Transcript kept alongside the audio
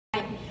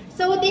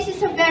So this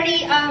is a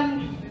very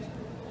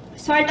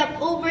sort of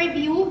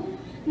overview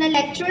na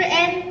lecture,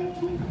 and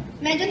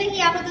medyo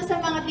nahiya ako sa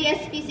mga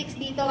BS Physics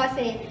dito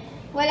kasi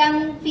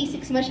walang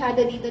physics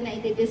masyado dito na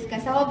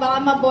i-discuss ako. Baka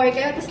ma-bore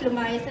kayo, tapos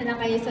lumayas na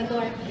kayo sa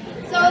door.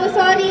 So,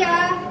 sorry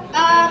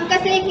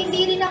kasi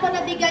hindi rin ako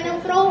nabigyan ng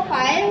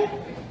profile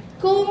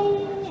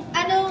kung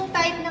anong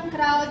type ng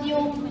crowd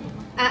yung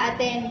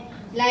a-attend.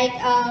 Like,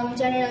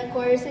 general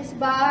courses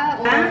ba?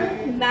 Or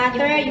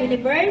matter,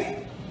 universe,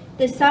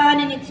 the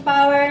sun and its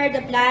power,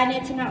 the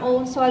planets in our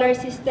own solar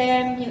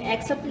system, yung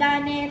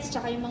exoplanets,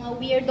 tsaka yung mga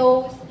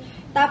weirdos.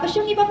 Tapos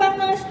yung iba pang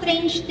mga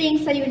strange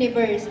things sa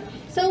universe.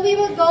 So we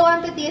will go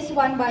on to this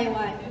one by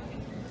one.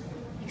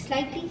 Next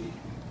slide, please.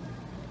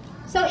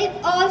 So it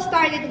all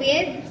started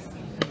with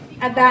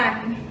a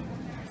bang.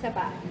 Isa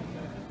pa.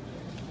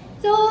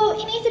 So,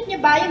 iniisip niyo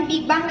ba yung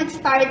Big Bang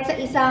nag-start sa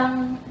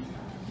isang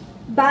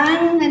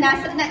bang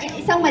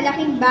isang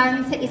malaking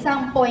bang sa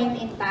isang point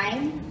in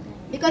time?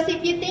 Because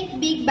if you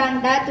think Big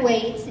Bang that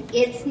way,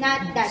 it's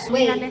not that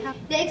way.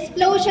 The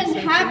explosion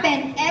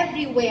happened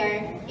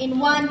everywhere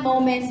in one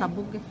moment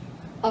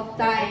of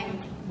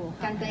time.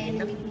 Kantayin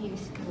na with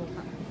news.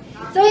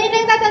 So yun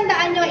ang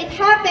tatandaan nyo, it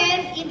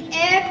happened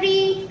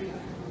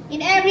in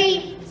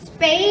every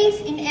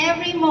space, in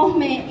every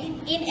moment,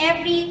 in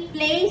every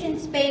place and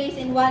space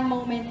in one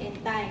moment in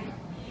time.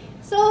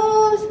 So,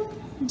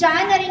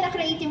 dyan na rin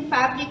na-create yung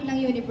fabric ng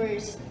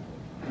universe,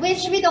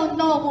 which we don't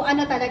know kung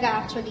ano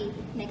talaga actually.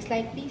 Next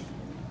slide, please.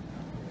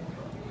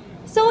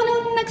 So,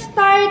 nung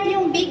nag-start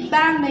yung Big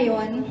Bang na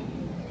yun,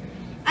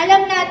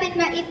 alam natin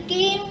na it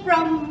came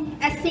from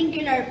a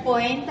singular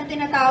point na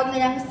tinatawag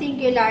nilang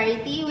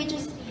singularity, which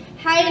is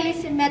highly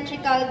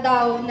symmetrical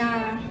daw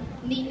na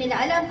hindi nila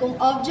alam kung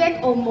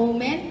object o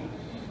moment,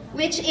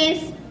 which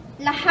is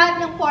lahat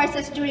ng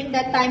forces during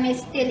that time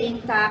is still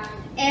intact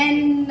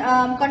and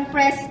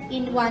compressed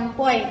in one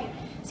point.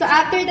 So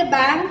after the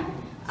bang,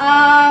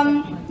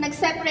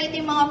 nag-separate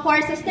yung mga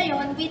forces na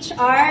yun, which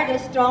are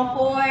the strong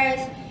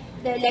force,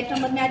 the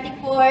electromagnetic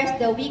force,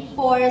 the weak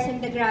force,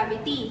 and the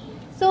gravity.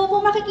 So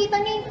kung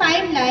makikita niyo yung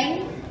timeline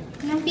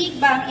ng Big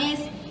Bang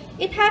is,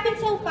 it happened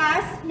so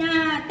fast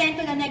na 10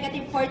 to the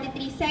negative 43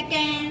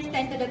 seconds,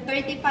 10 to the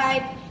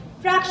 35,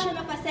 fraction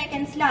of a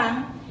seconds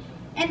lang.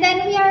 And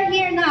then we are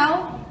here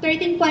now,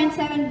 13.7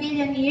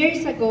 billion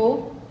years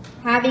ago,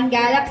 having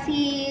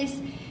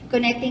galaxies,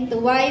 connecting to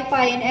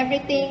Wi-Fi and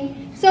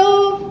everything.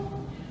 So,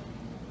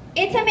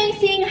 it's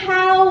amazing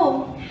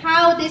how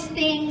these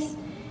things,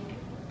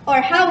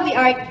 or how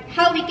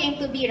we came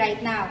to be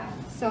right now.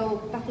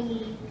 So,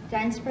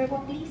 paki-transfer po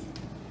please.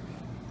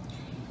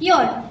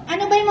 Yun,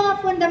 ano ba yung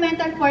mga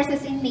fundamental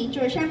forces in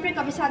nature? Siyempre,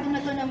 kabisado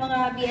na to ng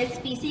mga BS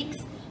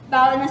Physics,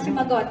 bawal na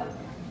sumagot.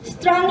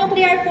 Strong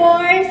nuclear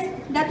force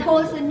that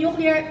holds the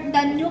nuclear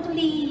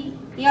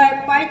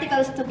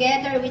particles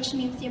together, which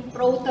means yung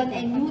proton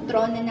and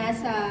neutron na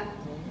nasa,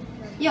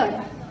 yun.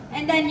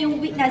 And then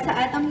yung nasa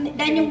atom,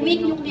 then yung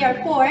weak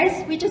nuclear force,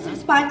 which is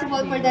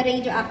responsible for the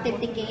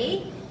radioactive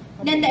decay.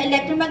 Then the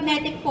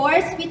electromagnetic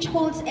force, which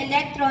holds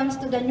electrons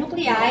to the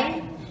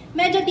nuclei.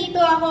 Medyo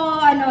dito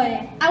ako,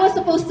 I was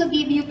supposed to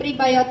give you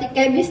prebiotic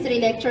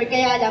chemistry lecture,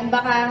 kaya lang,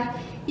 baka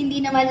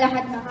hindi naman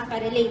lahat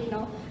makaka-relate,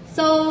 no?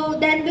 So,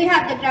 then we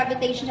have the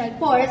gravitational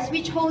force,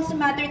 which holds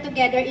matter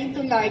together into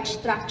large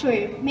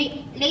structure.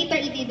 Later,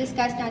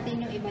 i-discuss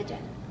natin yung iba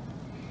dyan.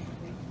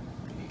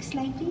 Next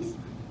slide, please.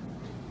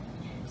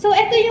 So,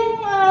 ito yung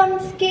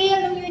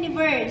scale ng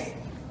universe.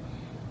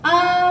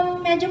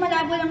 Medyo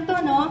malabo lang to,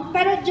 no?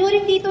 Pero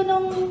during dito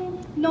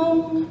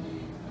nung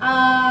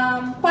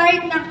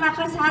part na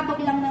kakasabog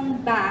lang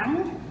ng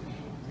bang,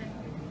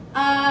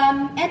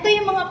 ito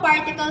yung mga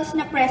particles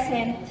na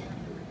present.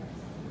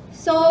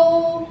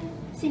 So,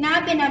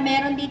 sinabi na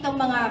meron dito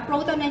mga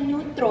proton and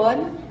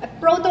neutron,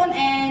 proton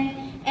and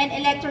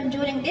electron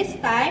during this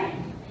time,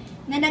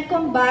 na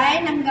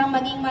nag-combine hanggang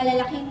maging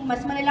mas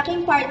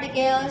malalaking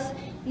particles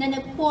na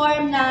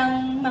nag-form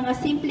ng mga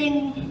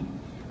simpleng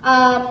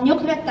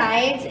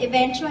nucleotides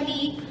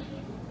eventually,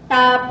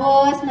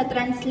 tapos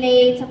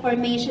na-translate sa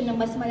formation ng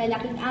mas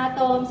malalaking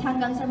atoms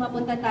hanggang sa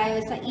mapunta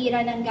tayo sa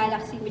era ng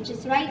galaxy, which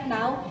is right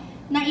now,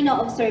 na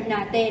ino-observe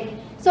natin.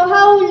 So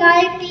how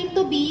light came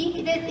to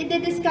be,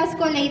 i-discuss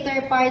ko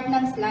later part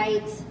ng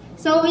slides.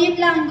 So yun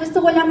lang, gusto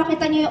ko lang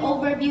makita niyo yung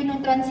overview ng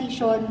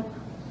transition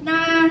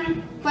na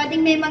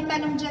pwedeng may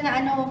magtanong dyan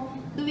na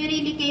do we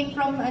really came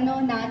from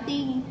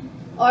nothing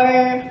or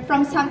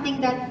from something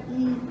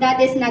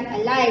that is not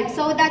alive.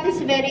 So that is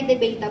very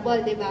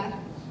debatable, di ba?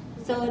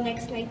 So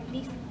next slide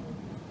please.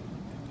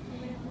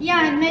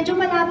 Yan, medyo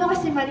malabo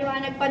kasi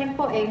maliwanag pa rin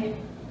po eh.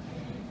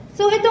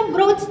 So, itong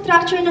growth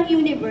structure ng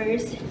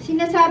universe,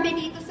 sinasabi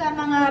dito sa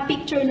mga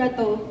picture na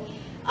to,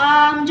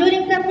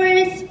 during the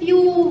first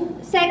few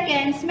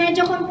seconds,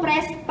 medyo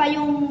compressed pa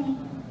yung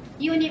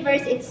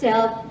universe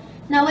itself,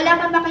 na wala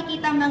kang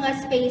makikita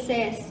mga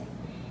spaces.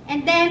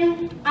 And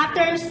then,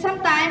 after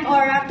some time,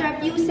 or after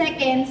a few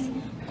seconds,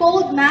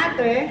 cold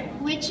matter,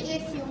 which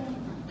is yung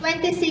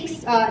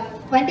 26%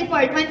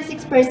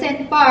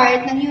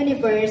 part ng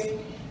universe,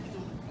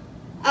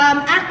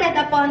 acted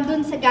upon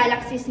dun sa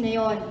galaxies na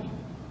yon.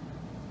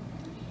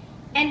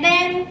 And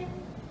then,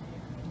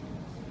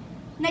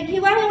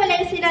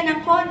 naghiwa-hiwalay sila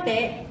ng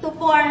konti to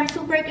form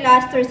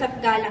superclusters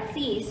of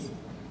galaxies.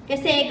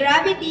 Kasi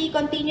gravity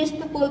continues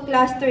to pull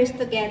clusters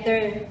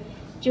together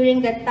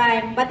during that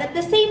time. But at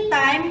the same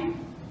time,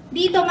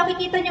 dito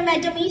makikita nyo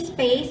medyo may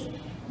space,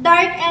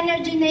 dark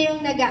energy na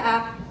yung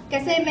nag-a-act.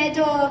 Kasi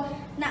medyo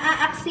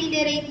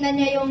na-accelerate na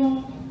niya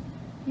yung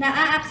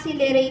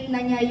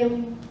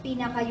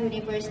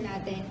pinaka-universe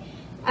natin.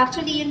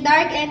 Actually, yung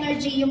dark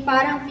energy, yung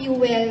parang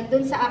fuel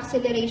dun sa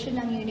acceleration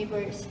ng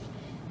universe.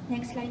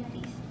 Next slide,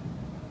 please.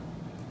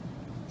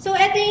 So,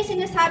 ito yung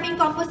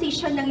sinasabing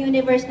composition ng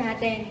universe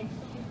natin.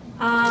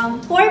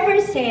 4%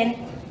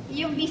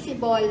 yung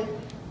visible,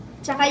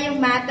 tsaka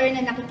yung matter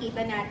na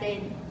nakikita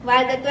natin.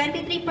 While the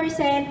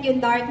 23%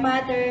 yung dark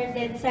matter,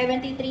 then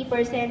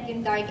 73%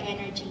 yung dark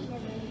energy.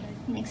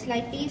 Next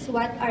slide, please.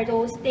 What are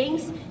those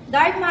things?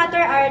 Dark matter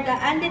are the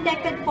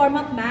undetected form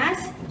of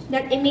mass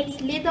that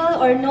emits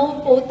little or no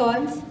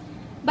photons,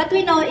 but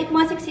we know it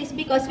must exist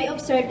because we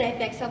observe the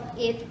effects of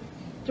it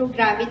through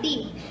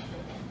gravity.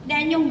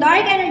 Then yung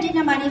dark energy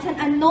naman is an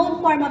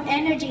unknown form of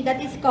energy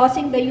that is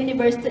causing the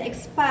universe to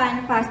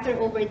expand faster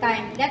over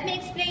time. Let me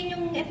explain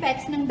yung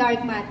effects ng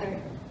dark matter.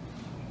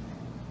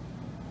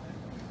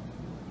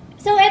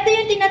 So ito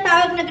yung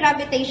tinatawag na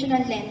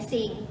gravitational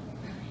lensing.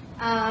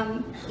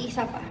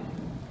 Isa pa.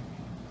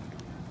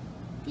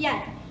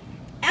 Yan.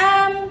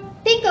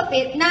 Think of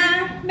it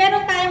na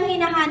meron tayong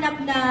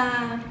hinahanap na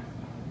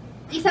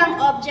isang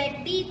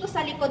object dito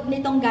sa likod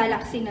nitong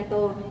galaxy na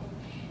to.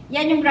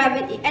 Yan yung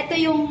gravity. Ito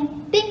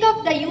yung, think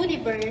of the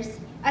universe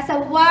as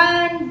a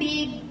one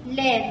big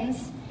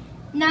lens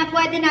na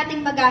pwede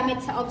nating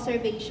magamit sa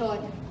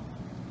observation.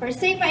 For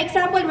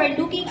example, we're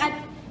looking at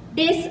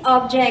this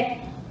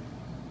object.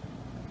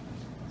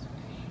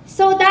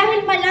 So,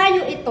 dahil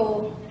malayo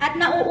ito at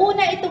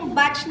nauuna itong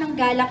batch ng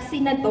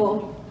galaxy na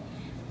to,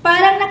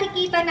 parang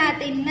nakikita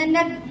natin na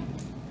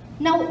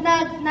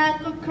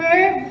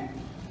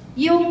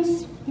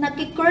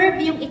nag-curve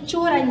yung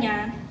itsura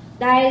niya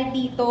dahil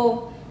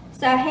dito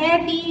sa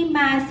heavy,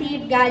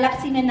 massive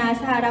galaxy na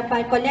nasa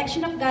harapan,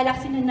 collection of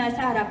galaxy na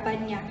nasa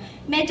harapan niya.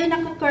 Medyo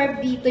naka-curve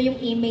dito yung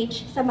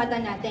image sa mata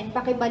natin.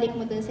 Pakibalik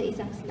mo dun sa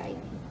isang slide.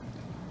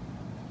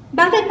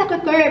 Bakit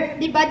naka-curve?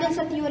 Diba dun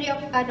sa theory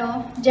of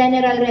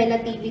general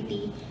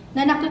relativity,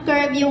 na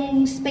naka-curve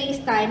yung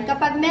space-time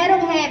kapag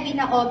merong heavy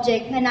na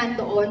object na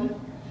nandoon.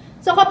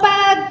 So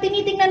kapag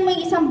tinitingnan mo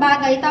yung isang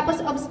bagay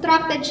tapos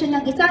obstructed siya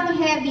ng isang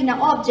heavy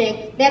na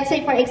object, let's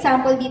say for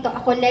example dito,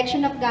 a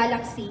collection of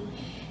galaxy,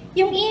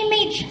 yung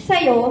image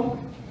sa'yo,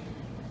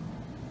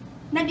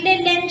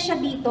 nagle-lens siya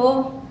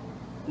dito.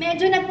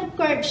 Medyo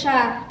nag-curve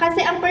siya.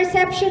 Kasi ang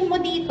perception mo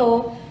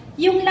dito,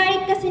 yung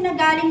light kasi na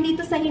galing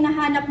dito sa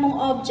hinahanap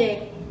mong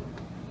object,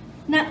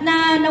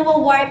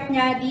 nawa-warp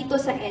niya dito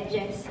sa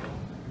edges.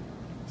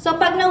 So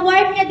pag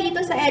na-warp niya dito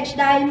sa edge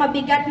dahil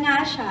mabigat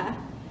nga siya,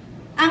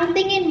 ang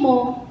tingin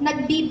mo,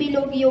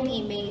 nagbibilog yung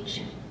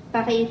image.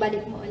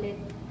 Pakibalik mo ulit.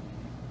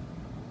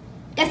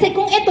 Kasi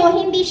kung ito,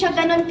 hindi siya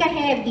ganun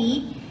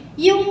ka-heavy,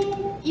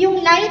 yung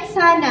light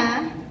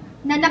sana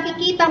na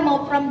nakikita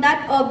mo from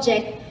that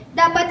object,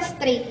 dapat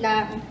straight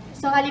lang.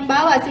 So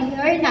halimbawa, si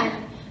Hernan,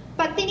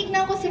 pag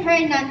tinignan ko si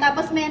Hernan,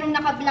 tapos merong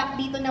naka-block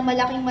dito na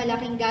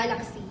malaking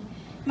galaxy,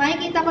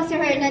 makikita ko si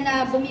Hernan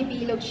na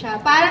bumibilog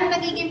siya. Parang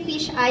nagiging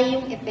fish eye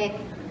yung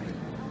effect.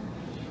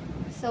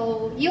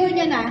 So, yun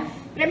na.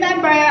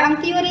 Remember,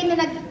 ang theory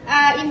na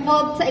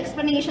involved sa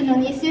explanation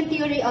nun is yung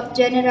theory of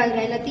general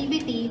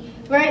relativity,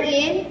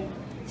 wherein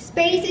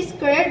space is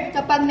curved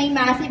kapag may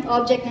massive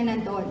object na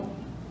nandun.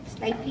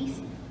 Slide, please.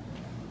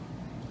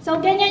 So,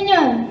 ganyan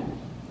yun.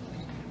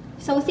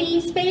 So, see,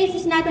 space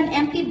is not an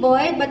empty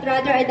void, but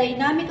rather a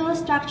dynamical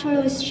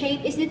structure whose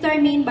shape is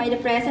determined by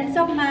the presence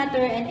of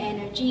matter and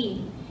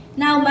energy.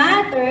 Now,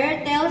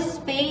 matter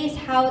tells space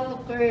how to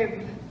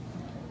curve,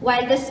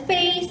 while the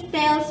space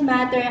tells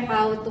matter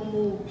how to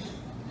move.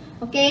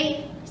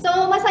 Okay? So,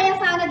 masaya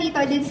sana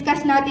dito,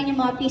 discuss natin yung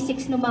mga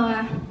physics ng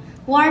mga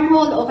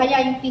wormhole o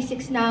kaya yung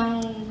physics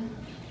ng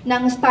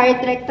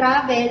Star Trek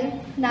travel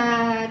na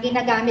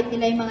ginagamit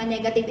nila yung mga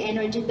negative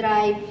energy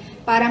drive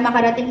para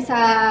makarating sa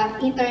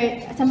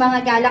mga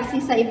galaxy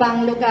sa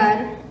ibang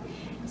lugar.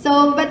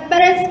 So, but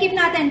skip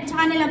natin,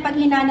 tsaka nalang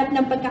paghinanap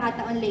ng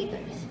pagkakataon later.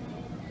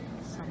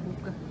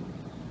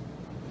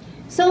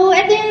 So,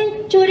 ito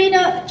yung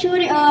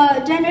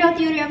general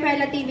theory of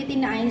relativity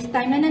na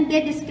Einstein na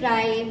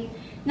nande-describe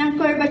ng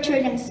curvature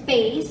ng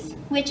space,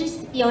 which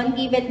is yon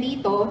given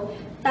dito.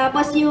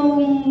 Tapos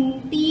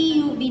yung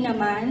TUV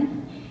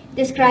naman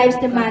describes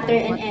the matter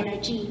and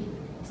energy.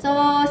 So,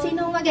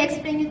 sino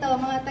mag-explain nito?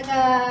 Mga taga,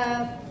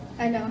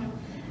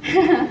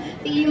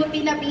 TUV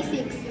na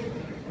physics.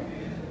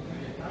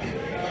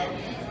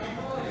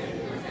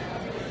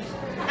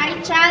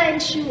 I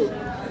challenge you.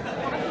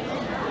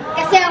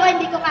 Kasi ako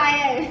hindi ko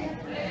kaya eh.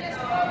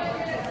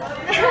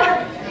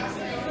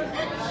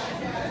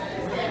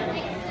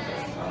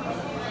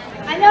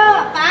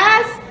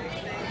 Pass?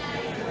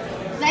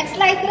 Next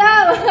slide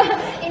raw.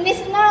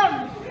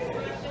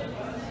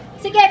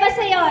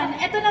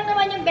 lang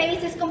naman yung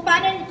basis kung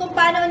paano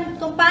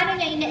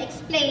niya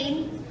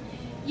ina-explain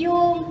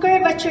yung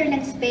curvature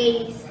ng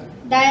space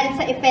dahil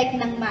sa effect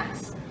ng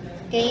mass.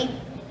 Okay?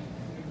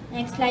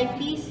 Next slide,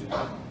 please.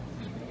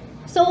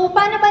 So,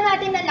 paano ba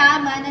natin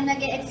nalaman na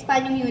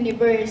nag-e-expand yung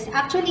universe?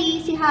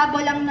 Actually, si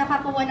Hubble lang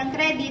nakakuha ng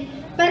credit,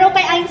 pero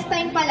kay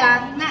Einstein pa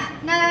lang,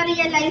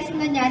 na-realize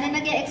na niya na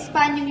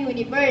nag-e-expand yung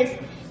universe.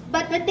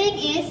 But the thing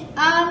is,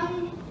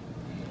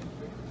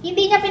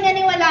 hindi niya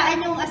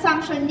pinaniwalaan yung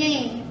assumption niya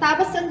eh.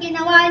 Tapos ang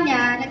ginawa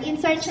niya,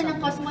 nag-insert siya ng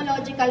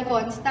cosmological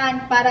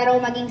constant para raw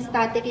maging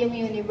static yung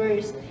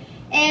universe.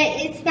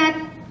 Eh, it's not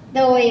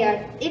the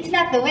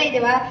way, di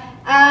ba?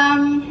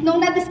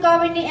 Nung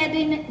na-discover ni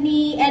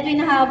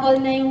Edwin Hubble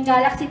na yung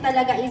galaxy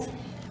talaga is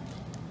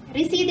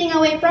receding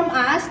away from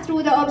us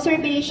through the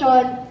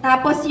observation,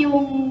 tapos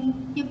yung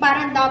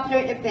parang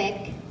Doppler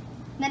effect,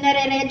 na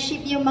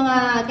nare-redshift yung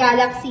mga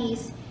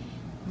galaxies,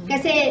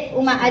 kasi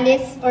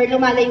umaalis or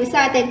lumalayo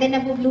sa atin, then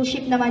nabu-blue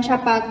shift naman siya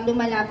pag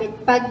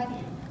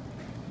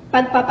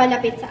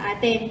pagpapalapit sa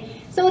atin.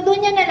 So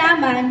doon niya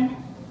nalaman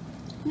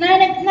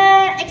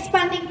na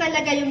expanding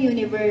talaga yung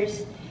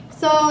universe.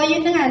 So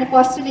yun na nga,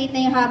 na-postulate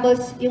na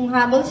yung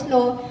Hubble's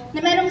law na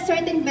merong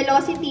certain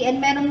velocity and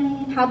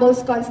merong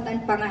Hubble's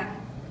constant pa nga.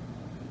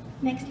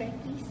 Next slide,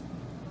 please.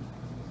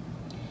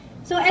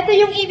 So, ito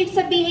yung ibig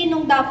sabihin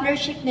ng Doppler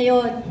shift na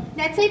yun.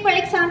 Let's say, for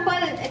example,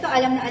 ito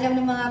alam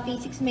ng mga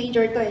physics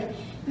major to eh.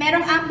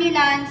 Merong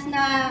ambulance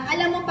na,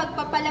 alam mo, pag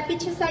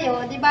papalapit siya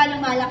sa'yo, di ba,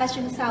 lumalakas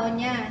yung sound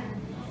niya.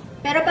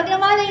 Pero pag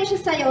lumalayo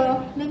siya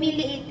sa'yo,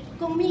 lumiliit,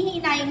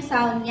 kumihina yung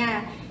sound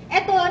niya.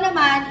 Ito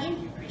naman,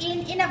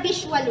 in a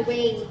visual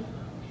way.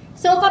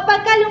 So,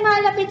 kapag ka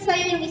lumalapit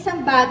sa'yo yung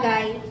isang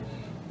bagay,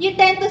 you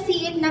tend to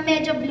see it na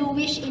medyo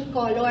bluish in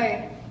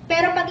color.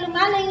 Pero pag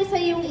lumalayo sa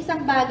yung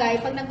isang bagay,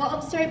 pag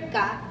nag-o-observe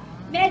ka,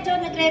 medyo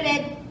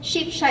nagre-red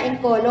shift siya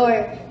in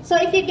color. So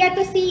if you get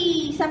to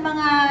see sa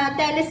mga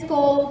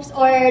telescopes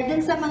or dun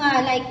sa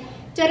mga like,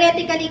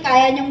 theoretically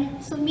kaya nyong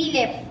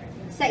sumilip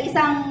sa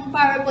isang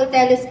powerful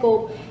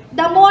telescope,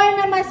 the more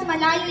na mas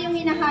malayo yung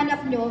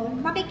hinahanap nyo,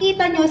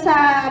 makikita nyo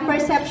sa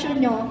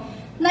perception nyo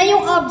na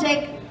yung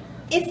object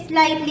is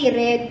slightly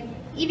red.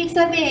 Ibig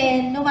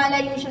sabihin,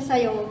 lumalayo siya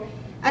sa'yo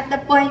at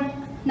the point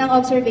ng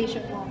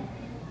observation mo.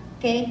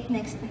 Okay,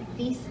 next slide,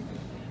 please.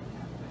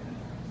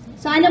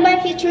 So, ano ba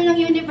yung feature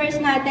ng universe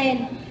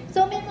natin?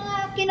 So, may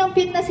mga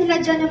kinompute na sila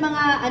dyan ng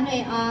mga,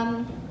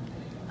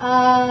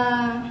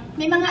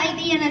 may mga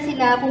idea na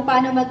sila kung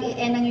paano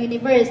mag-e-end ang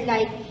universe.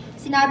 Like,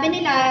 sinabi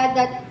nila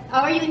that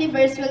our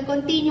universe will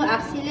continue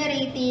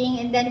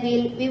accelerating and then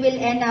we will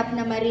end up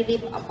na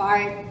maririp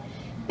apart.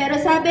 Pero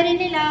sabi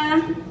rin nila,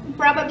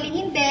 probably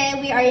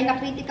hindi, we are in a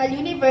critical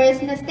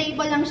universe na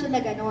stable lang siya na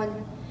ganon.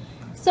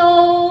 So,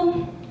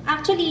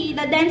 actually,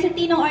 the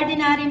density ng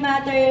ordinary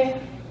matter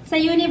sa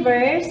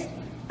universe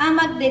ang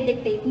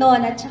magde-dictate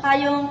noon at saka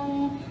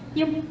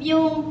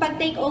yung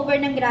pag-take over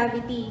ng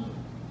gravity.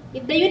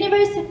 If the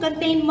universe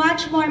contained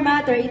much more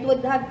matter, it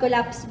would have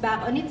collapsed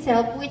back on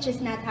itself, which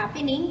is not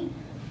happening.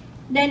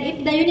 Then,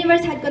 if the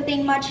universe had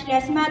contained much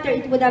less matter,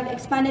 it would have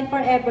expanded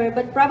forever,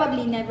 but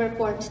probably never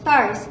formed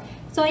stars.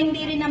 So,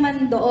 hindi rin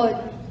naman doon.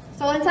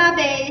 So, ang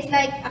sabi is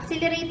like,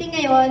 accelerating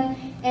ngayon,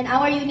 and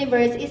our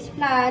universe is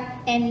flat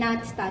and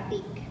not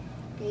static.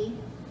 Okay?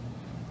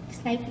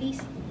 Slide, please.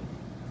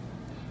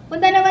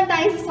 Punta naman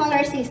tayo sa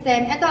solar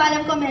system. Ito,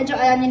 alam ko medyo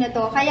alam niyo na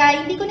to.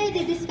 Kaya hindi ko na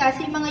i-discuss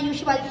yung mga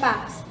usual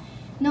facts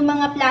ng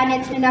mga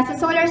planets na nasa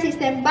solar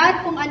system,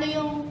 but kung ano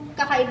yung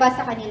kakaiba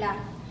sa kanila.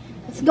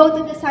 Let's go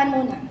to the sun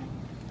muna.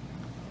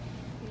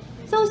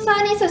 So,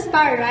 sun is a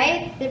star,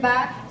 right?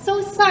 Diba?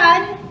 So,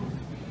 sun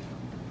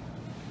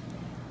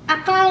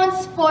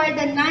accounts for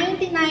the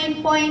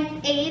 99.8%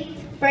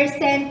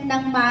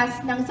 ng mass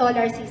ng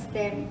solar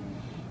system.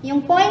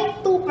 Yung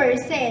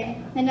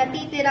 0.2% na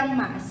natitirang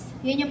mass,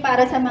 yun yung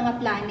para sa mga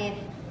planet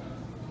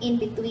in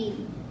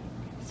between.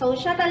 So,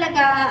 siya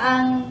talaga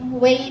ang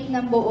weight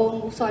ng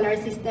buong solar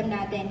system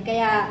natin.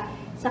 Kaya,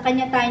 sa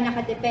kanya tayo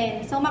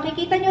nakadepend. So,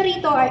 makikita nyo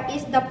rito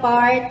is the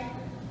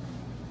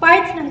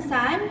parts ng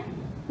sun,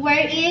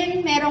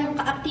 wherein merong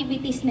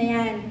activities na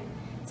yan.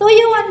 So,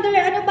 you wonder,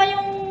 ano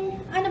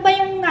ba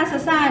yung nasa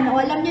sun? O,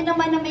 alam nyo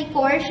naman na may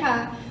core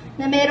siya,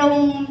 na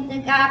merong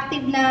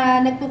nag-active na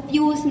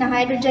nagpo-fuse na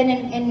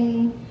hydrogen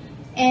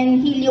and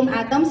helium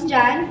atoms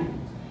dyan.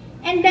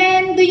 And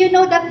then, do you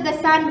know that the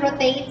sun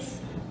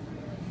rotates?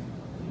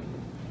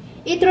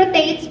 It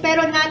rotates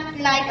pero not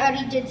like a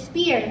rigid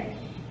sphere.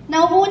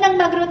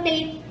 Nauunang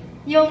mag-rotate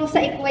yung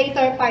sa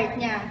equator part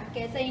niya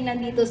kaysa yung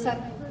nandito sa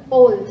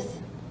poles.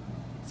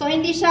 So,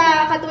 hindi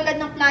siya katulad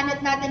ng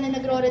planet natin na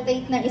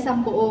nagro-rotate na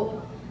isang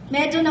buo.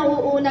 Medyo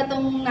nauuna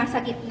tong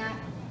nasa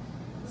gitna.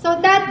 So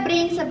that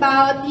brings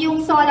about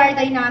yung solar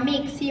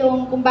dynamics,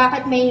 yung kung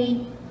bakit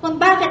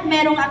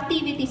merong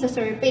activity sa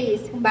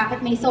surface, kung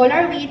bakit may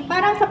solar wind,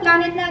 parang sa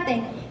planet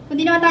natin. Kung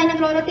di naman tayo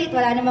nagro-rotate,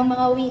 wala namang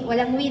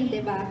walang wind,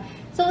 diba?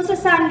 So sa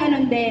sun,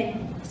 ganun din.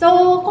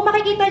 So kung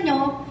makikita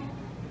nyo,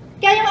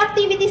 kaya yung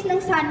activities ng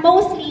sun,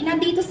 mostly,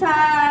 nandito sa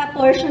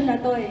portion na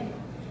to eh.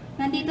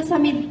 Nandito sa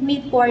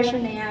mid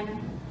portion na yan.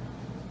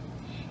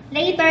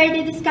 Later,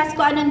 di-discuss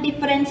ko anong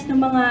difference ng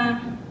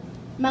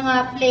mga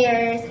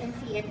flares and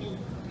CME.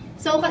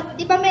 So,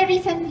 di ba may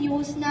recent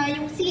news na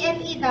yung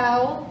CME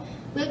daw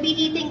will be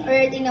hitting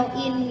Earth in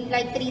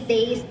like 3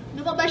 days.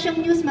 Lumabas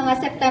yung news mga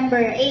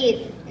September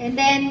 8. And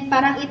then,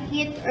 parang it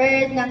hit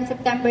Earth ng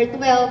September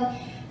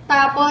 12.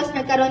 Tapos,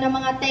 nagkaroon ng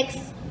mga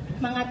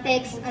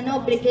text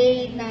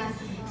brigade na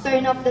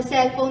turn off the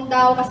cellphone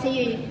daw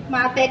kasi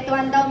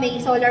maapektuhan daw,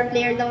 may solar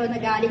flare daw na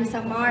galing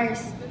sa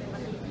Mars.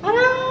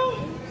 Parang,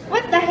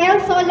 what the hell?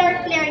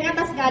 Solar flare nga,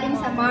 tas galing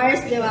sa Mars,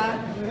 di ba?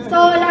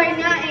 Solar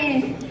nga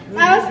eh.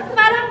 Tapos,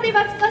 parang, di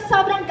ba,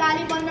 sobrang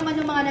gullible naman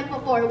yung mga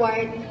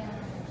nagpo-forward.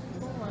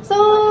 So,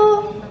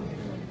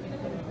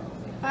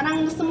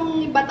 parang gusto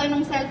mong ibato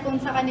ng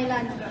cellphone sa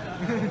kanila. No?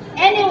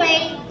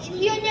 Anyway,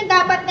 yun yung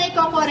dapat na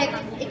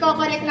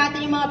i-correct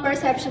natin yung mga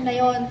perception na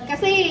yun.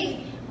 Kasi,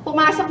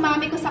 pumasok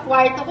mami ko sa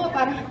kwarto ko,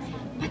 parang,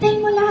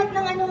 patayin mo lahat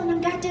ng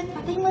gadget,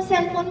 patayin mo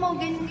cellphone mo,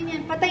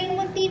 ganyan. Patayin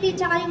mo TV,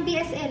 tsaka yung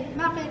DSL.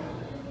 Bakit?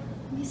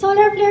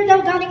 Solar flare daw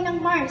galing ng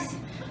Mars.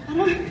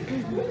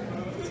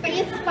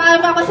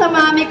 Parang ako sa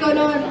mami ko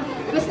noon.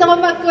 Gusto ko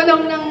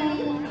magkulong ng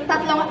 3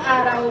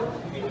 araw.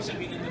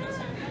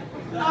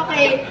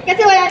 Okay.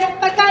 Kasi wala nang,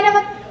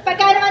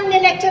 pagka naman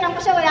nilecturean ko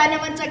siya, wala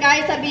naman siya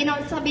guys,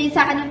 sabihin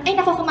sa akin, ay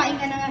naku, kumain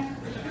ka na nga.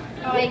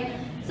 Okay.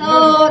 So,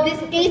 this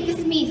case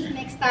dismissed.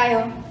 Next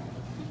tayo.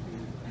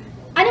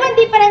 Ano ang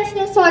difference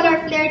ng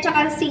solar flare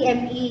tsaka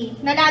CME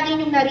na lagi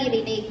niyong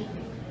naririnig?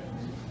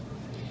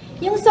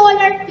 Yung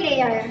solar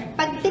flare,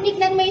 pag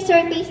tinignan mo yung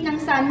surface ng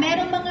sun,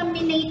 merong mga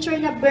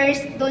miniature na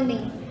burst doon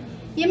eh.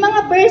 Yung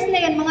mga burst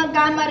na yun, mga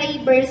gamma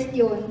ray burst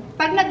yun.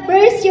 Pag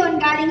nag-burst yun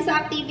galing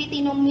sa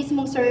activity ng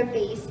mismong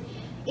surface,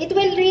 it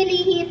will really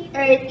hit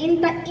Earth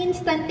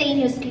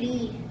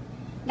instantaneously.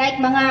 Like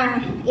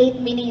mga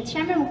 8 minutes.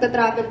 Siyempre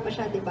magta-travel pa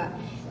siya, di ba?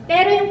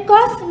 Pero yung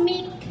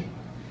cosmic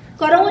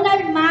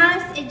coronal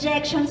mass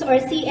ejections or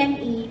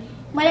CME,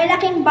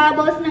 malalaking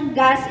bubbles ng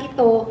gas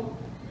ito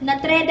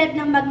na threaded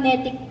ng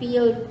magnetic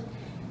field.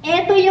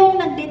 Ito yung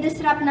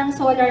nagdi-disrupt ng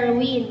solar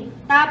wind.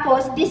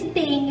 Tapos, this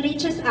thing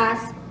reaches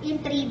us in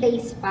 3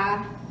 days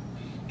pa.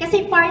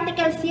 Kasi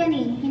particles yan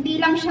eh. Hindi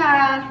lang siya,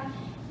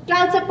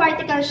 clouds of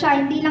particles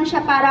siya, hindi lang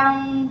siya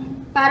parang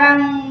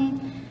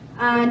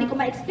hindi ko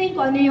ma-explain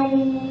kung ano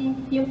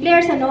yung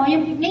flares, ano.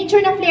 Yung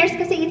nature ng flares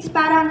kasi it's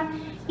parang,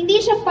 hindi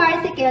siya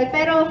particle,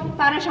 pero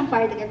parang siyang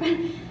particle.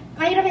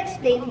 Mahirap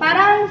explain.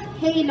 Parang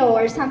halo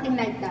or something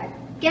like that.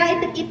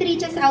 Kaya it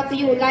reaches out to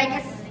you like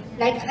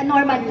a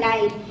normal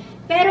light.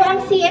 Pero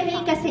ang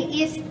CME kasi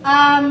is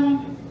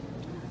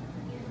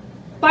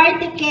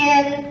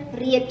particle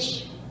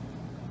rich.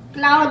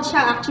 Cloud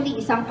siya, actually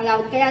isang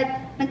cloud.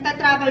 Kaya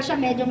nagta-travel siya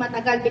medyo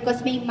matagal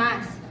because may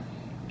mass.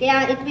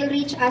 Kaya it will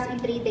reach us in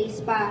 3 days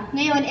pa.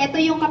 Ngayon,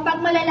 ito yung kapag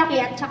malalaki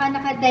at saka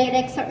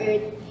naka-direct sa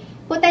Earth,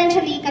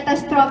 potentially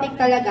catastrophic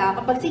talaga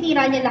kapag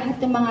sinira niya lahat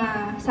ng mga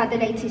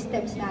satellite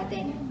systems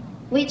natin,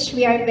 which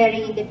we are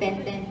very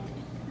dependent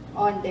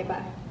on,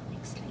 diba?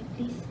 Next slide,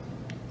 please.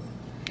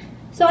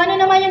 So, ano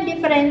naman yung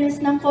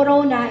difference ng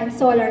corona and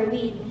solar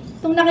wind?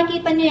 Itong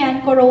nakikita niyo yan,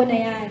 corona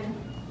yan.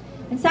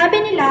 And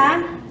sabi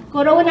nila,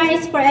 corona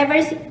is forever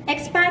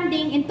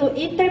expanding into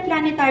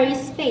interplanetary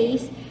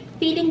space,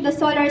 filling the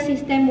solar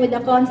system with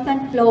a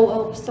constant flow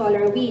of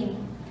solar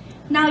wind.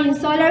 Now, yung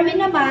solar wind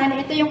naman,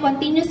 ito yung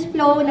continuous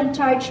flow ng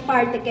charged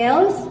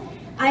particles,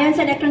 ions,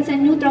 electrons,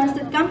 and neutrons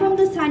that come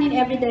from the sun in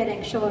every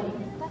direction.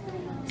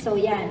 So,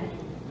 yan.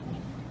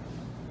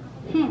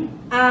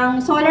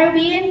 Ang solar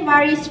wind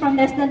varies from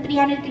less than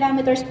 300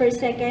 kilometers per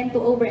second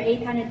to over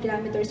 800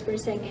 kilometers per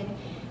second.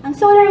 Ang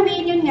solar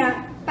wind, yun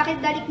nga,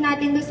 pakidalik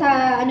natin doon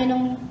sa,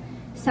 nung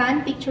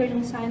sun, picture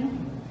ng sun.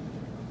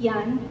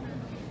 Yan.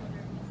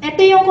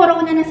 Ito yung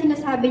corona na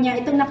sinasabi niya,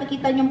 itong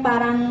nakikita niyong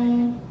parang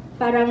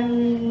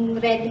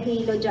red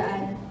halo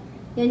dyan.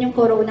 Yan yung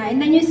corona.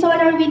 And then yung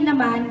solar wind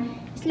naman,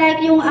 it's like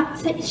yung,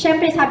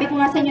 syempre sabi ko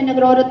nga sa inyo,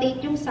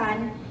 nagro-rotate yung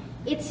sun.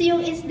 It's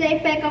the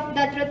effect of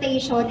that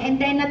rotation and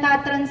then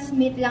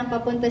natatransmit lang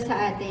papunta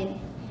sa atin.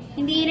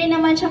 Hindi rin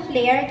naman siya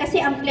flare, kasi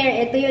ang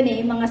flare, ito yun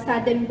eh, mga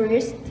sudden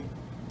burst.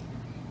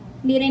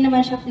 Hindi rin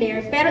naman siya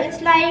flare. Pero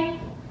it's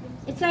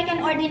like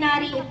an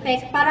ordinary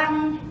effect,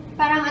 parang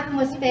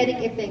atmospheric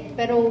effect,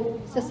 pero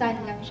sa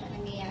sun lang siya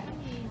nangyayari.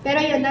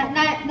 Pero yun,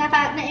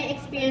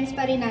 na-experience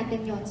pa rin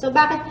natin yun. So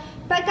bakit,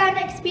 pagka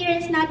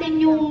na-experience natin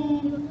yung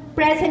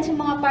presence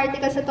ng mga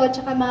particles sa to,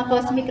 tsaka mga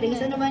cosmic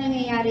rays, ano ba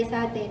nangyayari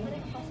sa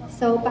atin?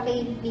 So,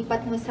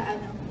 pakilipat mo sa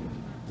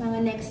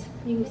mga next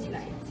few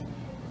slides.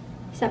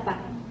 Isa pa.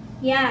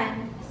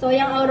 Yan. So,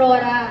 yung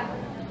aurora,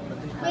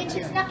 which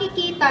is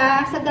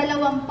nakikita sa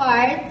dalawang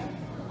part,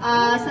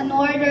 sa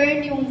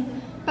northern,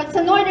 pag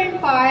sa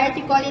northern part,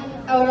 you call it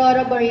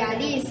aurora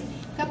borealis.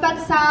 Kapag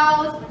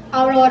south,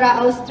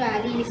 aurora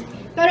australis.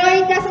 Pero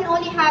it doesn't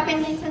only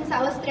happen minsan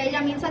sa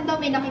Australia, minsan daw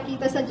may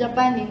nakikita sa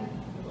Japan eh.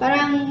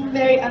 Parang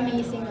very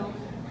amazing, no?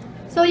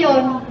 So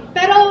yun,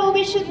 pero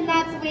we should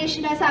not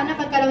wish na sana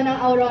magkaroon ng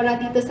aurora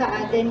dito sa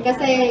atin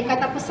kasi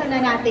katapusan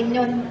na natin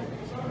yun.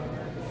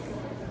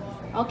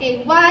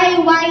 Okay,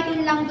 why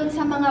dun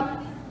sa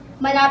mga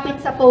malapit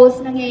sa poles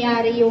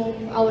nangyayari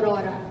yung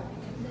aurora?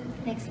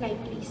 Next slide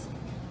please.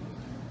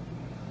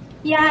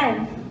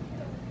 Yan.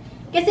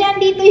 Kasi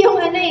nandito yung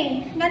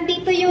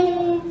nandito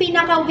yung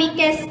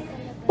pinaka-weakest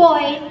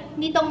point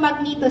nitong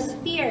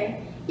magnetosphere.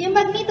 Yung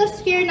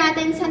magnetosphere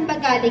natin, saan ba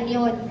galing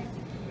yun?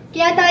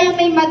 Kaya tayo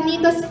may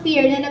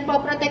magnetosphere na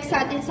nagpo-protect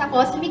sa atin sa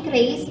cosmic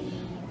rays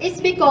is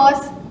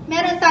because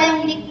meron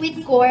tayong liquid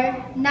core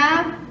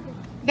na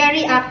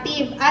very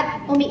active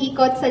at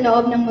umiikot sa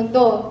loob ng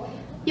mundo.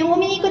 Yung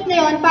umiikot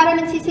na yun, para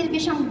nagsisilbi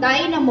siyang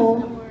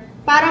dynamo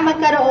para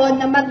magkaroon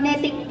ng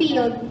magnetic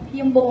field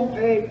yung buong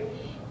Earth.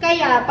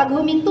 Kaya, pag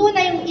huminto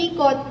na yung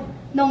ikot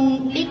ng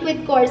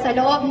liquid core sa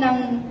loob ng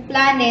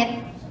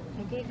planet,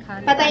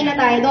 patay na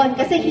tayo doon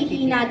kasi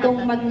hihina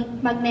tong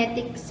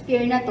magnetic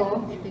sphere na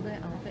to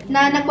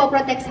na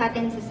nagpo-protect sa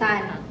atin sa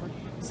sun.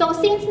 So,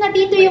 since na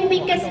dito yung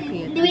weakest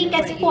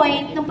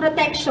point ng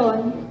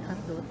protection,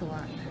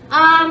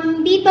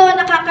 dito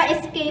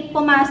nakaka-escape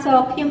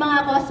pumasok yung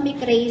mga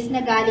cosmic rays na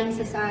galing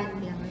sa sun.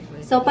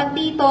 So, pag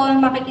dito,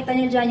 makikita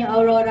nyo dyan yung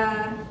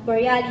aurora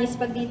borealis,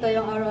 pag dito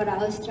yung aurora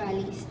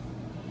australis.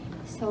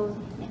 So,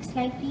 next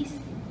slide please.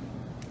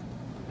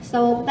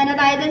 So, punta na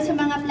tayo dun sa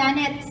mga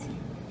planets.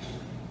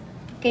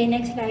 Okay,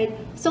 next slide.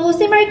 So,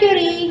 si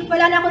Mercury,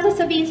 wala na akong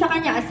sasabihin sa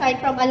kanya,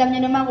 aside from alam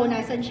niyo naman kung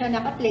nasan siya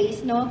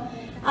naka-place, no?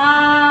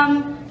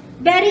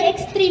 Very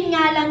extreme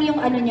nga lang yung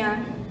niya.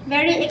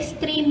 Very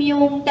extreme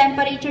yung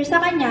temperature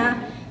sa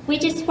kanya,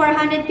 which is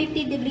 450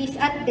 degrees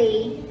at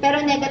day,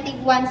 pero negative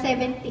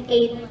 170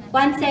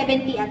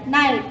 at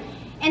night.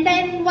 And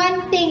then,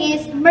 one thing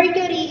is,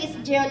 Mercury is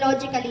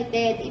geologically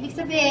dead. Ibig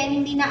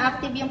sabihin, hindi na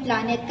active yung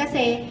planet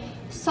kasi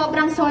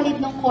sobrang solid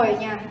ng core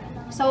niya.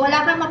 So,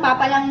 wala kang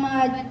mapapalang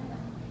mga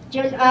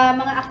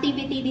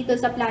activity dito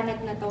sa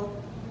planet na to.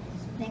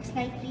 Next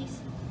slide,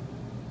 please.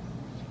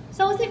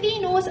 So, si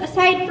Venus,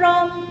 aside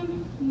from,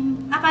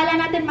 akala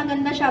natin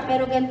maganda siya,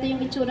 pero ganito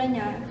yung itsura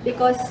niya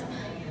because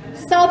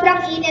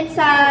sobrang init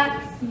sa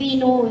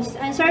Venus.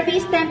 Ang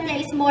surface temp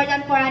niya is more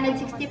than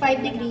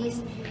 465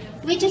 degrees,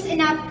 which is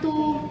enough to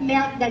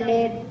melt the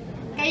lead.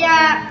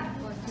 Kaya,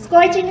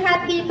 scorching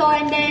hot dito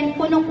and then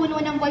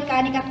punong-puno ng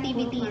volcanic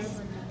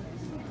activities.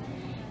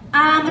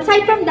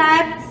 Aside from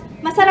that,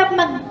 masarap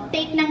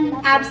mag-take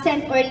ng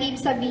absent or leave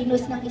sa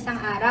Venus ng isang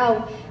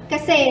araw.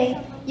 Kasi,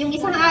 yung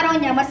isang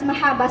araw niya, mas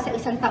mahaba sa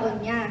isang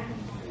taon niya.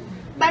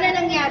 Paano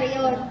nangyari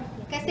yun?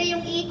 Kasi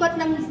yung ikot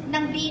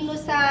ng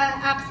Venus sa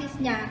axis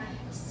niya,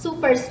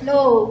 super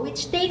slow,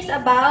 which takes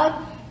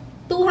about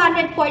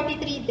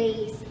 243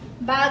 days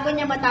bago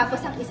niya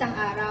matapos ang isang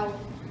araw.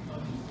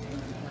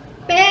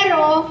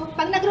 Pero,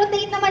 pag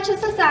nag-rotate naman siya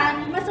sa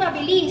Sun, mas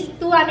mabilis,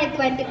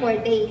 224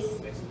 days.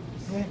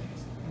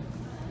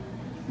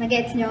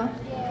 Nagets nyo?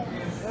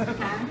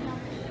 Ha?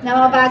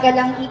 Namabagal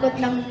ang ikot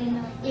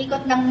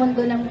ng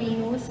mundo ng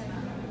Venus.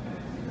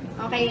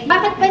 Okay.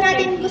 Bakit ba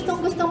natin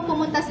gustong-gustong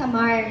pumunta sa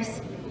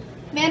Mars?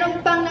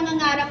 Meron pang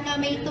nangangarap na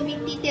may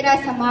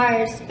tumitira sa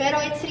Mars, pero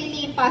it's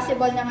really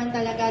impossible naman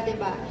talaga, di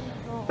ba?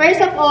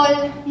 First of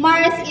all,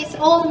 Mars is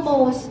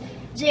almost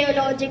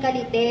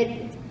geologically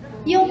dead.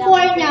 Yung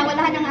core niya,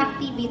 wala nang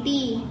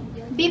activity.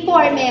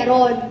 Before,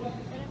 meron.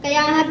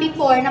 Kaya nga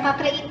before,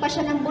 nakakreate pa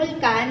siya ng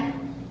vulkan,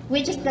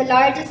 which is the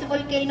largest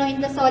volcano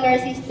in the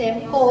solar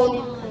system, called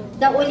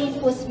the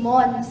Olympus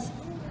Mons.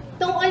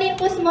 Itong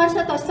Olympus Mons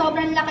na to,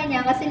 sobrang laki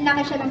niya kasi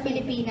laki siya ng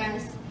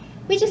Pilipinas,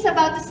 which is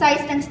about the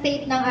size ng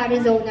state ng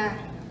Arizona.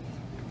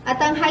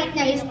 At ang height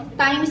niya is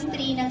times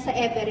 3 ng sa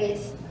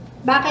Everest.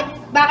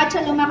 Bakit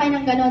siya lumaki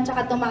ng ganon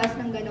tsaka tumaas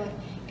ng ganon?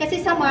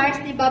 Kasi sa Mars,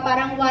 di ba,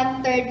 parang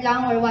 1/3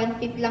 lang or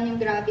 1/5 lang yung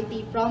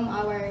gravity from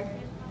our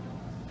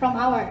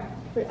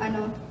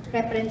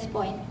reference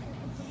point.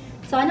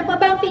 So, ano pa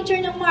ba ang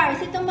feature ng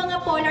Mars? Itong mga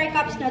polar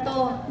caps na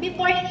to.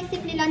 Before,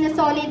 inisip nila na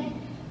solid,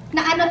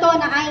 na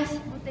ice,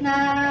 na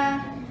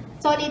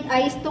solid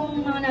ice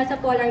itong mga nasa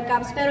polar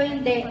caps. Pero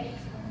hindi.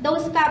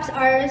 Those caps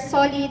are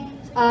solid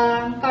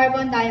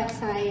carbon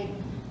dioxide.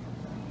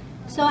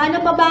 So,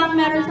 ano pa ba ang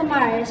meron sa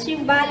Mars?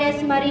 Yung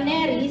Valles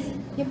Marineris,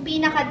 yung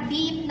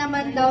pinaka-deep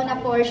naman daw na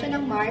portion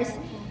ng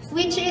Mars,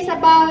 which is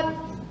about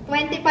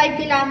 25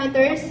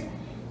 kilometers.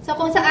 So,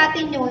 kung sa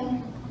atin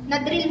yun,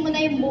 na-drill mo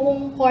na yung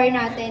buong core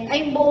natin,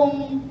 ay yung buong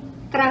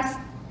crust.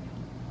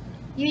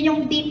 Yun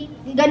yung deep,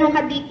 ganun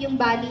ka-deep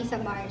yung valley sa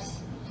Mars.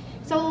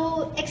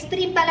 So,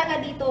 extreme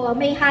talaga dito.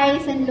 May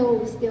highs and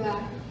lows, di ba?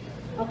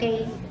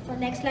 Okay, so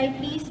next slide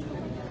please.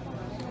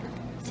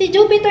 Si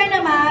Jupiter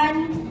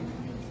naman,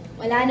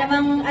 wala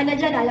namang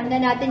dyan, alam na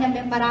natin na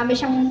marami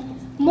siyang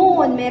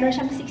moon. Meron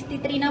siyang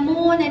 63 na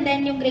moon, and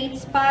then yung great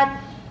spot.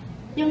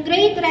 Yung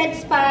great red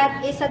spot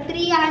is a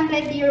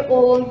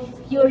 300-year-old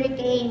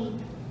hurricane.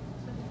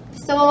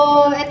 So,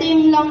 ito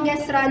yung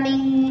longest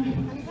running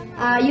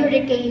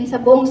hurricane sa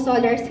buong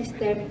solar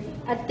system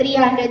at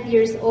 300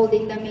 years old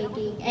in the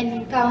making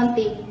and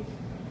counting.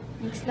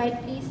 Next slide,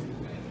 please.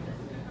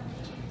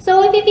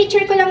 So,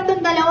 i-feature ko lang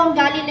itong dalawang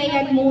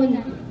Galilean moon.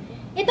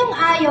 Itong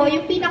Io,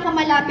 yung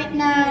pinakamalapit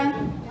na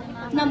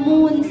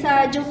moon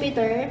sa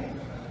Jupiter,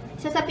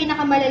 Isa sa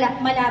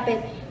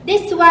pinakamalapit.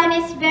 This one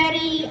is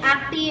very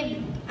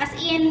active, as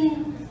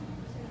in,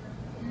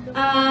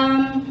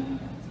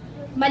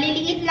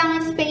 maliliit lang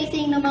ang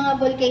spacing ng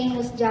mga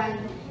volcanoes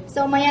dyan.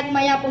 So, maya't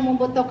maya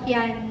pumuputok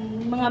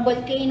yan, mga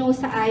volcanoes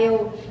sa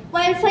Io.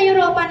 While sa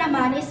Europa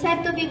naman, is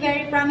said to be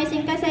very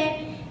promising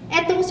kasi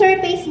etong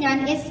surface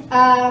niyan is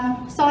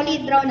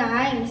solid brown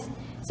na ice.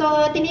 So,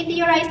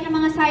 tinitheorize ng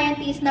mga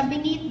scientists na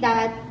beneath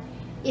that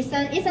is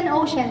an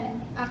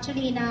ocean,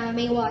 actually, na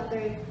may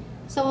water.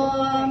 So,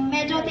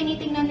 medyo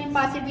tinitingnan yung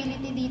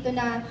possibility dito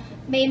na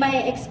may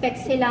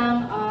expect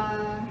silang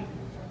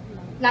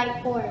life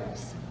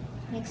forms.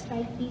 Next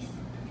slide, please.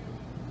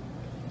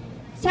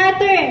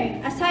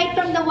 Saturn, aside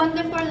from the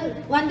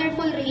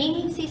wonderful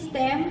ring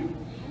system,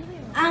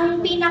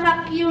 ang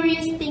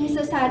pinaka-curious thing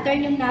sa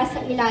Saturn yung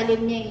nasa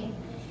ilalim niya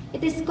eh.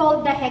 It is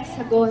called the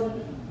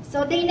hexagon.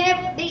 So they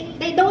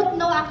don't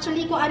know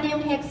actually kung ano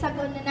yung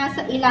hexagon na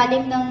nasa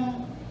ilalim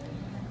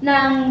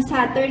ng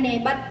Saturn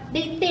eh. But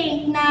they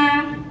think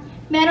na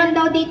meron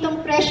daw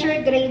ditong pressure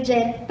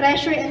gradient,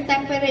 pressure and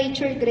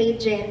temperature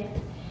gradient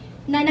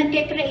na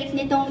nagke-create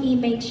nitong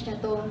image na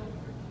to.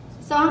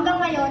 So hanggang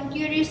ngayon,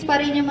 curious pa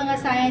rin yung mga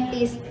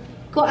scientists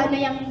kung ano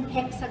yung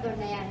hexagon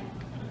na yan.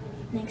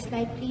 Next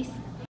slide, please.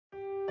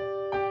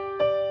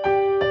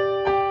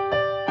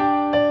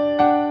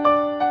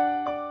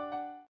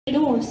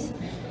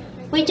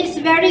 Which is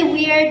very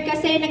weird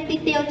kasi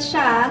nagtitilt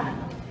siya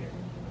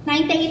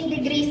 98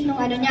 degrees nung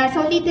ano niya.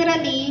 So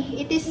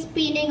literally, it is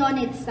spinning on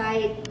its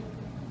side.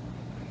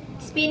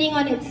 Spinning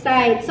on its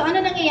side. So ano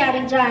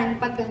nangyayari dyan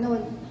pag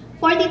ganun?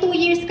 42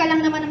 years ka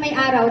lang naman na may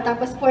araw,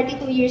 tapos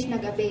 42 years na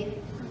gabi.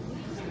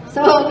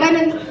 So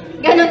ganun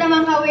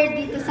naman ka-weird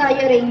dito sa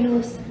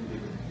Uranus.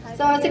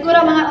 So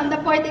siguro mga on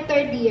the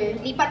 43rd year,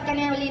 lipat ka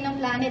na uli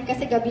ng planet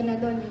kasi gabi na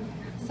doon.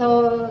 So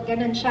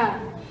ganun siya.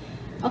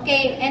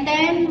 Okay, and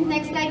then,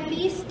 next slide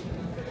please.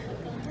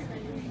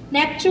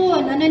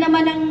 Neptune. Ano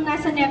naman ang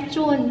nasa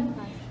Neptune?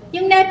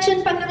 Yung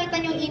Neptune, pag nakita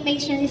nyo yung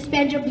image niya, is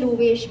medyo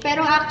bluish.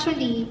 Pero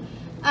actually,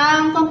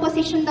 ang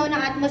composition daw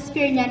ng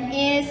atmosphere niyan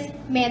is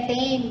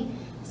methane.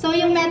 So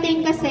yung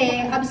methane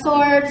kasi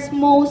absorbs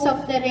most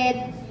of the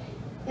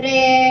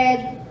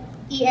red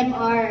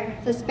EMR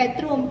sa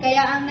spectrum.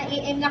 Kaya ang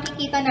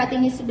nakikita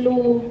natin is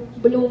blue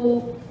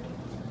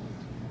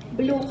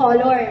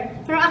color.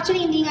 Pero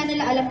actually, hindi nga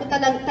nila alam kung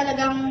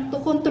talagang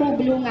kung true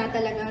blue nga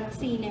talaga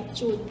si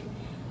Neptune.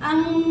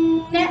 Ang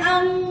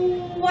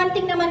one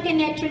thing naman kay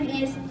Neptune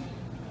is,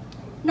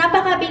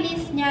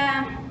 napakabilis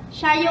niya.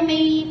 Siya yung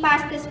may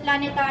fastest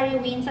planetary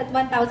winds at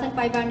 1,500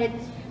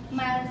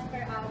 miles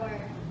per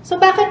hour.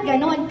 So bakit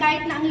ganon?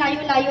 Kahit na ang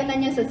layo-layo na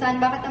niya sa sun,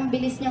 bakit ang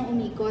bilis niyang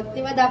umikot?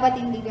 Di ba dapat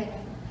hindi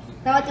ganon?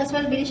 Dapat as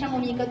well bilis siyang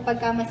umikot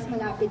pagka mas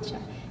malapit siya.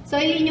 So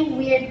yun yung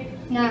weird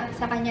na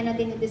sa kanya na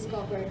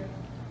dinidiscover.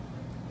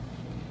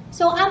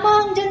 So,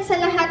 among dyan sa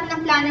lahat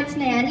ng planets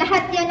na yan,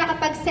 lahat yan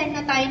nakapag-send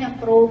na tayo ng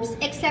probes,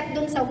 except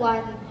dun sa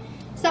one,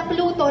 sa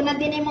Pluto na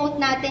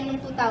dinemote natin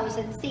noong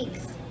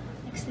 2006.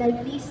 Next slide,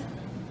 please.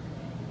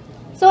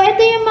 So, ito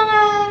yung mga,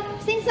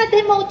 since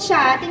na-demote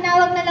siya,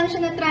 tinawag na lang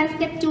siya na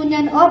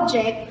trans-Neptunian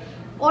object,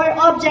 or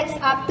objects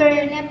after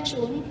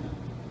Neptune,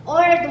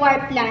 or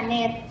dwarf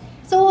planet.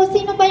 So,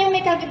 sino ba yung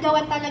may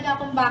kagagawan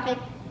talaga kung bakit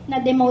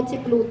na-demote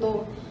si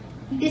Pluto?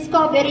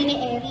 Discovery ni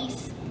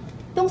Aries.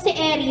 Itong si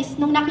Aries,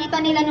 nung nakita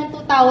nila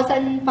noong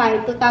 2005,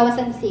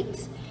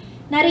 2006,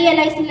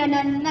 na-realize nila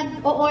na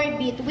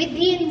nag-o-orbit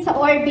within sa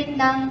orbit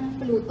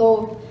ng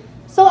Pluto.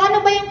 So,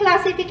 ano ba yung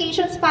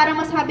classifications para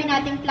masabi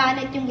natin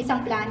planet yung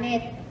isang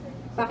planet?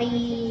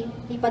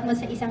 Pakilipat mo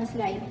sa isang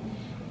slide.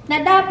 Na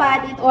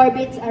dapat it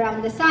orbits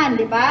around the sun,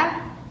 di ba?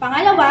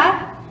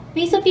 Pangalawa,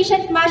 may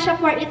sufficient mass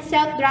for its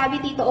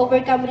self-gravity to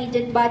overcome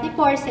rigid body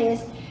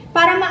forces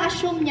para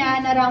ma-assume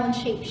niya na round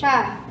shape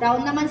siya.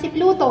 Round naman si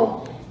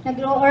Pluto.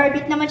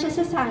 Nag-orbit naman siya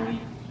sa sun.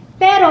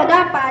 Pero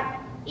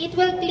dapat, it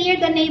will clear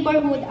the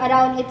neighborhood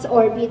around its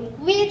orbit,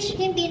 which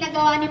hindi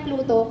nagawa ni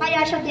Pluto,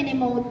 kaya siya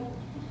dinemote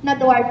na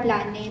dwarf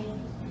planet.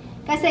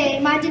 Kasi,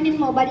 imagine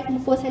mo, balik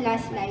mo po sa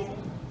last slide.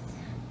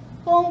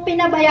 Kung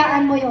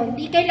pinabayaan mo yon,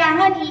 di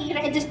kailangan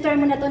i-register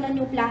mo na to ng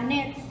new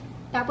planets.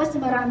 Tapos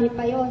marami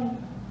pa yon.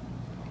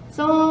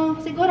 So,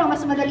 siguro,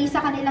 mas madali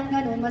sa kanilang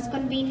ganun, mas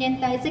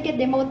convenient tayo. Sige,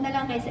 demote na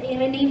lang kaysa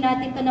i-rename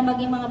natin to na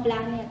maging mga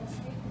planets.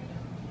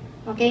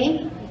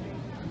 Okay?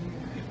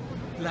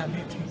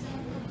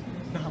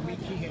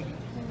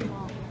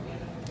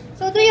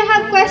 So, do you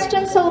have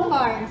questions so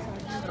far?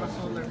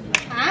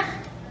 Ha?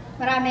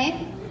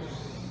 Marami?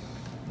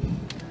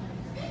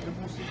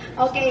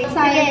 Okay,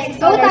 science.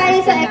 Go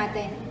tayo sa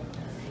natin.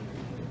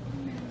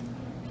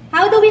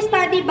 How do we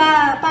study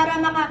ba para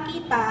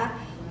makakita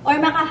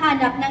or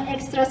makahanap ng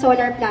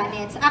extrasolar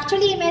planets?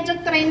 Actually, medyo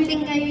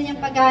trending ngayon yung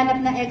paghahanap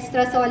ng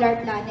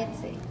extrasolar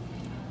planets eh.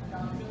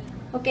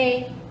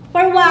 Okay?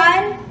 For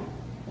one,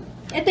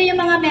 ito yung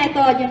mga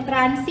method, yung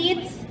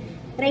transits,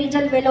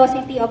 radial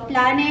velocity of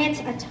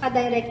planets, at saka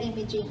direct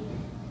imaging.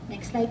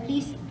 Next slide,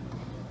 please.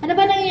 Ano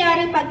ba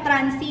nangyayari pag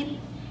transit?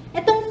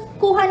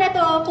 Itong kuha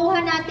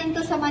natin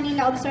to sa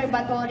Manila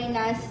Observatory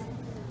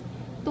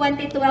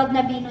 2012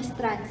 na Venus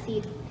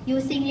transit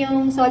using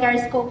yung solar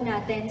scope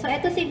natin. So,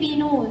 ito si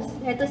Venus,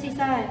 ito si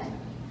Sun.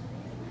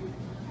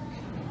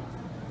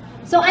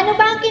 So, ano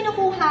ba ang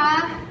kinukuha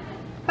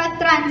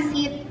pag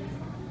transit?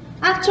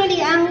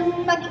 Actually,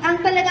 ang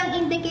talagang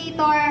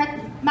indicator at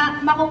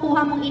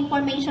makukuha mong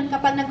information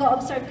kapag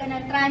nag-o-observe ka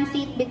ng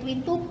transit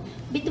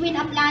between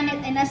a planet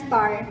and a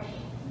star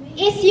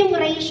is yung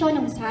ratio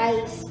ng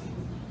size.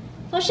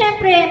 So,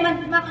 syempre,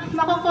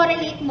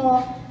 makakorelate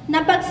mo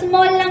na pag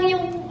small lang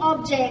yung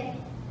object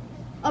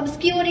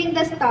obscuring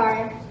the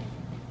star,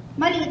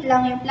 maliit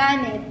lang yung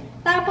planet.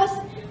 Tapos,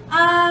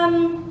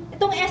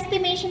 itong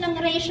estimation ng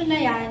ratio na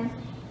yan,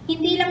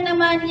 hindi lang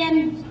naman yan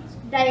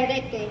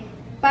direct eh.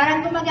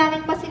 Parang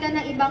gumagamit pa sila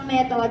ng ibang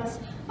methods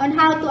on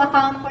how to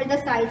account for the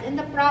size and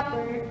the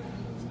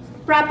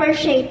proper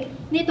shape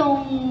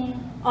nitong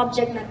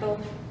object na to.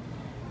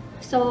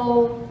 So,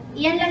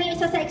 iyan lang yung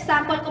isa sa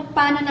example kung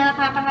paano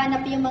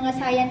nakakahanap yung mga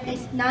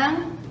scientists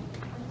ng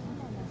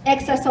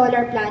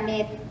extrasolar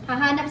planet.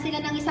 Hahanap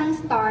sila ng isang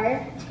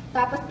star,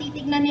 tapos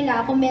titignan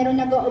nila kung meron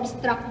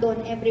nag-o-obstruct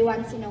doon every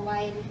once in a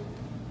while.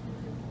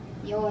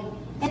 Yun.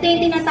 Ito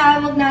yung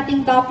tinatawag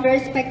nating Doppler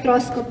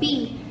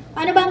spectroscopy.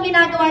 Ano bang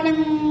ginagawa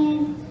ng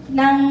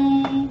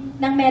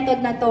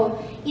method na to?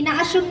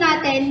 Ina-assume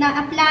natin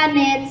na a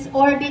planet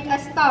orbit a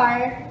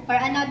star or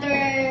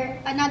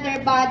another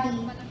body.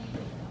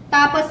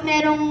 Tapos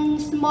merong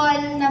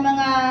small na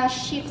mga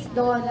shifts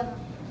doon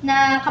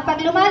na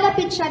kapag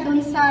lumalapit siya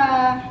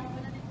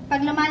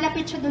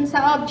doon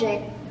sa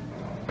object,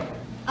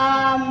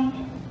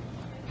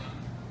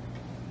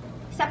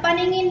 sa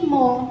paningin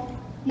mo,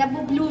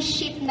 nabu-blue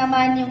shift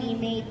naman yung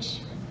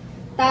image.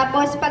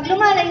 Tapos, pag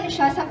lumalayo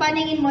siya, sa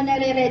paningin mo,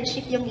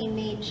 nare-redshift yung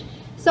image.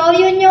 So,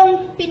 yun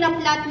yung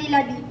pinaplot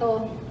nila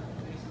dito.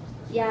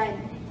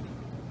 Yan.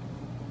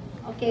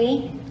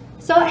 Okay?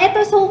 So,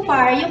 eto so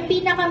far, yung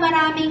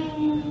pinakamaraming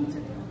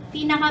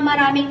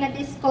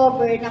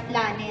na-discover na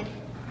planet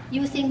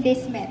using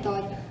this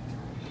method.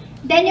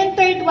 Then, yung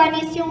third one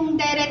is yung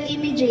direct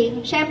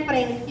imaging.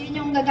 Siyempre,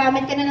 yun yung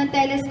gagamit ka na ng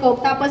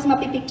telescope, tapos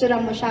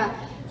mapipicturean mo siya.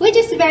 Which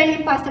is very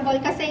impossible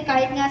kasi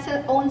kahit nga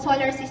sa own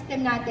solar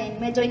system natin,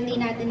 medyo hindi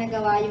natin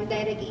nagawa yung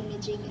direct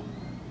imaging.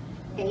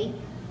 Okay?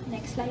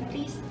 Next slide,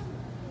 please.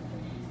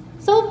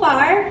 So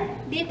far,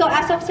 dito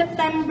as of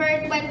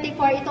September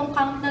 24, itong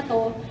count na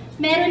to,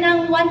 meron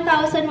ng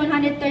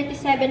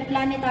 1,137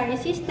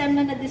 planetary system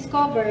na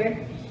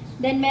na-discover.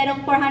 Then,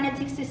 merong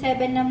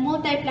 467 na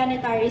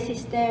multiplanetary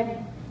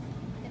system.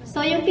 So,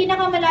 yung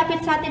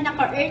pinakamalapit sa atin na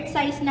ka-Earth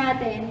size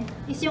natin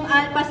is yung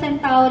Alpha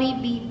Centauri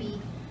BB.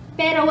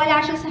 Pero wala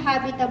siya sa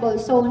habitable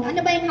zone.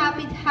 Ano ba yung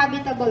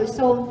habitable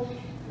zone?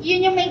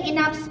 Yun yung may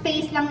enough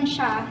space lang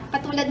siya,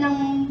 katulad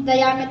ng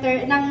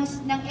diameter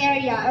ng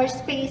area or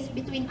space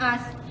between us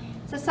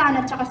sa Sun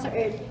at saka sa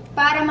Earth,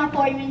 para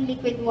ma-form yung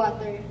liquid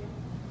water.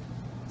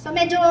 So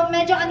medyo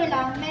ano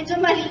lang, medyo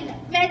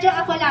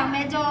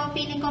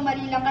feeling ko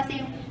mali lang kasi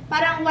yung,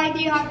 parang why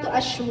do you have to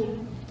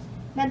assume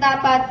na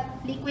dapat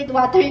liquid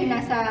water yung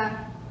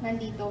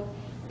nandito.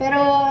 Pero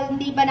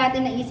hindi ba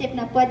natin naisip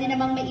na pwede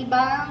namang may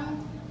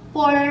ibang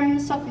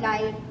forms of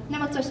life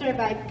na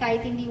magsusurvive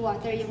kahit hindi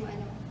water yung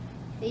ano.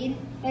 Okay?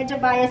 Medyo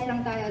bias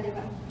lang tayo, di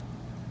ba?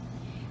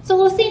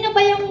 So, sino ba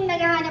yung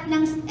naghahanap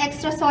ng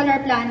extrasolar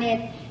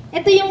planet?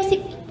 Ito yung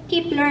si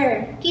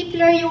Kepler.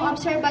 Kepler yung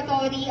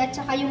observatory at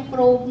saka yung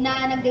probe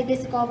na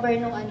nagde-discover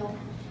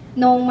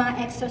nung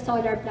mga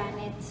extrasolar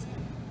planets.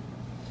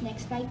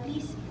 Next slide,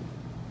 please.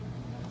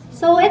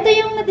 So, ito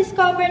yung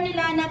na-discover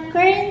nila na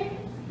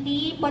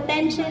currently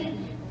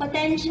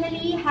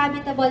potentially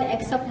habitable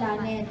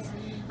exoplanets.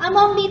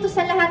 Among dito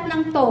sa lahat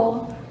ng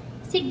to,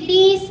 si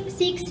Gliese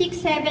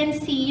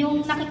 667c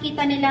yung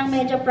nakikita nilang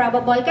medyo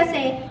probable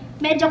kasi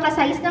medyo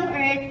ka-size ng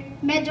Earth,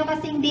 medyo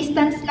kasing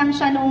distance lang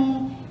siya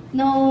nung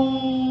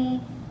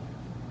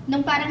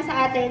parang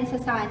sa atin, sa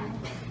Sun.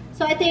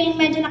 So ito yung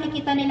medyo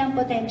nakikita nilang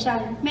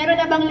potential. Meron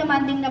na bang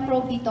lumanding na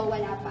probe dito?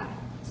 Wala pa.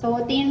 So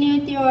ito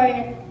yung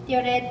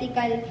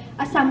theoretical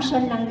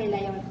assumption lang nila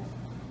yon.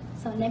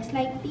 So next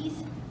slide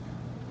please.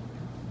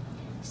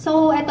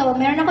 So, eto,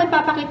 meron ako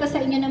ipapakita sa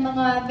inyo ng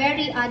mga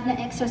very odd na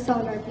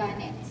extrasolar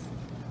planets.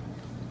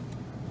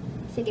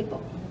 Sige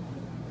po.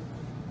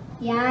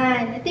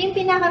 Yan. Ito yung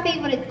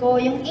pinaka-favorite ko,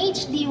 yung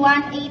HD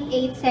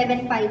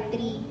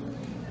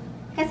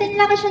 188753. Kasi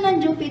nilaki siya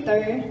ng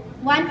Jupiter,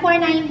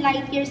 149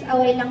 light years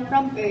away lang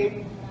from Earth,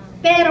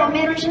 pero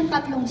meron siyang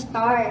 3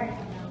 star.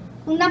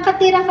 Kung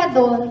nakatira ka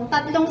doon,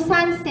 3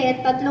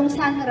 sunset, 3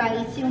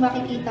 sunrise yung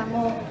makikita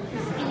mo.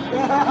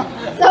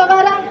 So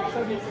parang,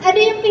 ano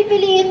yung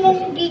pipiliin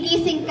mong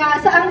gigising ka?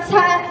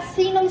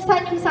 Sinong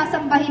sun yung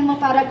sasambahin mo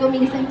para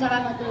gumising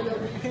tsaka matulog?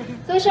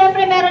 So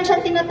syempre meron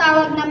siyang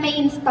tinatawag na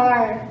main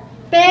star.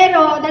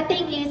 Pero the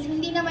thing is,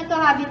 hindi naman to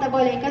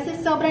habitable kasi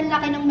sobrang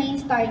laki ng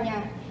main star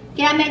niya.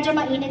 Kaya medyo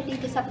mainit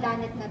dito sa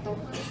planet na to.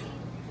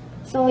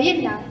 So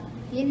yun lang.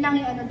 Yun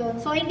lang yung ano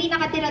doon. So hindi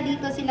nakatira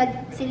dito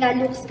sila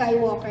Luke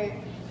Skywalker.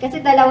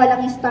 Kasi dalawa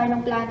lang yung star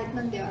ng planet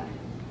nun, di ba?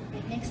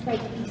 Okay, next slide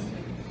please.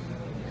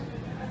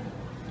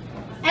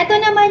 Ito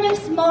naman yung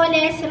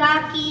smallest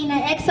rocky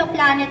na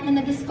exoplanet na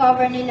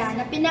na-discover nila,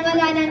 na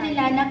pinangalanan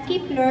nila na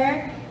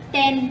Kepler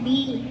 10b.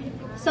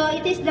 So,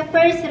 it is the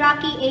first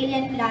rocky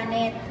alien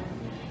planet.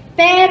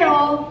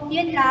 Pero,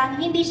 yun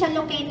lang, hindi siya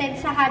located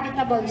sa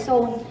habitable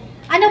zone.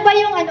 Ano ba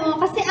yung ano?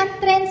 Kasi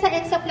ang trend sa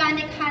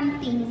exoplanet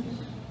hunting,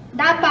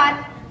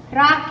 dapat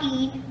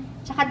rocky,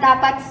 tsaka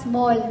dapat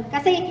small.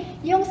 Kasi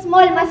yung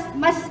small,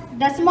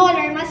 the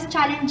smaller, mas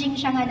challenging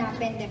siyang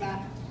hanapin, di ba?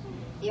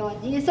 Yun.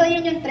 So,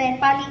 yun yung trend,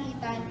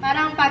 paliitan.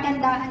 Parang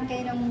pagandahan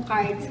kayo ng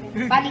cards.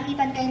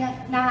 Paliitan kayo na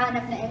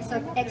nahanap na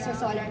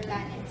exosolar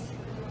planets.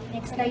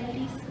 Next slide,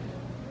 please.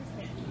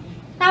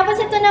 Tapos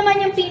ito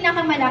naman yung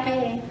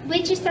pinakamalaki,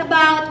 which is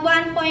about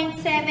 1.7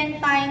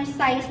 times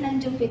size ng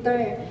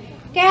Jupiter.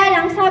 Kaya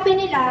lang, sabi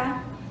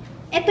nila,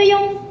 ito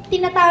yung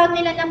tinatawag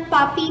nila ng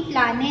puppy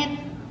planet,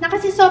 na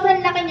kasi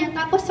sobrang laki niya,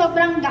 tapos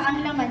sobrang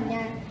gaang laman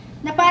niya,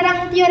 na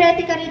parang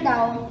theoretically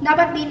daw,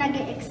 dapat di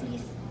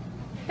nag-e-exist.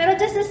 Pero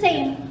just the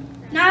same,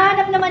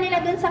 nahanap naman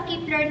nila dun sa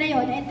Kepler na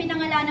yon at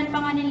pinangalanan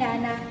pa nga nila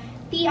na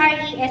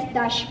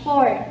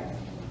TRES-4.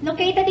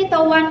 Located ito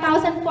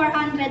 1,400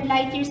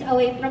 light years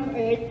away from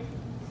Earth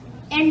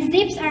and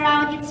zips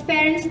around its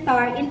parent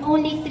star in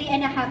only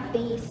 3.5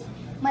 days.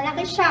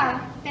 Malaki siya,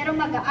 pero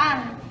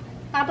magaang.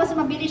 Tapos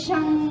mabilis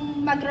siyang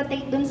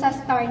mag-rotate dun sa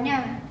star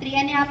niya.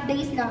 3.5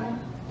 days lang,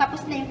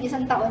 tapos na yung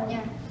isang taon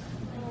niya.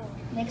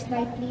 Next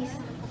slide, please.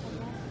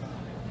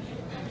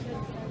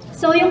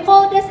 So, yung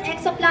coldest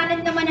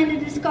exoplanet naman na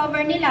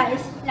na-discover nila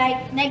is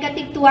like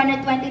negative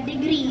 220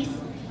 degrees.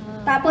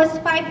 Tapos,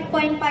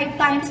 5.5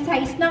 times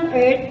size ng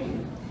Earth.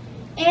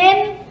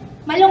 And,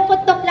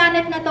 malungkot to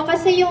planet na to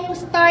kasi yung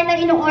star na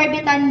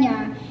ino-orbitan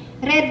niya,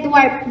 red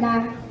dwarf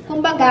na.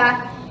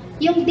 Kumbaga,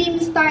 yung dim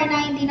star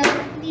na hindi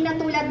na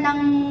tulad ng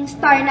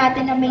star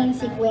natin na main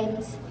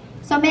sequence.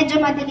 So, medyo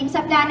madilim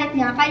sa planet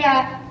niya,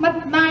 kaya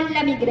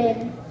malamig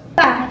rin.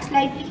 Next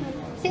slide, please.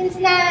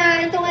 Since na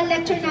itong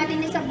lecture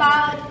natin is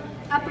about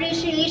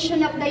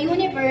appreciation of the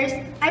universe,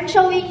 I'm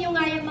showing you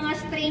nga yung mga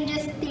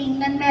strangest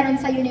thing na meron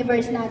sa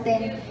universe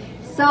natin.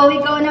 So, we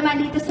go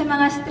naman dito sa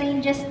mga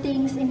strangest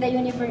things in the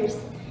universe.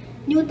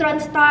 Neutron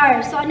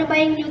star. So, ano ba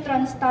yung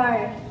neutron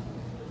star?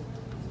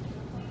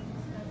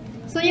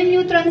 So, yung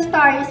neutron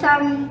star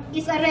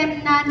is a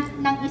remnant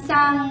ng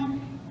isang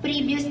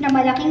previous na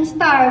malaking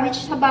star, which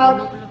is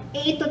about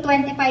 8 to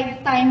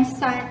 25 times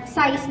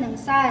size ng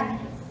Sun.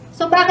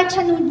 So, bakit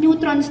siya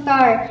neutron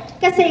star?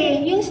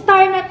 Kasi, yung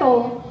star na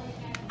to,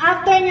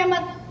 after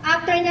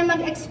niya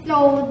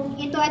mag-explode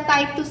into a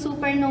type 2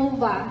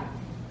 supernova,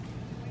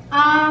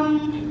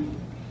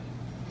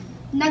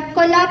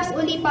 nag-collapse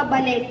uli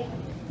pabalik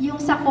yung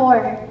sa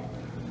core,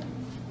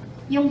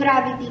 yung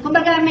gravity.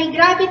 Kumbaga, may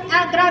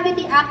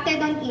gravity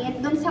acted on it,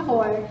 dun sa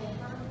core.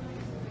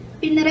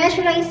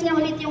 Pinressurize niya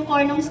ulit yung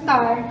core ng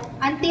star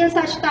until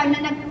such time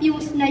na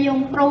nag-fuse na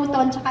yung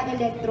proton tsaka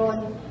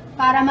electron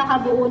para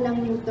makabuo ng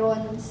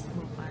neutrons.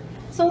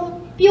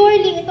 So,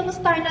 purely, itong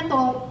star na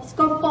to is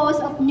composed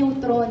of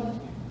neutron.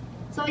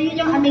 So, yun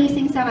yung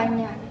amazing sa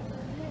kanya.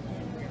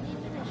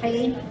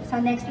 Okay?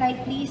 So, next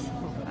slide, please.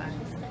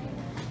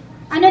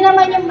 Ano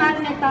naman yung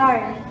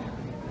magnetar?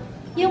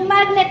 Yung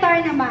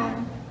magnetar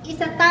naman is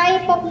a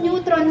type of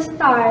neutron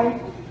star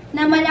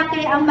na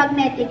malaki ang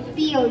magnetic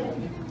field.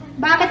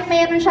 Bakit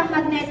mayroon siyang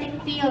magnetic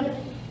field?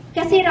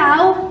 Kasi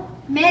raw,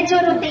 medyo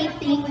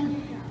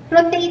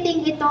rotating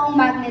itong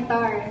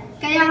magnetar.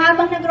 Kaya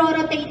habang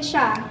nagro-rotate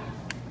siya,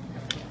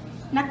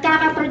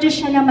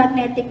 nagkaka-produce siya ng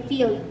magnetic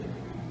field.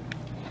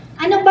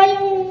 Ano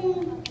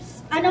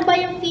ba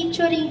yung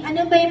featuring,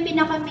 ano ba yung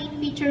pinaka-main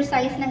feature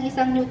size ng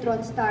isang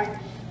neutron star?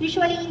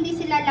 Usually, hindi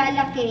sila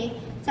lalaki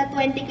sa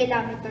 20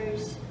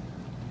 kilometers.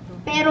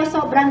 Pero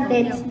sobrang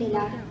dense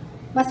nila.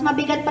 Mas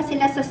mabigat pa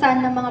sila sa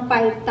sun ng mga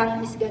 5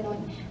 times ganun.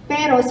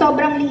 Pero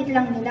sobrang liit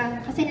lang nila.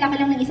 Kasi laki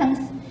lang ng isang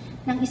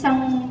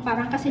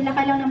parang kasi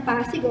laki lang ng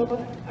Pasig or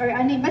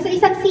ano, basta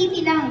isang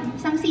city lang.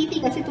 Isang city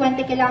kasi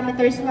 20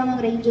 kilometers lang ang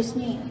radius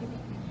niya.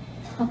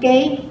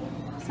 Okay?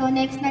 So,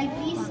 next slide,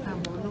 please.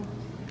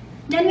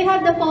 Then we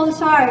have the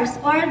pulsars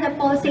or the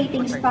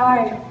pulsating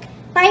star.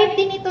 Type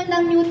din ito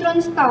ng neutron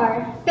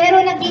star,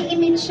 pero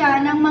nag-i-emit siya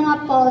ng mga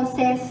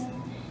pulses.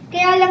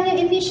 Kaya lang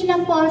yung emission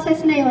ng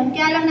pulses na yun,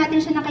 kaya lang natin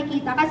siya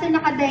nakikita kasi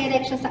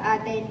nakadirect siya sa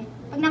atin.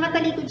 Pag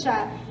nakatalikod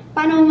siya,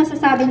 paano mo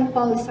masasabing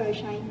pulsar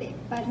siya? Hindi.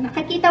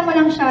 Nakikita mo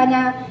lang siya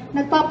na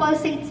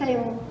nagpa-pulsate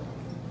sa'yo.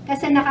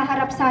 Kasi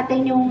nakaharap sa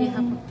atin yung,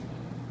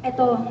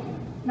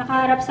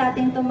 nakaharap sa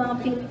atin itong mga,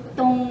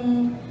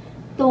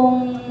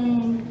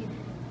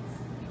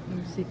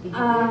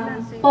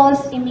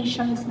 pulse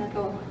emissions na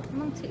to.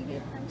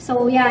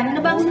 So, yan.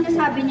 Ano bang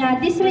sinasabi niya?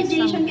 This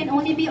radiation can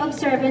only be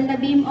observed when the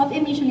beam of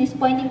emission is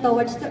pointing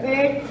towards the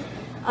Earth.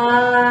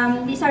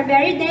 These are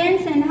very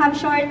dense and have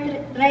short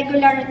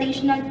regular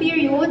rotational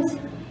periods.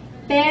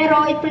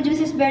 Pero it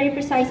produces very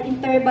precise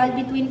interval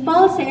between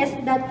pulses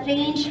that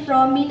range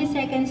from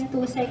milliseconds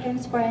to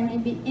seconds for an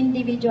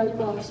individual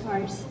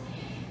pulsars.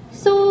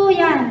 So,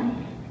 yan.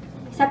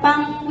 Isa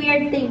pang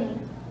weird thing.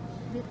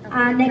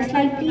 Next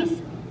slide, please.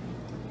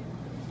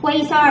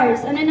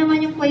 Quasars. Ano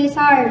naman yung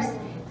quasars?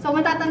 So,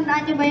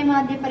 matatandaan nyo ba yung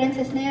mga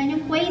differences na yun?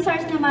 Yung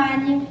quasars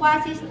naman, yung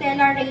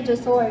quasi-stellar radio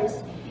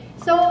source.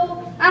 So,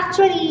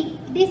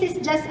 actually, this is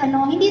just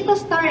hindi to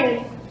star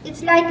eh.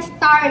 It's like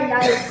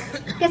starlight.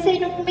 Kasi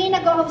nung may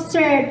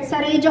nag-observe sa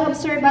radio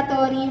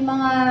observatory, yung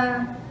mga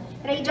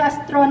radio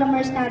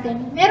astronomers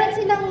natin, meron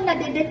silang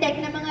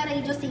nadedetect na mga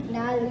radio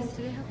signals.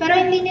 Pero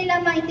hindi nila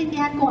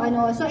maintindihan kung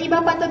ano. So,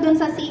 iba pa to dun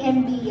sa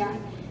CMB,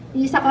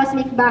 yung sa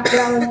cosmic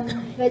background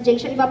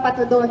radiation, iba pa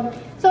to dun.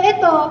 So,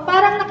 ito,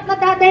 parang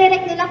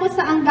nadadirect nila kung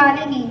saan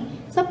galing eh.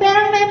 So,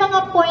 parang may mga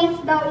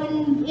points daw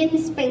in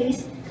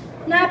space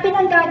na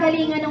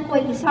pinanggagalingan ng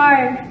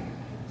quasar.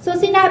 So,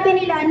 sinabi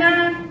nila na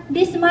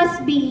this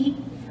must be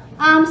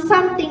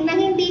something na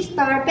hindi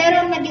star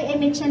pero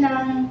nag-e-emit siya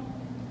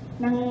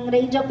ng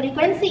radio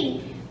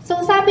frequency.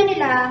 So, sabi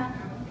nila,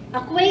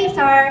 a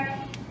quasar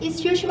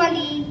is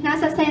usually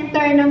nasa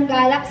center ng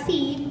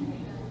galaxy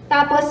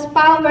tapos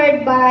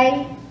powered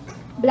by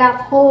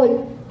black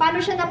hole.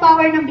 Paano siya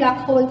na-power ng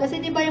black hole?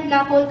 Kasi di ba yung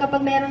black hole kapag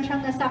meron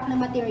siyang nasak na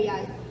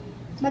material,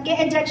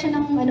 mag-e-eject siya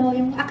ng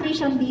yung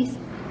accretion disk.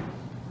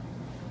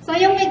 So,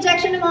 yung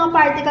ejection ng mga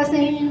particles na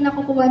yun yung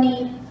nakukuha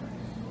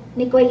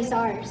ni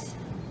quasars.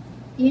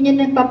 Yun yung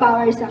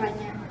nagpa-power sa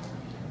kanya.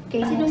 Okay,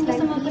 sinong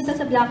gusto mapunta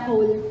sa black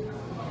hole?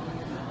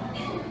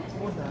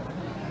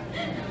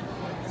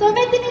 So,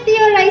 may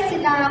tinitheorize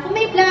sila, kung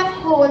may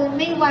black hole,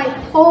 may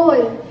white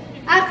hole.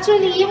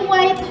 Actually, yung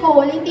white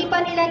hole, hindi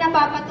pa nila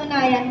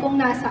napapatunayan kung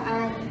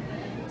nasaan.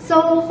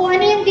 So, kung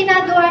ano yung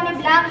ginagawa ni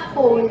black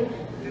hole,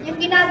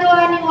 yung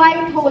ginagawa ni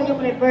white hole,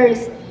 yung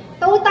reverse.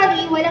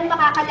 Totally, walang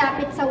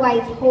makakalapit sa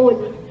white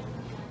hole.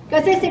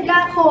 Kasi si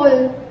black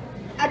hole,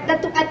 at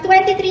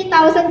 23,000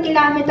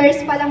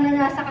 kilometers pa lang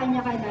na nasa kanya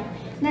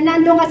na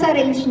nandun ka sa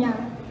range niya,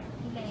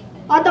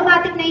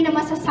 automatic na yun na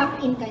masasak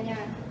in ka niya.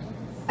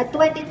 At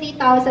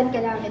 23,000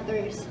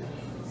 kilometers.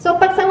 So,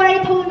 pag sa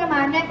white hole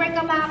naman, never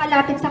ka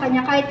makakalapit sa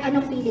kanya kahit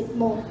anong pilit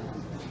mo.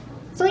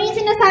 So, yung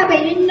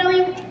sinasabi, yun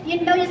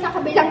daw yung sa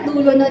kabilang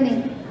dulo nun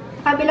eh.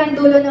 Kabilang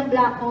dulo ng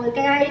black hole.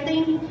 Kaya ito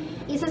yung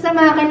isa sa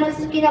mga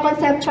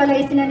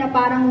kinakonceptualize na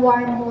parang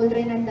wormhole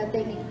rin ang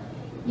dating eh.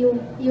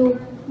 You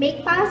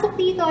make pasok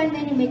dito and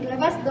then you make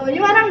labas doon.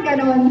 Yung parang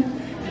ganon.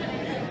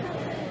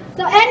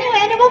 So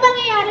anyway, ano ba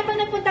mangyayari pag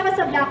nagpunta ka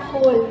sa black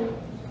hole?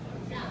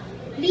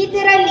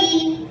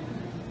 Literally,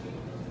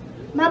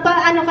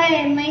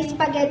 may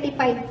spaghetti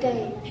pipe ka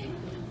eh.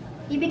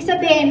 Ibig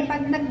sabihin,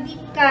 pag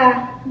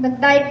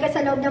nag-dive ka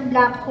sa loob ng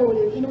black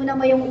hole, inuna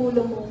mo yung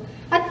ulo mo.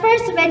 At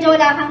first, medyo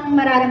wala kang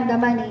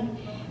mararamdaman eh.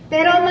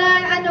 Pero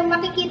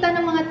makikita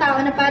ng mga tao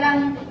na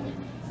parang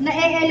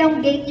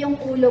na-elongate yung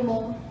ulo mo.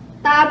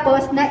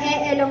 Tapos,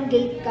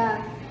 na-elongate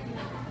ka.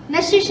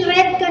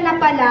 Nasi-shred ka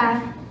na pala,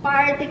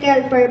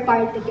 particle per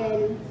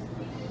particle.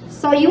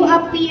 So, you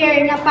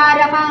appear na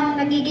para kang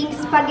nagiging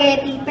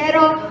spaghetti.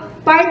 Pero,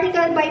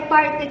 particle by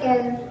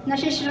particle,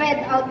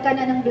 nasi-shred out ka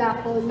na ng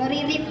black hole.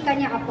 Nare-rip ka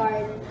niya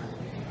apart.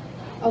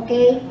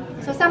 Okay?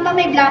 So, saan ba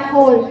may black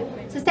hole?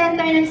 Sa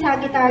center ng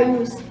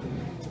Sagittarius.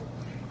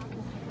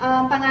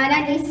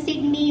 Pangalan is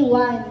Cygni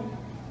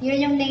 1.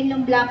 Yun yung name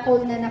ng black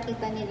hole na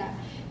nakita nila.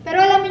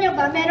 Pero alam niyo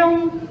ba,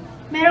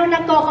 merong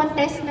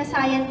nagko-contest na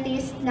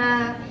scientist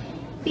na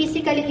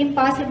physically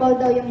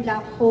impossible daw yung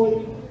black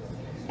hole.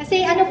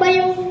 Kasi ano ba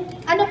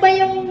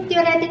yung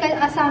theoretical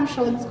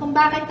assumptions kung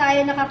bakit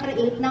tayo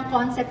nakakreate ng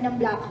concept ng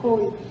black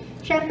hole?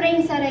 Siyempre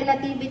yung sa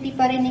relativity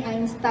pa rin ni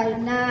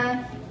Einstein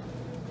na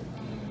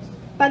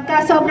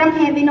pagka sobrang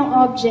heavy ng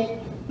object,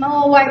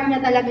 ma-warp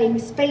na talaga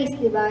yung space,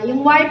 di ba?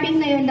 Yung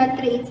warping na yun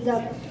that creates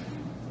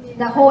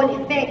the whole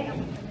effect.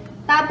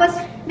 Tapos,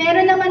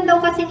 meron naman daw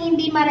kasing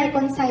hindi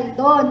ma-reconcile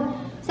doon.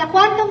 Sa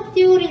quantum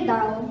theory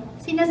daw,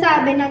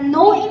 sinasabi na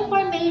no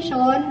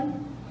information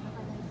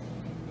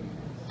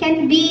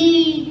can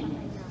be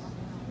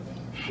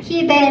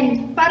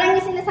hidden. Parang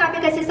yung sinasabi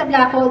kasi sa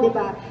black hole, di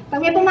ba? Pag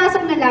may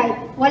pumasok na light,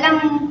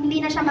 hindi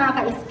na siya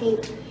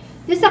makaka-escape.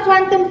 Yung sa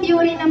quantum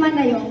theory naman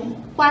na yun,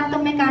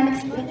 quantum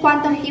mechanics,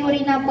 quantum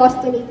theory na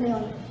postulate na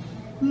yun,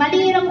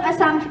 mali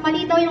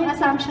daw yung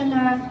assumption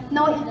na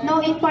no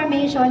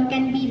information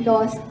can be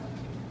lost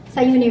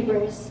sa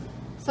universe.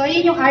 So,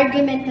 yun yung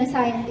argument ng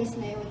scientist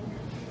na yun.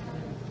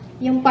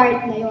 Yung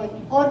part na yun.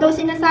 Although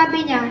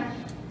sinasabi niya,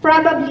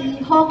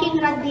 probably Hawking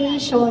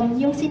radiation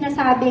yung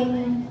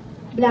sinasabing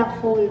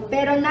black hole.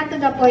 Pero not to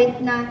the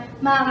point na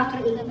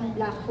makaka-create ng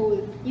black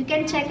hole. You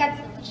can check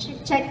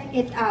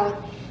it out.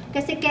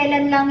 Kasi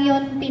kailan lang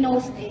yun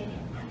pinost eh.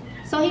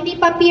 So, hindi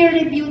pa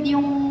peer-reviewed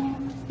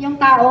yung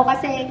tao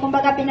kasi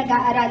kumbaga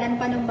pinag-aaralan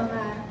pa ng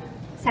mga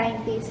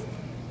scientists.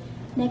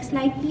 Next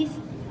slide, please.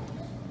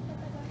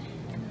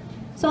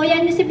 So,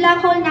 yan, si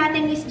black hole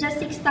natin is just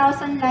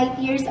 6,000 light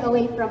years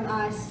away from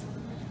us.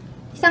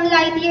 Isang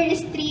light year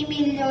is 3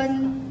 million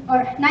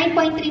or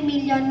 9.3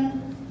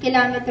 million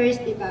kilometers,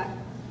 di ba?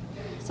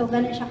 So,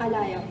 ganun siya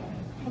kalayo.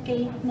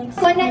 Okay, next.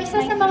 So, isa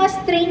sa mga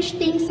strange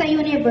things sa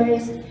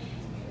universe,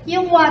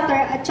 yung water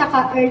at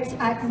saka Earth's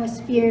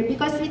atmosphere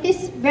because it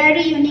is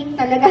very unique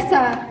talaga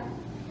sa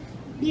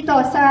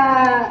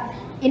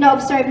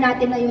ino-observe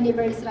natin na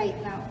universe right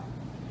now.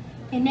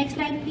 Okay, next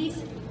slide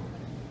please.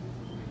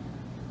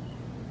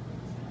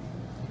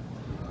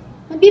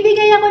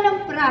 Magbibigay ako ng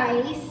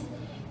prize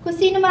kung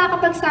sino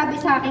makakapagsabi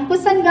sa akin kung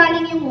saan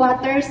galing yung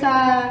water sa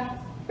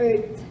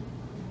Earth.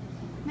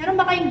 Meron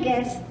ba kayong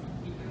guess?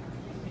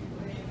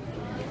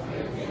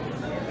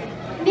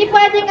 Hindi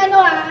pwedeng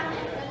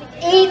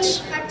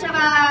H at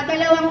saka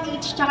dalawang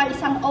H tsaka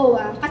isang O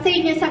Kasi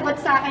yun yung sagot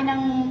sa akin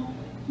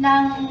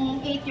ng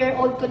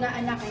 8-year-old ko na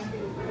anak eh.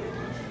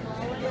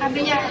 Sabi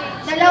niya,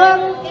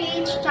 dalawang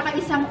H tsaka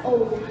isang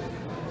O.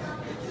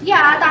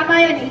 Yeah, tama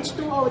yun,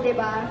 H2O,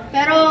 diba?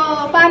 Pero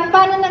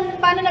paano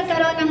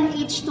nagkaroon ng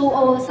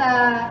H2O sa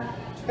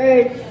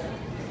Earth?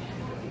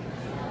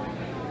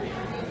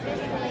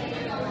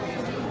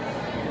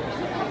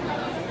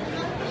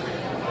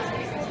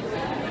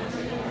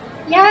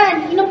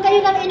 Yan, inom kayo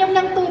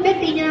ng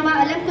tubig, di nyo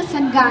naman alam kung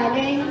saan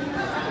galing.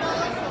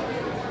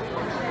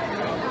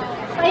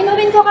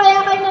 Painumin ko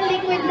kaya kayo ng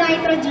liquid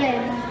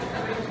nitrogen.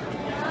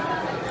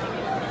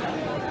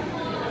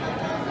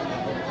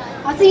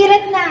 O,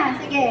 sirit na.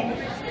 Sige,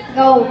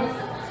 go.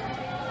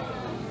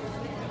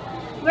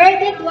 Where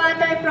did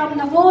water from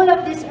the whole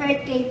of this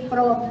earth came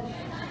from?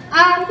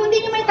 Kung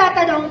di nyo may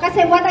tatanong,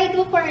 kasi what I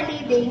do for a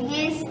living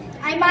is,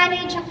 I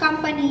manage a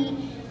company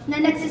na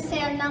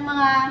nagsisell ng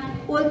mga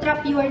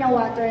ultra-pure na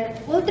water.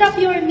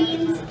 Ultra-pure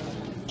means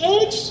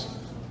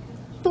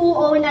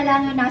H2O na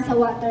lang yung nasa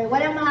water.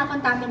 Walang mga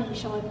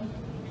contamination.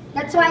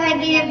 That's why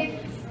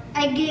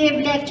I give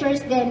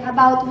lectures din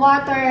about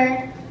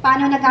water,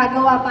 paano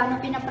nagagawa,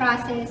 paano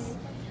pinaprocess.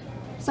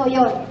 So,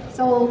 yun.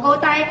 So, go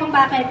tayo kung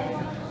bakit,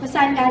 kung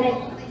saan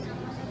galing.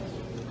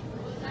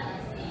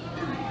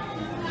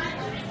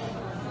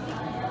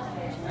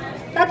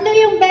 Tatlo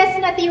yung best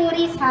na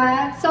theories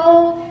ha. So,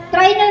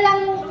 try na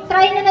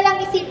lang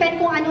isipin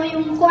kung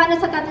ano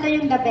sa tatlo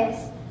yung the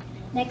best.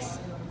 Next.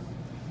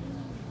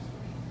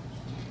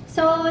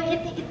 So,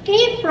 it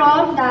came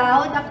from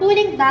the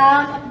cooling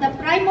down of the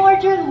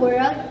primordial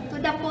world to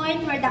the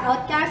point where the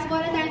outcast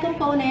volatile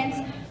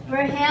components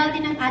were held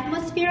in an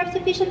atmosphere of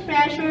sufficient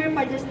pressure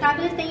for the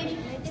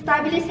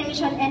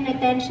stabilization and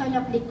retention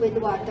of liquid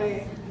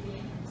water.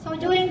 So,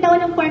 during daw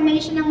ng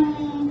formation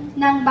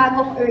ng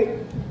bagong Earth,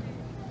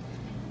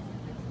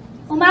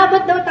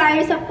 umabot daw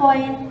tayo sa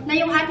point na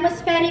yung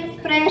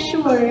atmospheric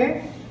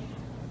pressure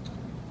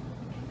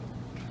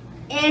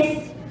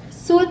is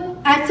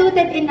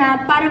suited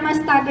enough para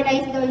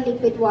ma-stabilize daw yung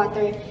liquid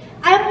water.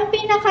 Ang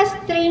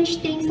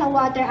pinaka-strange thing sa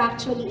water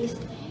actually is,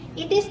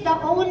 it is the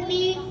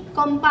only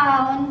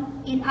compound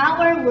in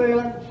our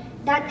world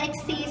that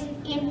exists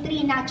in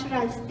 3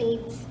 natural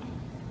states.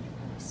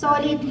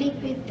 Solid,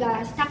 liquid,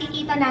 gas.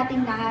 Nakikita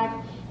natin lahat.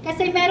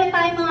 Kasi meron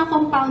tayong mga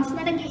compounds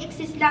na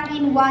nag-exist lang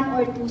in 1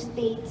 or 2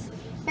 states.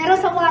 Pero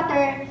sa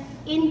water,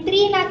 in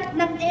 3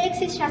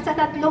 nag-exist siya sa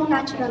 3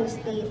 natural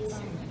states.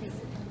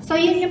 So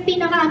yun yung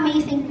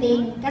pinaka-amazing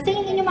thing. Kasi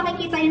hindi nyo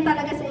makikita yun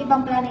talaga sa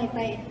ibang planeta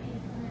eh.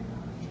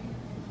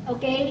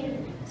 Okay?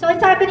 So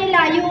sabi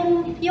nila,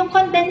 yung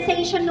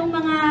condensation ng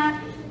mga,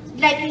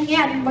 like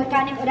yung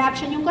volcanic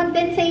eruption, yung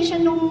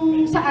condensation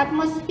sa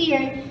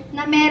atmosphere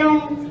na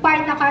merong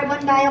part na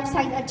carbon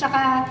dioxide at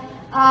saka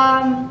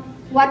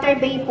water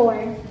vapor.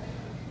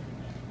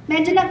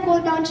 Medyo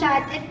nag-cool down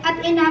siya at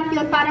enough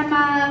yun para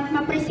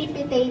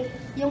ma-precipitate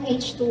yung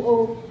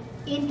H2O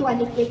into a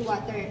liquid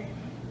water.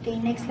 Okay,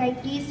 next slide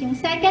please. Yung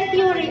second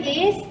theory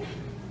is,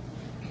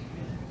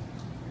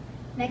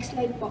 next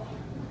slide po.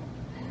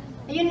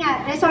 Ayun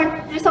nga,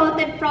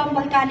 resulted from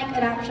volcanic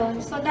eruption.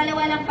 So,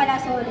 dalawa lang pala,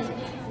 sorry.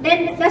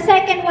 Then, the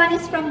second one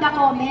is from the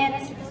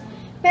comets.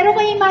 Pero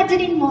kung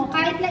imagine mo,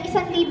 kahit na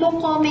 1,000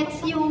 comets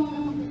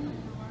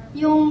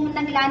yung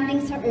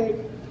naglanding sa Earth,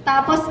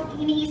 tapos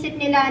iniisip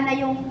nila na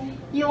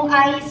yung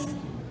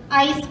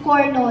ice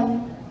core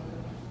nun,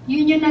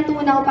 yun yung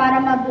natunaw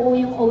para mabuo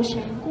yung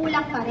ocean.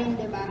 Kulang pa rin,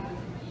 di ba?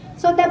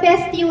 So, the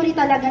best theory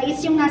talaga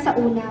is yung nasa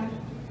una.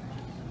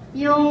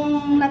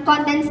 Yung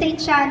nag-condensate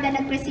siya and then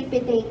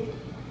nag-precipitate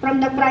from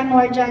the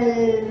primordial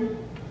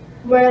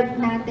world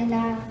natin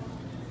na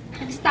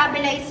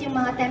nag-stabilize yung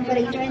mga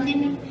temperature and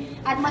then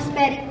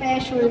atmospheric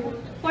pressure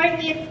for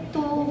it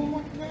to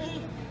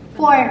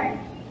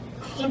form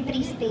in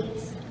 3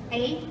 states.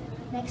 Okay?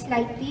 Next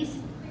slide, please.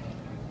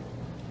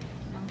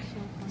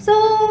 So,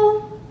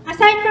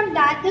 aside from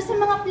that, doon sa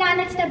mga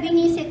planets na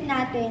binisit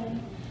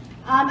natin,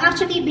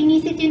 actually,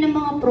 binisit yun ng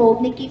mga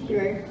probe ni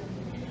Kepler.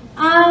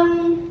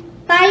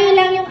 Tayo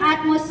lang yung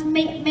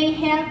may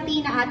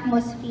healthy na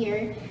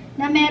atmosphere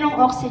na merong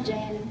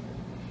oxygen.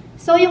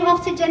 So, yung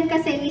oxygen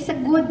kasi is a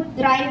good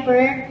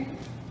driver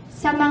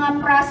sa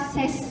mga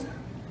processes,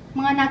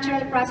 mga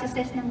natural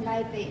processes ng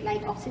life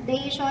like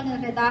oxidation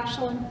and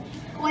reduction.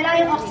 Wala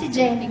yung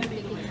oxygen,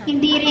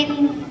 hindi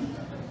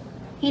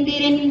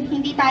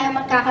tayo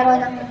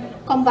magkakaroon ng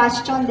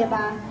combustion, di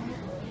ba?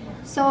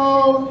 So,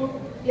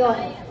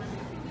 yun.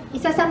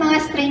 Isa sa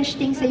mga strange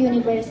things sa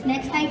universe.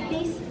 Next slide,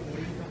 please.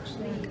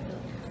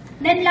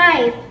 Then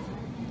life.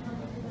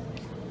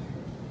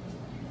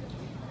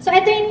 So, So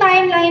ito yung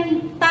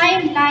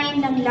timeline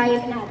ng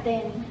life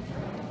natin.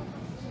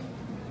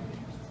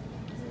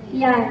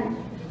 Yan.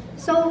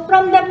 So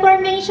from the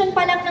formation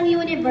pa lang ng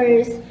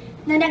universe,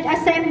 na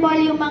nag-assemble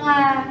yung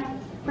mga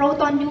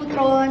proton,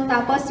 neutron,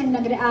 tapos yung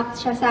nag-react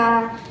siya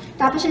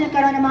tapos yung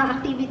nagkaroon ng mga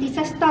activity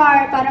sa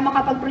star para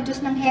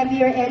makapag-produce ng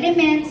heavier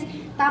elements,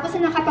 tapos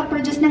na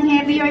nakapag-produce ng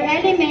heavier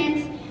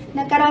elements,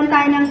 nagkaroon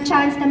tayo ng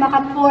chance na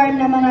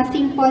makaform ng mga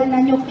simple na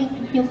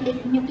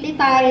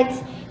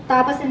nucleotides,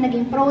 tapos na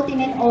naging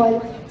protein and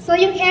all. So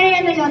yung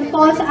area na yon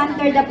falls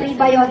under the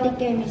prebiotic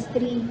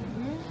chemistry.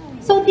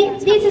 So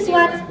this is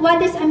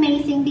what is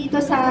amazing dito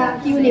sa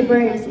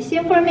universe, is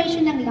yung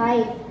formation ng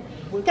life.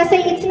 Kasi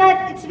it's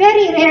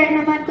very rare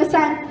naman kung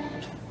saan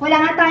wala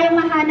nga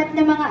tayong mahanap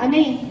ng mga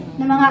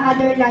ng mga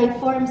other life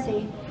forms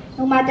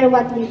no matter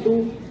what we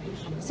do.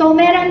 So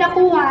merong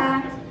nakuha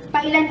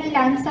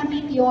pailan-ilan sa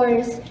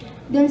meteors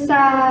dun sa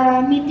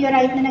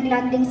meteorite na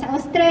naglanding sa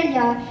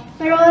Australia,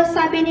 pero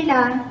sabi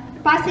nila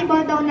possible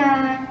daw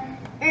na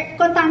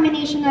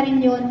contamination na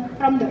rin yun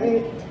from the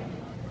Earth.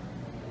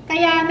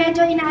 Kaya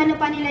medyo inaano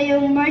pa nila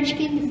yung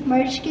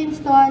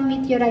Murchison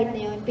meteorite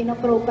na yun,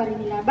 pinoprobe pa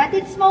rin nila. But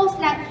it's most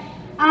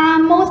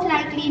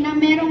likely na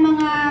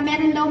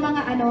meron daw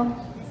mga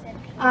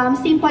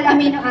simple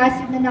amino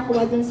acid na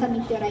nakuha dun sa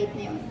meteorite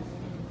na yun.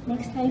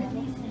 Next slide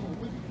please.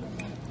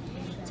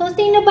 So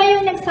sino ba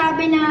yung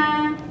nagsabi na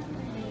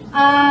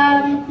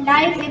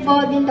life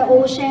evolved in the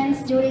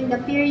oceans during the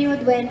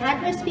period when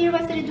atmosphere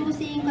was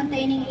reducing,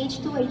 containing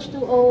H2,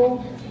 H2O,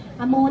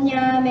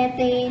 ammonia,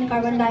 methane,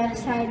 carbon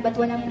dioxide, but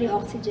walang free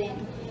oxygen.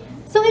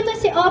 So ito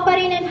si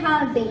Oparin and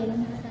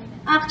Haldane.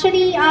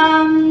 Actually,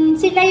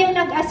 sila yung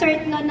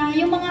nag-assert na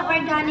yung mga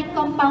organic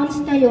compounds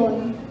na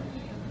yun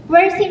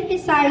were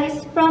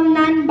synthesized from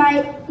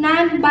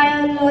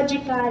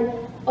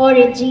non-biological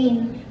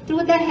origin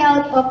through the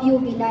help of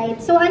UV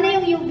light. So ano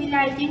yung UV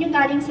light? Yun yung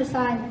galing sa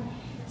sun.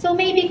 So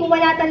maybe kung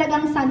wala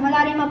talagang sun,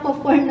 wala rin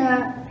mapo-form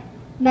na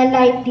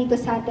light dito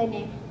sa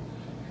atin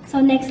So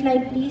next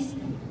slide please.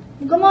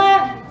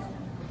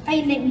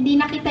 Hindi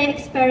nakita yung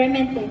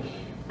experiment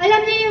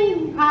Alam niyo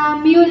yung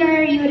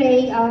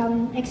Mueller-Urey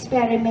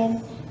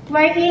experiment,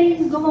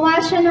 wherein gumawa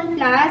siya ng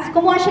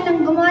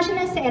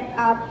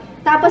setup,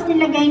 tapos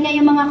nilagay niya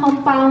yung mga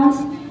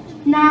compounds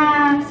na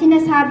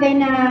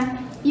sinasabi na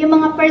yung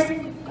mga first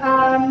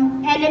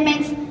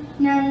elements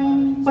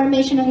ng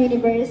formation ng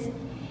universe.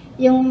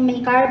 Yung may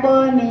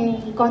carbon, may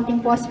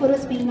konting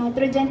phosphorus, may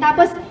nitrogen.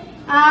 Tapos,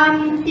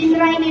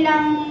 tinry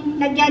nilang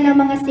lagyan ng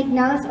mga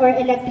signals or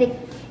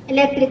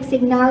electric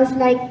signals,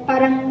 like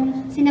parang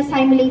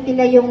sinasimulate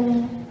nila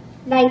yung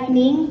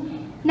lightning.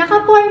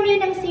 Naka-form yun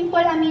ng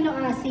simple amino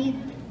acid.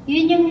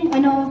 Yun yung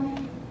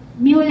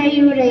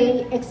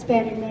Mueller-Urey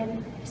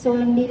experiment. So,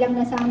 hindi lang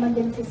nasama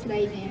din sa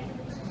slide na yan.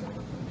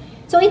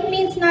 So, it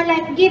means na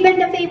like, given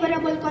the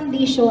favorable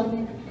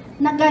condition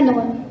na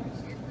ganon,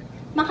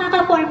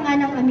 makaka-form nga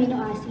ng amino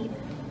acid.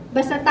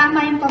 Basta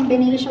tama yung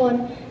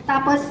combination,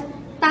 tapos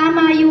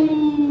tama yung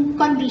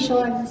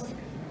conditions.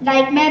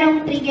 Like,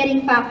 merong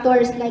triggering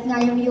factors, like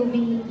nga yung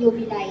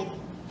UV light.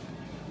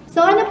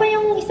 So, ano pa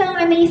yung isang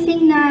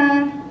amazing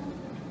na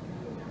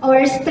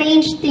or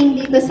strange thing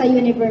dito sa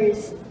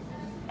universe?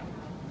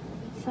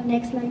 So,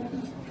 next slide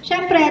please.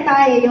 Siyempre,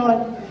 tayo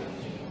yun.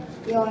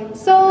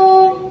 So,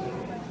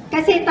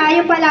 kasi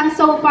tayo pa lang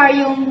so far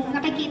yung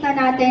nakikita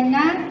natin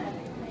na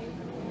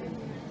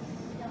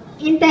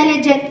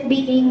intelligent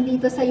being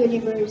dito sa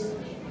universe.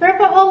 Pero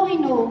for all we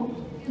know,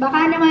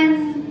 baka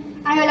naman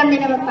ayaw lang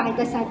nila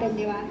magpakita sa atin,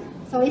 di ba?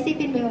 So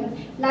isipin mo yun.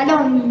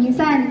 Lalo,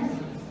 minsan,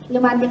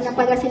 lumating na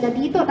pala sila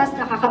dito, tapos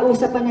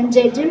nakakausap pa ng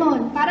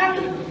Jejemon.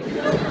 Parang,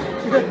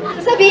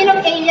 sabihin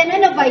ng alien,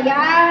 ano ba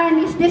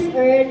yan? Is this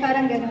Earth?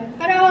 Parang gano'n.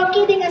 Pero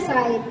kidding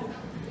aside,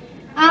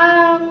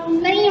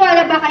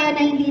 naniniwala ba kayo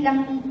na hindi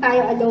lang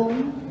tayo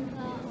alone?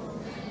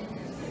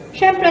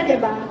 Siyempre,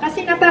 diba?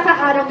 Kasi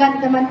napaka-arrogant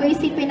naman kung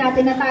isipin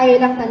natin na tayo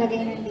lang talaga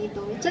yung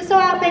nandito. It just so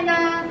happen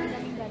na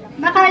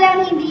baka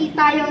lang hindi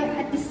tayo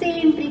at the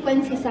same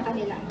frequency sa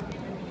kanila.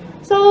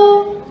 So,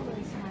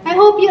 I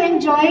hope you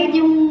enjoyed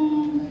yung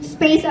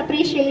space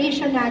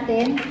appreciation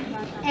natin.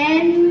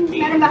 And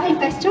meron ba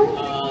kayong question?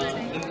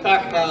 In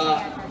fact,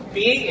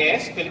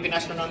 PAS, Philippine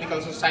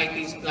Astronomical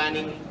Society, is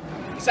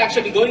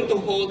actually going to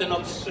hold an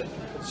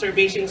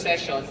observation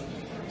session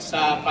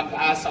sa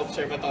Pag-asa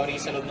Observatory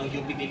sa loob ng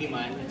UP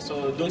Diliman.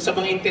 So, doon sa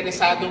mga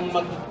interesadong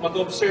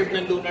mag-observe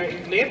ng lunar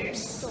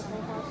eclipse,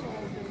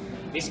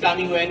 this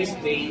coming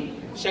Wednesday,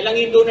 siya lang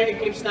yung lunar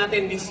eclipse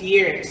natin this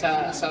year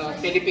sa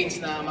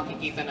Philippines na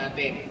makikita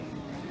natin.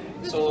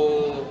 So,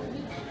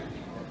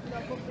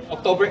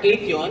 October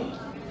 8 yon.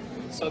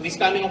 So, this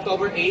coming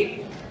October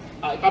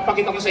 8,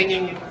 ipapakita ko sa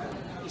inyo yung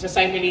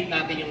isa-simulate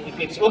natin yung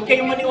eclipse. Huwag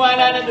kayong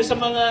maniwala na doon sa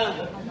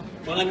mga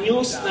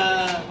news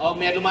na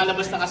may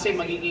lumalabas na kasi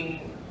may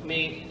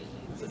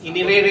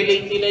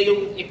inire-relate nila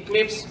yung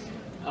eclipse,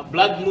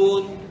 blood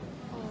moon.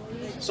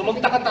 So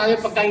magtaka tayo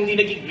pagka hindi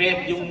naging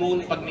red yung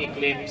moon pag may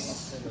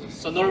eclipse.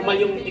 So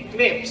normal yung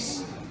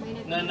eclipse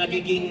na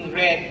nagiging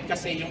red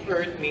kasi yung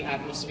Earth may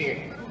atmosphere.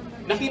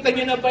 Nakita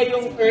nyo na ba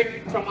yung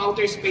Earth from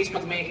outer space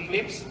pag may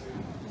eclipse?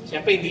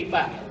 Siyempre, hindi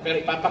pa.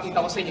 Pero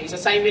ipapakita ko sa inyo.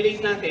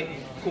 Isa-simulate natin.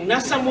 Kung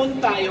nasa moon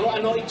tayo,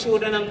 ano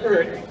itsura ng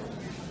Earth?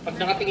 Pag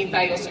nakatingin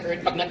tayo sa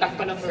Earth, pag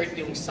natakpan ng Earth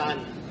yung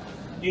Sun,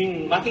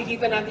 yung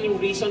makikita natin yung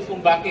reason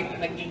kung bakit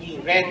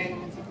nagiging red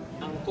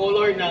ang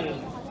color ng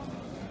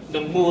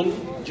moon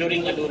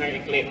during a lunar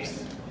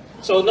eclipse.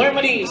 So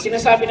normally,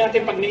 sinasabi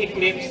natin pag may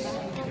eclipse,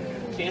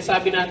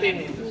 sinasabi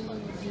natin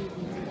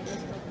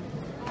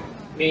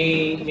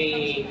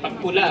may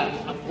pagpula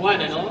ang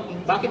buwan, ano?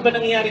 Bakit ba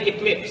nangyayari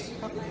eclipse?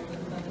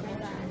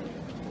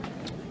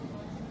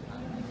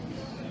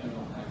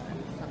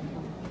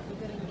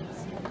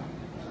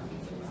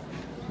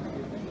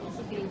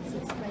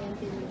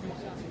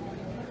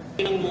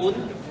 Ng moon,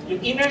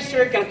 yung inner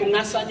circle, kung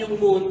nasaan yung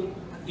moon,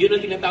 yun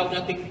ang tinatawag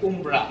nating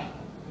umbra.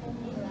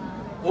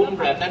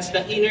 Umbra, that's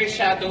the inner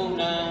shadow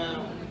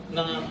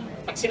na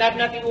pag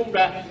sinabi natin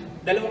umbra,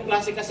 dalawang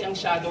klase kasi ang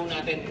shadow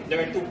natin. There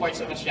are two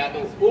parts of a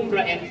shadow,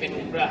 umbra and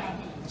penumbra.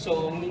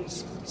 So,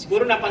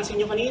 siguro napansin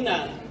nyo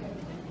kanina,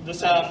 doon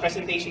sa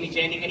presentation ni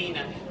Jenny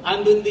kanina,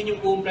 andun din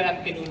yung umbra at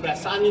penumbra.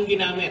 Saan yung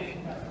ginamit?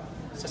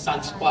 Sa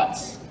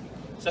sunspots.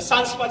 Sa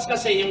sunspots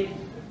kasi yung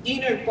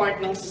inner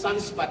part ng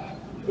sunspot,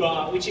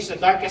 which is the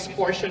darkest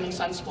portion ng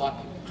sunspot,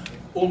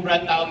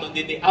 umbra ang tawag doon.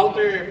 The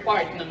outer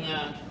part ng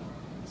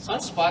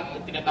sunspot,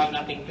 tinatawag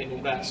natin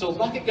penumbra. So,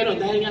 bakit gano'n?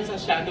 Dahil nga sa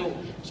shadow.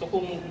 So,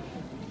 kung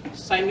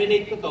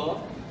simulate ko to,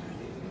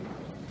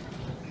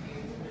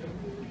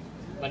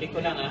 balik ko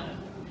lang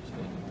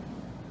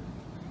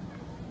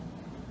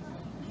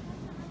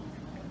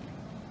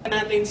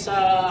natin sa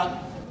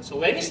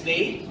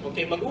Wednesday,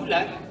 okay,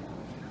 magulat,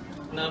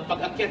 na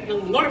pag-akyat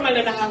ng normal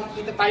na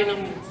nakakita tayo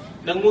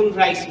ng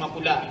moonrise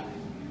mapula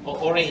o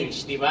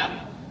orange, di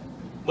ba?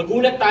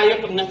 Magulat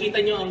tayo pag nakita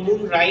nyo ang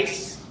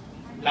moonrise,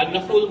 lalo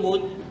na full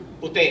moon,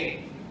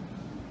 puti.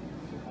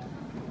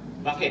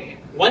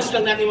 Bakit? Once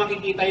lang natin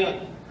makikita yon.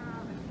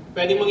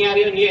 Pwede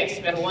mangyari yun,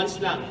 yes, pero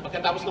once lang.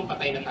 Pagkatapos ng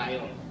patay na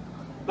tayo.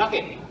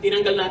 Bakit?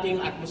 Tinanggal natin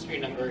yung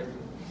atmosphere ng Earth.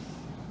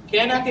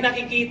 Kaya natin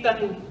nakikita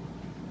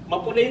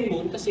mapula yung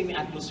moon kasi may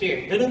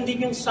atmosphere. Ganun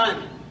din yung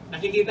sun.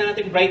 Nakikita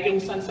natin bright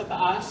yung sun sa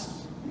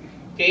taas.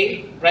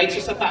 Okay? Bright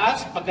siya sa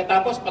taas.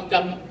 Pagkatapos,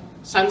 pagka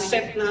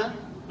sunset na,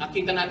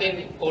 nakita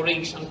natin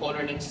orange ang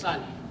color ng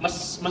sun.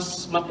 Mas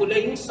mapula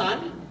yung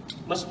sun,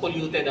 mas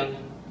polluted ang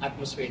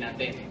atmosphere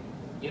natin.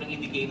 Yun ang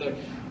indicator.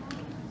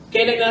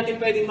 Kailan natin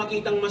pwedeng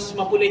makitang mas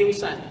mapula yung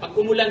sun? Pag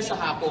umulan sa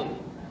hapon.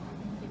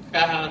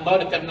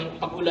 Halimbawa, nagkaroon ng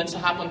pag-ulan sa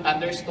hapon,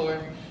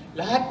 thunderstorm,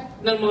 lahat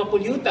ng mga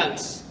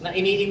pollutants na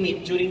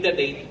ini-emit during the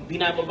day,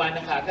 binababa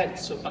na kagad.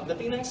 So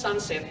pagdating ng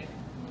sunset,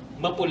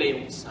 mapula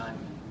yung sun.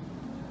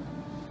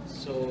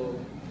 So,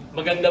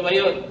 maganda ba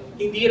yun?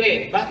 Hindi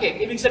rin.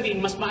 Bakit? Ibig sabihin,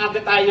 mas maaga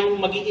tayong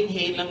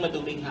mag-i-inhale ng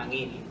maduming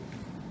hangin.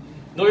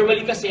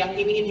 Normally kasi, ang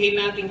ini-inhale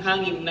nating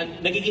hangin,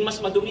 nagiging mas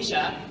madumi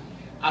siya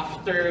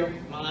after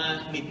mga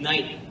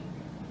midnight.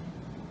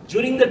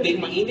 During the day,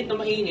 mainit na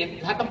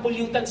mainit, lahat ng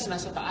pollutants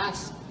nasa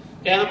taas.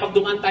 Kaya nga pag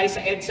dumaan tayo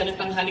sa EDSA ng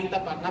tanghaling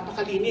tapat,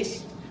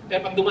 napakalinis.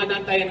 Pero pag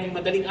dumadaan tayo ng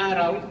madaling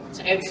araw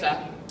sa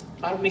EDSA,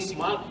 parang may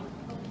smog.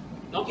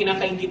 No,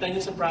 kinakaingitan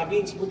niyo sa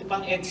province, buti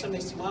pang EDSA may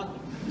smog.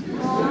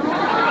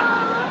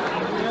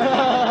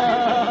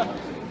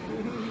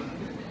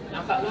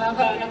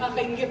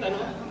 Nakakaingit,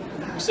 ano?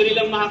 Gusto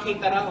nilang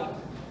makakita raw.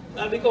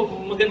 Sabi ko,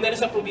 maganda na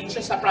sa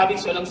probinsya, sa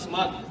province walang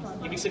smog.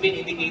 Ibig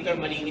sabihin, indicator,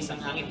 malinis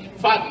ang hangin.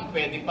 Fog,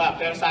 pwede pa.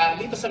 Pero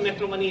dito sa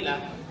Metro Manila,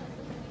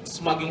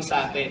 smog yung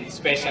sa atin.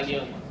 Special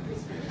yun.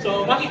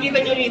 So, makikita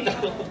nyo rito.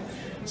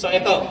 So,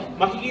 ito,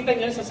 makikita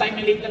nyo, sa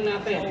simulate lang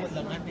natin.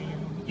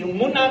 Yung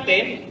moon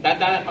natin,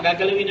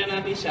 pagagalawin na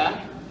natin siya,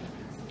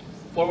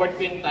 forward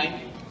ko yung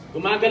time,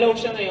 gumagalaw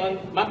siya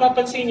ngayon,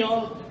 mapapansin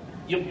nyo,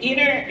 yung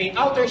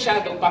outer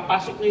shadow,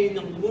 papasok ngayon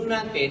ng moon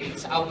natin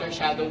sa outer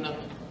shadow ng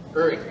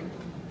Earth,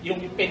 yung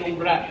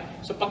penumbra.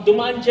 So pag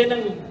dumaan dyan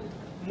ng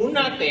moon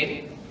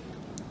natin,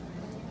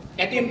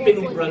 ito yung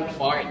penumbral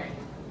part.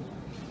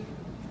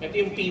 Ito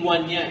yung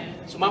P1 yan.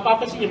 So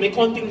mapapansin nyo, may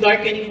konting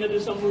darkening na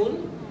doon sa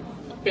moon,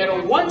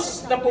 pero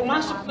once na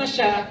pumasok na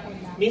siya,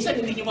 minsan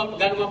hindi nyo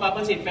gano'ng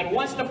mapapansin, pero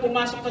once na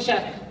pumasok na siya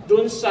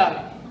doon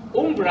sa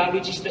umbra,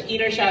 which is the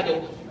inner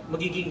shadow,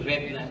 magiging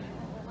red na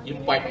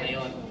yung part na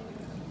yon.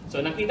 So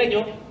nakita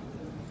nyo?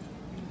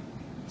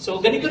 So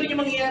ganito rin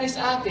yung mangyayari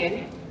sa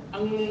atin.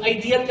 Ang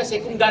ideal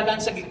kasi kung dadaan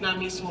sa gitna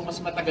mismo, mas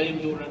matagal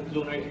yung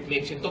lunar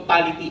eclipse, yung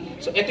totality.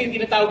 So ito yung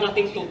tinatawag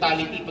nating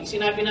totality. Pag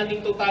sinabi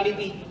nating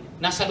totality,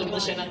 nasa loob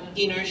na siya ng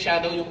inner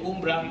shadow, yung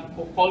umbra,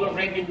 color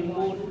red yung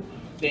moon.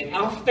 Then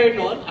after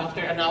nun,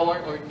 after an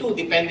hour or two,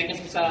 depende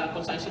kasi sa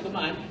kung saan siya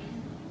dumaan,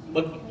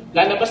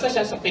 lalabas na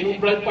siya sa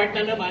penumbral part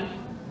na naman,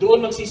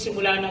 doon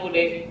magsisimula na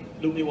uli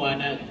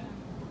lumiwanag.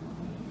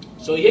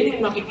 So yan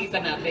yung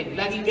makikita natin.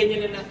 Laging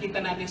ganyan na nakita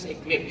natin sa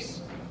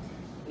eclipse.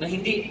 Na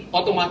hindi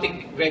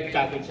automatic red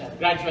kagad siya.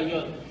 Gradual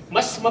yun.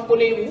 Mas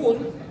mapula yung moon,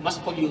 mas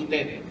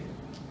polluted.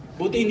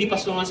 Buti hindi pa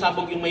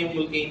sumasabog yung mayong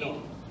volcano.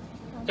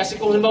 Kasi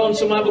kung halimbawa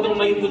sumabog ang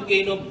mayong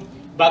volcano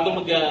bago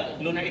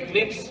mag-lunar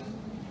eclipse,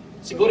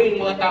 siguro yung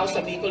mga tao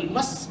sa Bicol,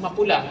 mas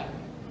mapula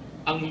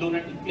ang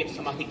lunar eclipse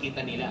na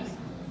makikita nila.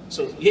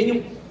 So, yan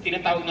yung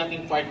tinatawag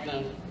nating part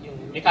ng yung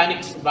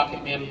mechanics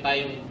bakit meron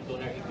tayong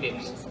lunar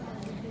eclipse.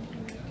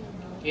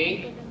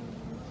 Okay?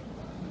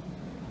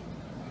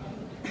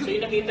 So,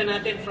 yung nakita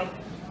natin from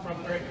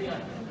Earth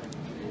yan.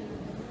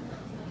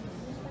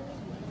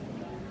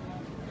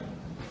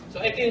 So,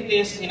 ito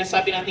yung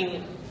sinasabi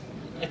natin,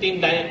 ito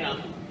yung diagram.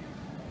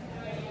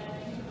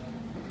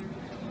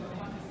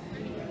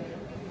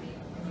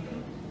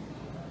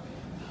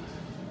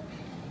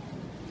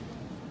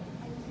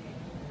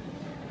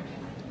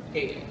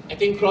 Okay,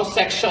 ito yung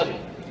cross-section.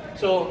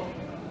 So,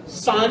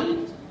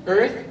 Sun,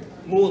 Earth,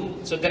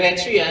 Moon. So,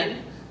 diretso yan.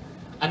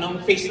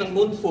 Anong phase ng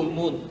Moon? Full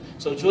Moon.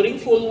 So, during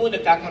full Moon,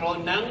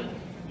 nagkakaroon ng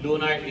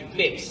lunar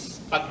eclipse.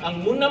 Pag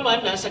ang Moon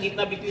naman, nasa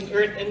gitna between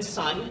Earth and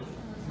Sun,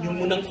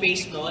 yung munang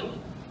phase nun,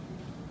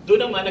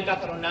 doon naman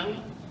nagkakaroon ng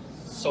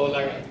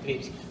solar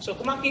eclipse. So,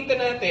 kung makita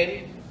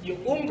natin, yung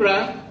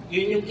umbra,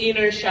 yun yung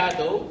inner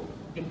shadow,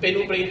 yung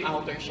penumbra yung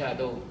outer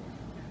shadow.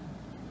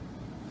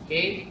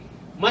 Okay?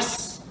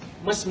 Mas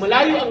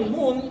malayo ang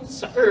Moon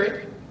sa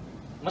Earth,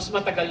 mas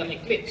matagal ang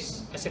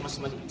eclipse kasi mas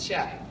maliit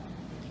siya.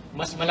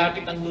 Mas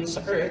malapit ang Moon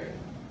sa Earth,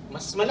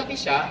 mas malaki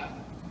siya,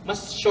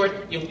 mas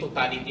short yung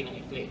totality ng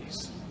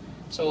eclipse.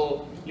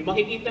 So, yung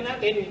makikita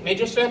natin,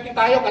 medyo swerte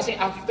tayo kasi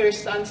after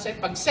sunset,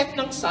 pag set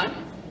ng sun,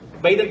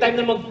 by the time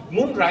na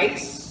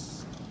mag-moonrise,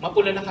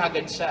 mapula na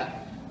kagad siya.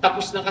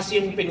 Tapos na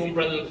kasi yung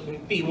penumbral, yung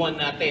P1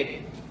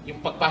 natin,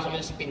 yung pagpasok na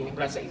sa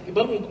penumbra. Sa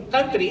ibang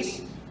countries,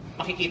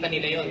 makikita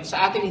nila yon.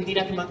 Sa atin, hindi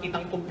natin makikita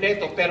ang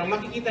kumpleto, pero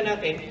makikita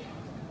natin,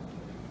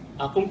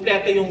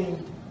 kumpleto yung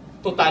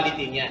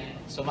totality niya.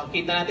 So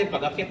makikita natin,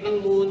 pag-akit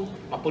ng Moon,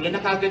 mapula na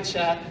kagad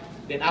siya,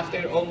 then after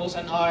almost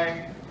an hour,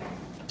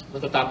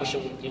 matatapos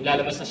yung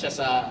lalabas na siya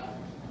sa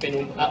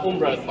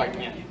umbral part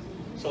niya.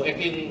 So ito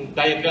yung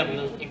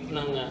diagram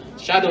ng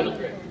shadow ng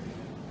Earth.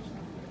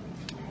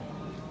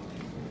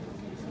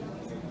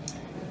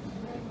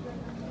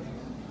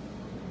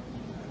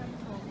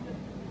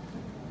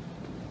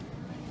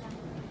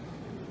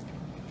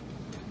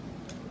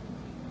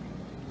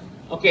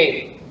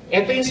 Okay,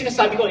 ito yung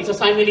sinasabi ko,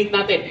 isa-simulate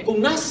natin.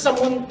 Kung nasa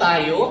Moon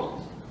tayo,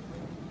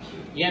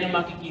 yan ang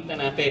makikita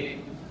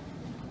natin.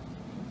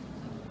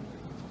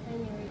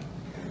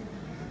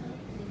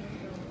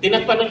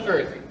 Tinagpan ng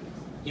Earth,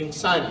 yung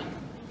Sun.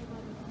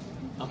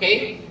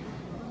 Okay?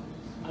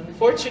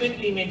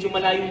 Unfortunately, medyo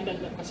malayo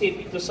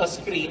kasi dito sa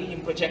screen,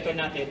 yung projector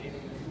natin.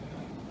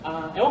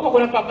 Ewan ko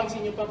kung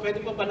napapansin nyo pa, pwede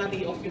pa ba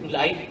natin i-off yung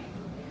light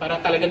para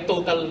talagang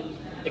total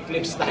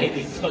eclipse tayo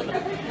dito.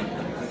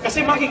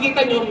 Kasi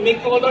makikita nyo, may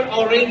color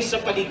orange sa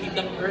paligid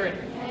ng Earth.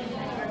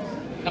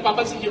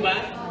 Napapansin nyo ba?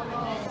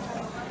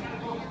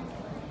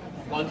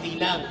 Konti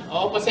lang.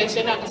 Oo,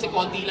 pasensya na kasi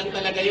konti lang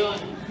talaga yon.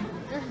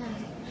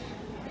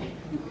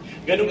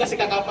 Ganun kasi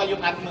kakapal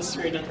yung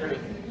atmosphere ng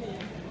Earth.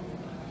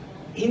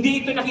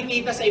 Hindi ito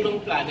nakikita sa ibang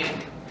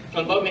planet.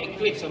 Kung ba may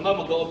eclipse, kung ba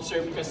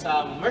mag-observe ka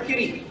sa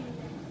Mercury.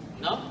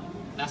 No?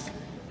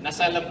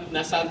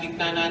 Nasa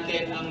gitna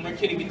natin ang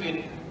Mercury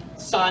between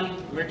Sun,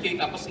 Mercury,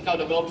 tapos ikaw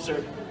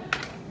nag-observe.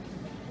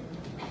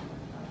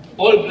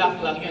 All black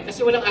lang yan.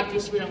 Kasi walang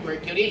atmosphere ng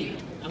Mercury.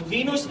 Ang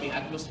Venus may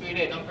atmosphere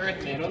din. Ang Earth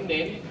meron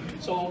din.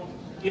 So,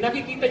 yung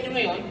nakikita nyo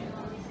ngayon,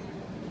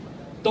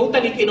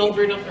 totally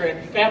kinover ng Earth.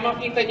 Kaya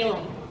makita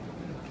nyo.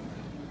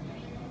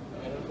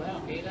 Meron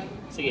ba? Okay lang.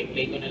 Sige,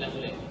 play ko na lang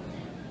ulit.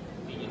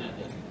 Tingnan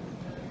natin.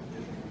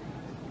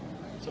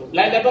 So,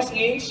 lalabas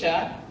ngayon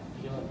siya.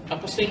 Yun.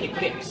 Tapos na yung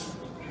eclipse.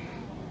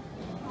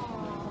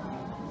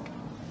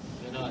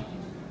 Ganon.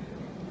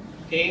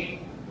 Okay?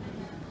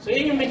 So,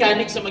 yun yung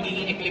mechanics sa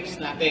magiging eclipse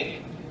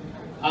natin.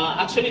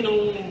 Actually,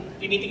 nung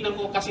tinitingnan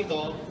ko kasi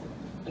to,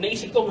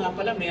 naisip ko nga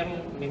pala, may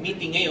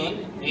meeting ngayon.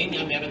 Ngayon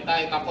nga, meron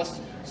tayo. Tapos,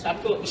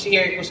 sabi ko,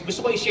 gusto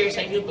ko i-share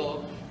sa inyo to,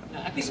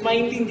 at least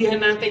maintindihan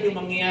natin yung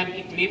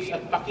mangyayaring eclipse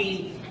at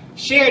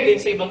paki-share din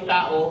sa ibang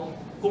tao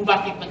kung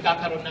bakit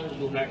nagkakaroon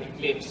ng lunar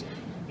eclipse.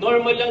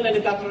 Normal lang na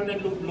nagkakaroon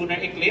ng lunar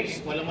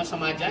eclipse. Walang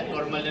masama dyan.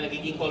 Normal na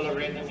nagiging color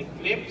red ng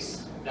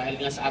eclipse dahil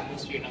nga sa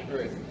atmosphere ng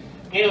Earth.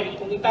 Ngayon,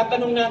 kung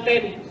itatanong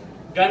natin,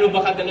 gaano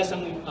ba kadalas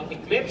ang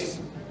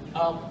eclipse?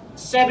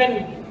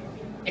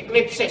 7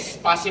 eclipses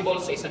possible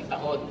sa isang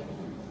taon.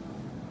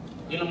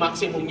 Yun ang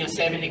maximum niya,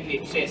 7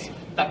 eclipses.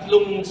 3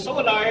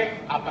 solar,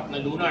 4 na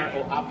lunar,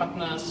 o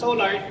 4 na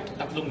solar,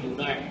 3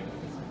 lunar.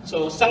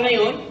 So, sa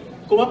ngayon,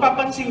 kung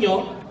mapapansin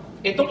nyo,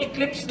 itong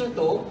eclipse na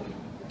to,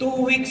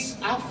 2 weeks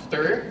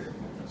after,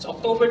 sa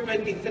October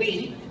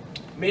 23,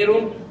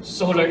 mayroong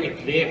solar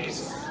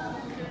eclipse.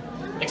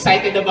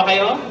 Excited na ba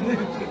kayo?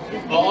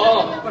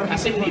 Oo,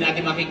 kasi hindi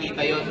natin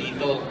makikita yon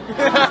dito.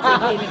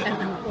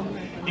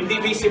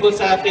 Hindi visible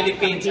sa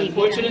Philippines.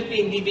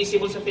 Unfortunately, hindi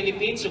visible sa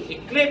Philippines yung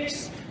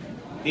eclipse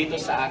dito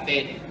sa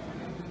atin.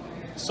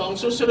 So, ang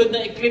susunod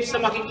na eclipse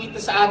na makikita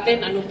sa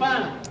atin, ano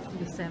pa?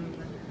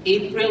 December.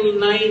 April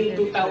 4,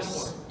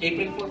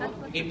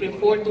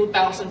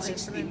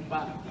 2016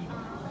 pa.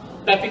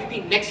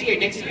 15, next year.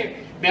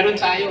 Meron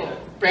tayo.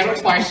 Pero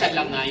partial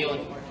lang ngayon.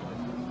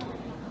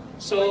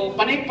 So,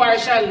 panay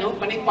partial, no?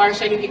 Panay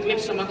partial yung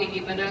eclipse na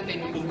makikita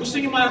natin. Kung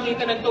gusto nyo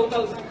makakita ng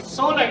total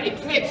solar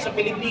eclipse sa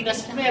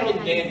Pilipinas, meron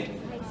din.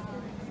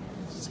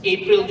 Sa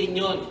April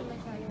din yun.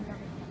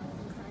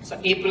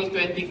 Sa April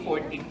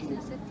 2042.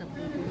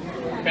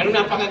 Pero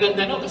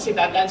napakaganda no, kasi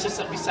dadaan siya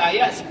sa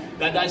Visayas,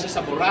 dadaan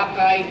siya sa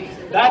Boracay,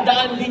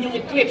 dadaan din yung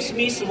eclipse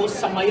mismo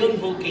sa Mayon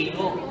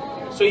Volcano.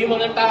 So yung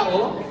mga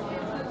tao,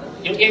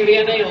 yung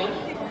area na yun,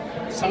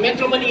 sa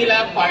Metro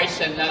Manila,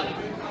 partial lang.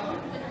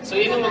 So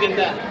yun ang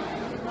maganda.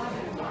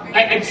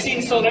 I've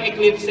seen solar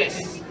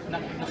eclipses.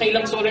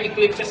 Nakailang solar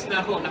eclipses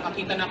na ako.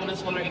 Nakakita na ako ng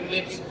solar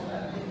eclipse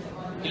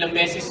ilang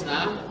beses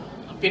na.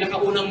 Ang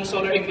pinakaunang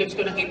solar eclipse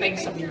ko nakita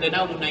yung sa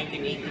Mindanao noong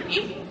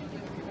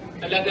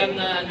 1988. Talagang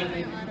yung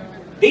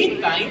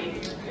daytime,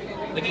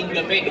 naging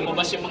gabi.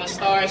 Lumabas yung mga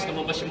stars,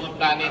 lumabas yung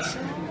mga planets.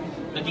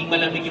 Naging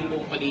malamig yung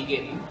buong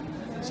paligid.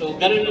 So,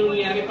 ganun ang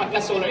nangyari pagka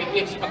solar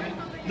eclipse. Pag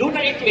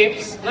lunar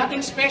eclipse,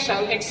 nothing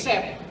special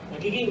except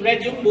magiging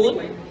red yung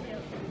moon.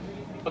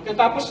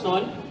 Pagkatapos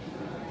nun,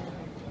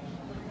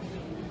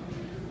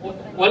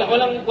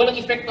 walang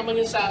effect naman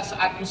yun sa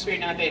atmosphere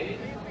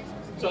natin.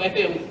 So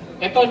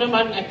ito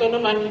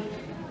naman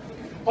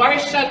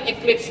partial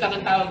eclipse lang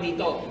ang tawag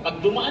dito.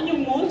 Pag dumaan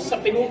yung moon sa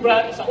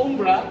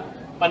umbra,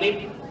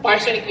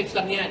 partial eclipse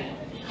lang yan.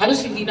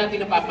 Halos hindi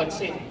natin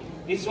napapansin.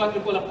 This is what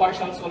we call a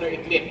partial solar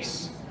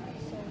eclipse.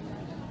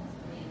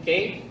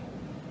 Okay?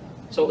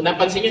 So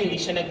napansin nyo, hindi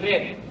siya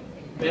nag-red.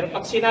 Pero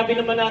pag sinabi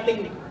naman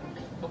natin,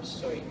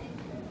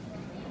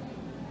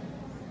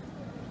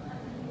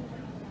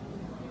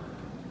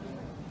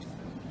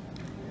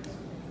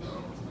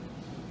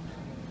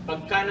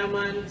 pagka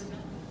naman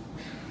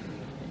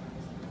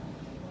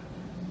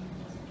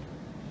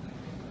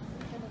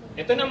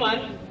ito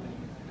naman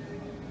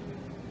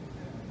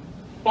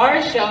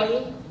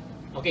partial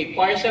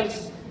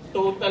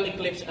total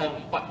eclipse,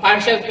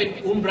 partial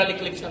umbral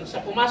eclipse lang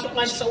siya. Pumasok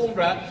nga siya sa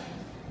umbra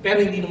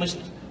pero hindi naman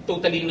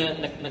totally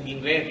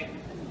naging red.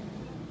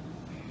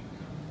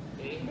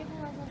 Okay.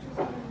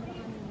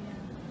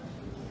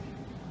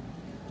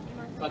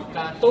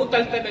 Pagka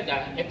total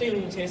talaga, ito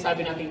yung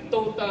sinasabi natin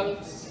total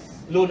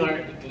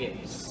lunar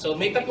eclipse. So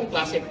may tatlong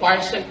klase,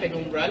 partial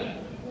penumbral,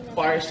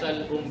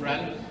 partial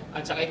umbral,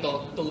 at saka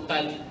ito,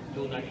 total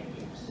lunar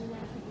eclipse.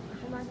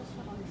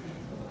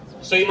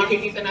 So yung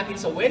makikita natin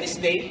sa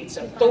Wednesday, it's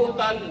a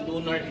total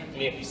lunar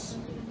eclipse.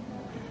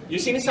 Yung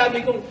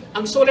sinasabi kong,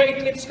 ang solar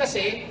eclipse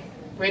kasi,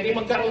 pwede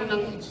magkaroon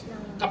ng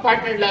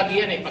kapartner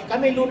lagi yan eh.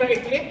 Pagka may lunar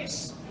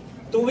eclipse,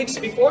 2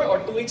 weeks before or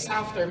 2 weeks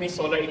after, may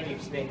solar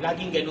eclipse din.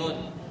 Laging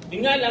ganun.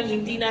 Yun nga lang,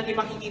 hindi natin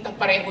makikita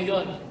pareho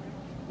yon.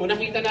 Kung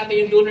nakita natin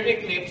yung lunar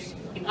eclipse,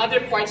 in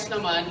other parts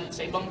naman,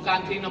 sa ibang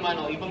country naman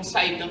o ibang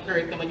side ng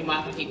earth naman yung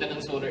makakita ng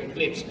solar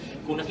eclipse.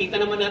 Kung nakita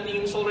naman natin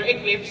yung solar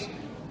eclipse,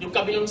 yung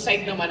kabilang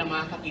side naman ang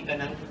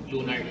makakita ng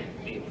lunar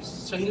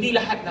eclipse. So hindi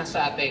lahat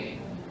nasa atin.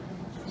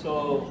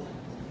 So,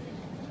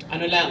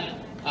 ano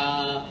lang,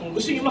 kung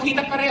gusto nyo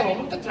makita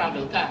pareho,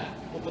 magta-travel ka.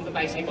 Pupunta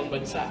tayo sa ibang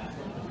bansa.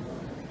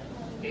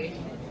 Okay?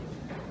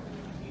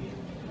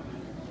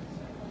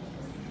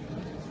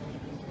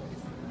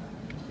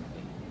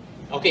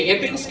 Okay,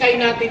 ito yung sky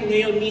natin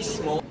ngayon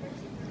mismo.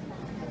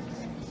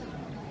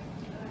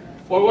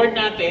 Forward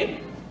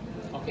natin.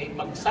 Okay,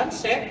 pag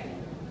sunset,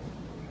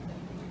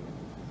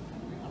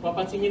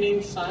 mapapansin nyo na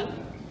yung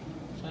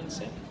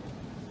sunset.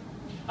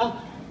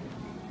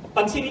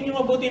 Pansinin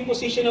nyo mabuti yung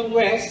position ng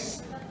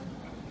west.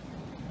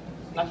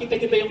 Nakita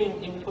nyo ba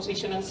yung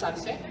position ng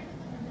sunset?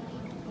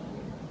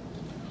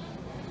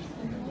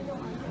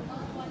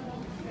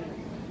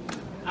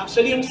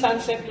 Actually, yung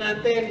sunset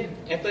natin,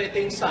 ito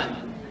yung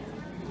sun.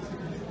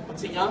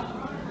 Pansin nyo?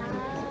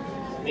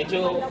 Medyo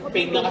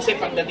fade na kasi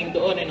pagdating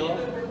doon, no?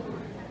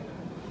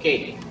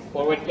 Okay,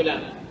 forward ko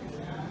lang.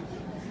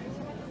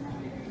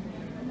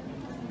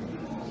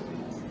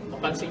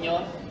 Pansin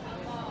nyo?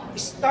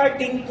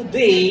 Starting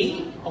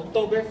today,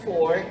 October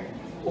 4,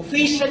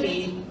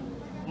 officially,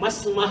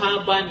 mas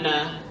mahaba na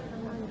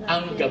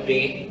ang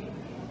gabi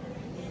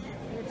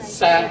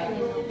sa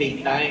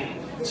daytime.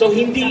 So,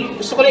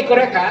 gusto ko lang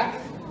i-correct ha,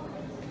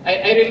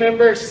 I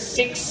remember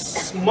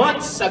 6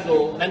 months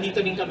ago,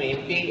 nandito din kami,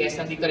 yung PAS,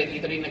 dito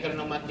rin nagkaroon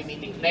ng monthly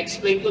meeting.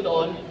 Na-explain ko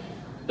doon,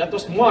 that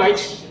was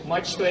March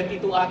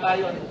 22 ata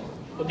yun.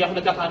 Kung di ako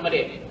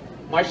nagkakamali.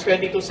 March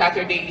 22,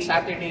 Saturday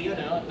yun,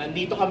 ano?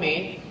 Nandito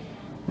kami.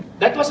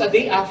 That was a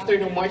day after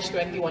ng March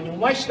 21. Yung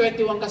March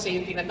 21 kasi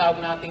yung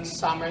tinatawag nating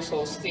summer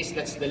solstice.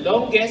 That's the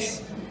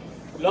longest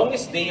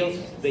day of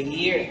the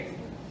year.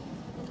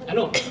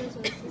 Ano?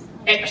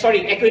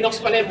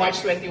 Equinox pala March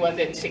 21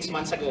 din, 6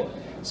 months ago.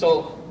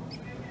 So,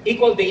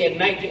 equal day and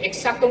night. Yung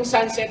eksaktong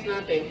sunset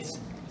natin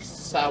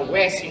sa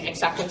west, yung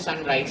eksaktong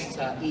sunrise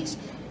sa east.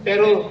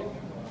 Pero,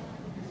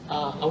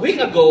 a week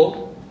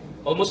ago,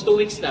 almost 2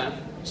 weeks na,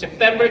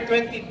 September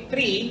 23,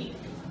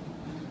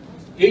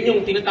 yun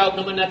yung tinatawag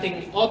naman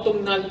nating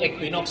autumnal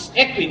equinox.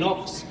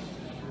 Equinox,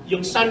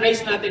 yung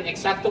sunrise natin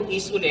eksaktong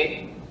east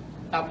ulit,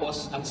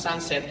 tapos ang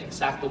sunset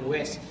eksaktong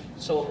west.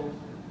 So,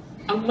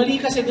 ang mali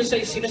kasi doon sa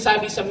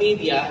sinasabi sa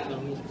media,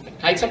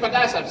 kahit sa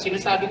Pag-asa,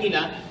 sinasabi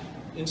nila,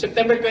 yung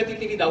September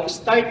 23 daw,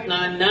 start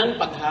na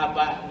ng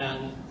paghaba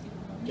ng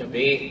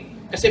gabi.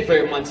 Kasi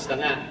bare months na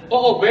nga.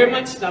 Oo, bare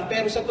months na,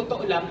 pero sa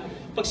totoo lang,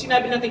 pag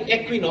sinabi natin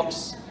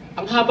equinox,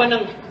 ang haba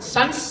ng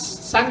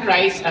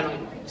sunrise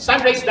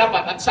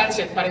dapat at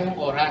sunset parehong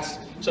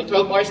oras. So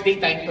 12 hours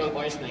daytime, 12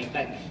 hours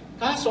nighttime.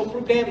 Kaso,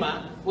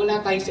 problema,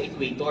 wala tayo sa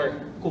equator.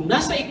 Kung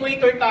nasa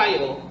equator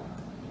tayo,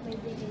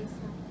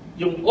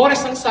 yung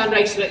oras ng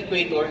sunrise sa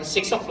equator,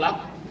 6 o'clock,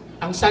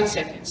 ang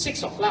sunset,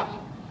 6 o'clock.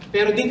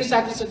 Pero dito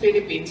sa atin sa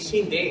Philippines,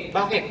 hindi.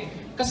 Bakit?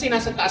 Kasi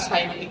nasa taas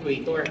tayo ng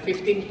equator.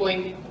 14.5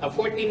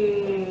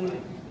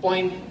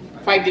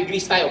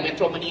 degrees tayo,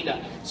 Metro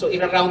Manila. So,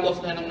 ira-round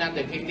off na lang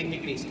natin, 15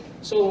 degrees.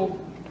 So,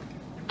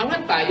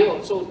 angat tayo.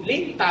 So,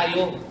 late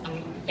tayo.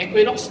 Ang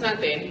equinox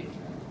natin,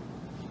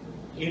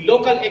 yung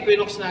local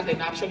equinox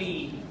natin,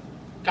 actually,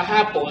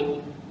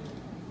 kahapon,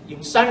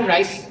 yung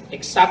sunrise,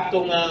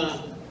 eksaktong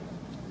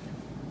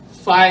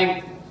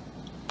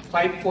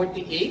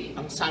 5:48,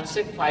 ang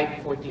sunset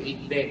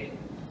 5:48 din.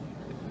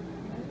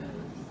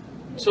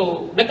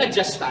 So,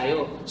 nag-adjust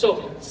tayo.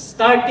 So,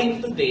 starting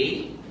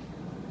today,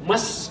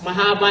 mas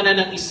mahaba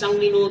na ng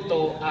 1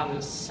 minuto ang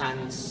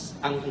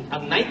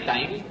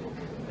nighttime,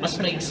 mas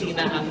maiksi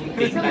na ang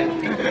daytime.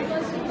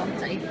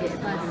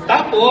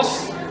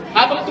 Tapos,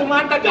 habang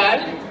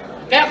tumatagal,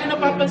 kaya kung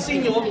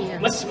napapansin nyo,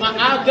 mas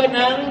maaga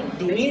ng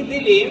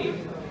dumidilim,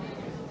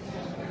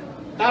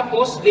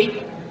 tapos late,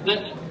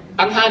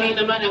 tanghali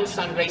naman ang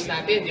sunrise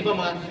natin. Di ba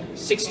mga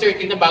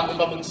 6:30 na bago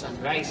pa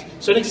mag-sunrise.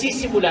 So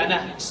nagsisimula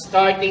na,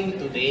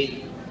 starting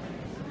today.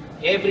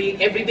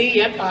 Every day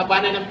yan, pahaba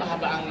na ng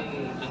pahaba ang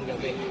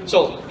gabi.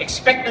 So,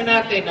 expect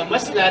na natin na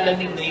mas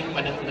lalamig na yung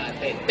panahon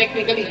natin.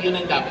 Technically, yun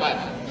ang dapat.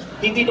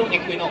 Hindi nung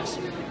equinox.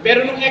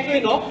 Pero nung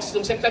equinox,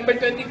 nung September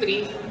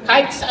 23,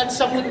 kahit saan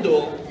sa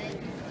mundo,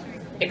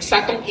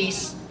 eksaktong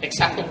east,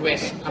 eksaktong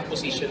west ang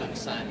position ng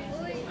sun.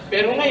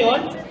 Pero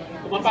ngayon,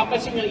 kung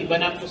mapapansin nyo, iba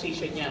na ang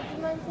position niya.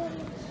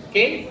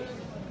 Okay?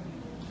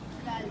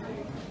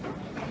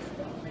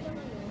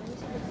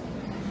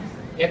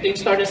 Ito yung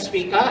star na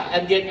Spica,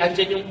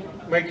 andyan yung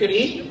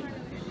Mercury.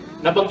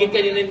 Nabanggit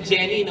kanina ni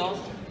Jenny, no?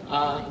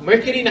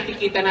 Mercury,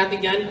 nakikita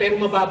natin yan, pero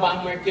mababa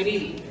ang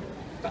Mercury.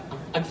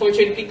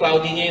 Unfortunately,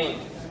 cloudy ngayon.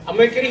 Ang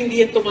Mercury hindi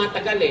yan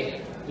tumatagal eh.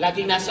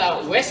 Laging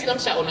nasa west lang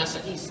siya o nasa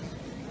east.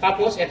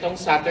 Tapos, etong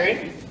Saturn.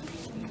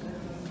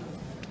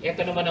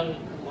 Ito naman ang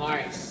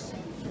Mars.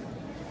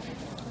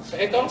 So,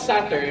 etong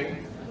Saturn,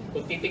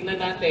 kung titignan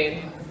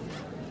natin,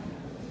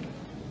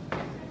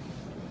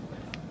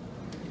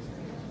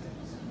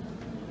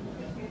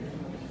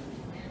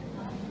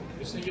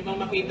 gusto nyo bang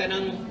makita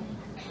ng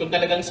kung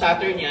talagang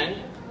Saturn yan?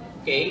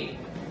 Okay?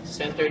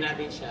 Center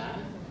natin siya.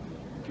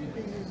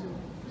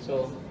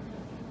 So,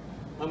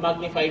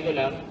 ma-magnify ko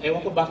lang.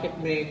 Ewan ko bakit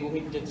may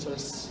guhit dyan sa...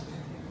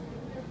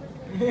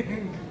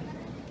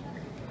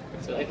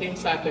 So, ito yung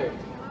Saturn.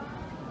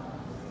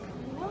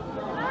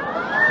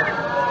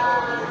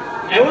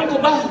 Ewan ko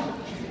ba?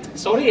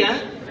 Sorry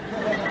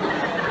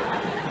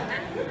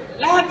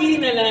Lagi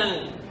na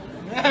lang.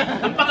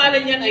 Ang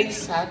pangalan niyan ay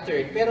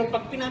Saturn. Pero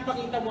pag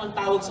pinapakita mo ang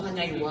tawag sa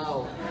kanya ay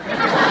wow.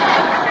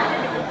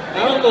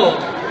 Ewan ko.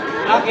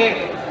 Bakit?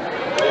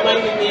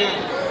 Reminded niya.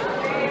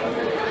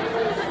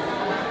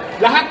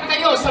 Lahat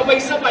kayo,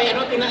 sabay-sabay.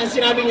 Ano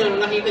sinabi niyo nung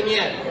nakita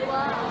niya?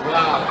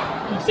 Wow.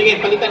 Sige,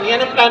 palitan.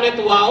 Yan ang planet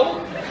wow.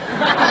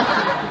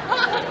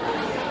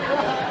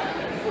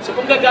 So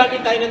kung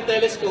gagamit tayo ng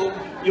telescope,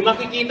 yung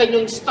makikita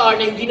yung star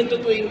na hindi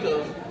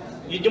nagtutwinkle,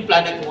 yun yung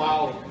planet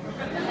wow.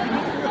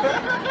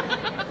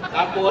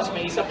 Tapos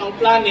may isa pang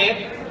planet,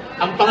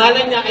 ang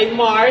pangalan niya ay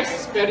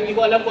Mars, pero hindi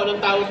ko alam kung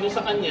anong tawag niyo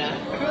sa kanya.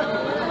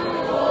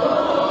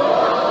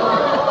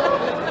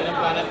 Yan ang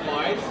planet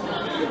Mars.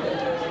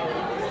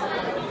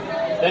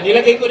 Then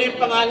nilagay ko na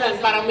yung pangalan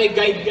para may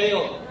guide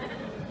kayo.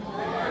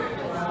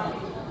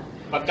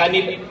 Pagka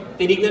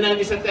tinignan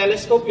natin sa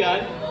telescope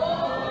yan,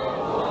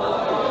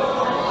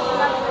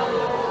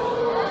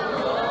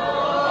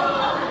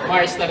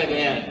 Mars talaga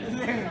yan.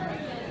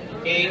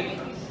 Okay?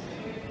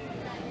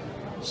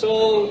 So,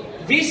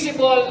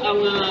 visible ang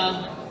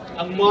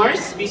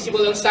Mars,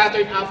 visible ang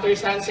Saturn after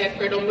sunset,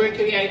 pero ang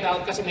Mercury ay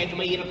down kasi medyo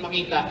mahirap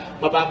makita,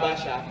 mababa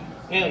siya.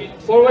 Ngayon,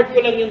 forward ko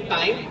lang yung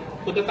time,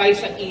 punta tayo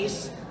sa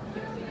east.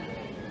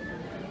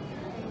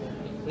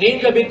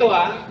 Ngayong gabi to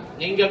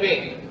ngayong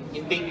gabi,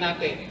 yung date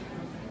natin.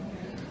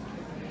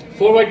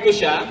 Forward ko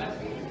siya.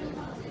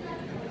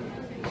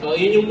 So,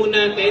 yun yung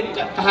muna natin.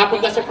 Kahapon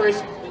ka sa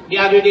the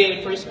other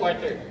day, first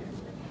quarter.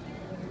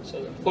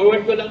 So,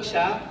 forward ko lang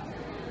siya.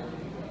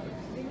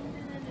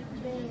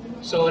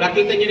 So,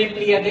 nakita niyo na yung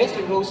Pleiades,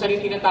 yung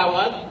rosary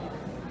tinatawag.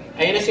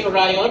 Ayan na si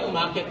Orion,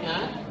 umakit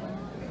na.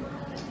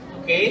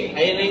 Okay?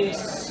 Ayan na yung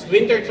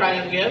winter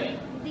triangle.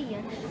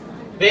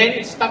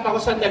 Then, stop ako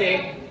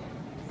sandali.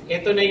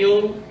 Ito na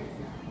yung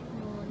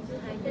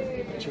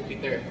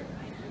Jupiter.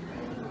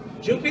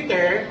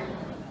 Jupiter,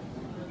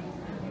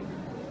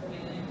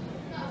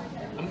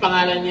 ang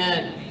pangalan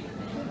niyan.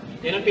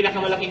 Yan ang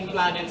pinakamalaking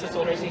planet sa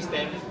solar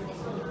system.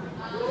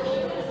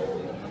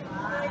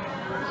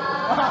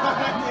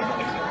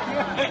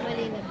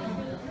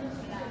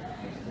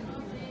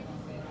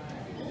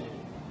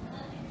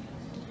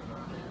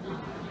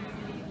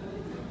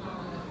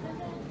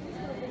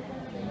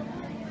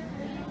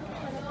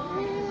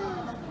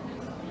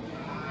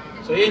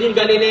 So yan yung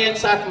Galilean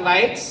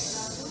satellites.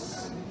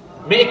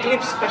 May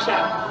eclipse pa siya.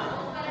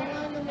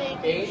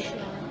 Okay?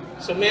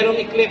 So merong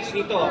eclipse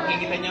dito.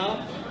 Kikita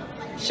nyo?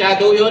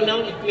 Shadow yon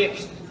ng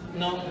eclipse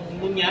ng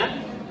moon niya.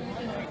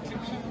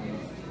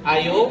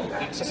 Ayaw,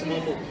 isa sa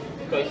moon.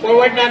 Okay,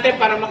 forward natin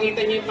para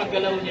makita nyo yung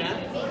paggalaw niya.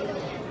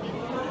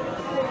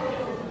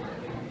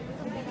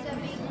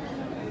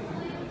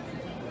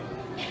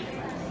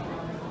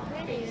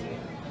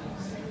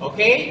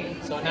 Okay?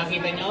 So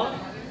nakita nyo?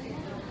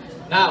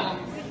 Now,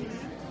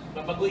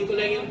 papaguhin ko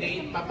lang yung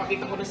date.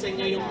 Papakita ko na sa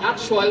inyo yung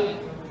actual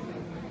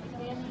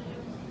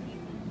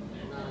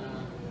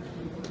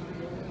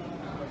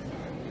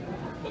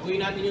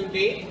baguhin natin yung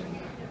date.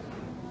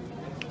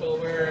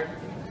 October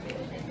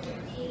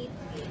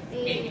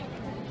 8.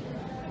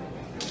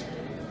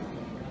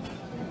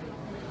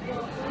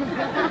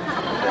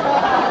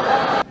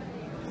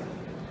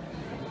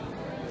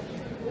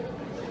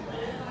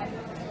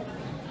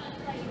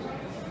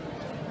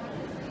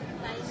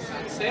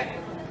 Sunset.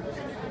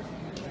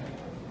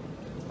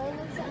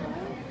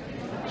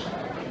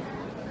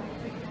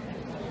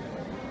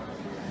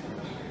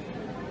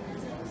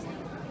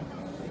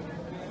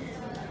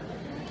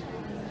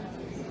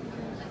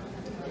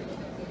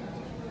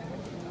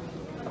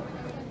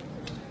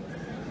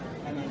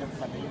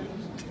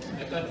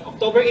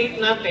 October 8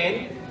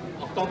 natin,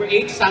 October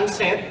 8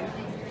 sunset.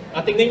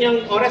 Tingnan niyo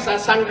ang oras ha,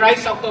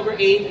 sunrise October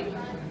 8,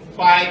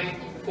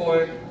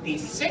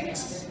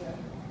 5:46.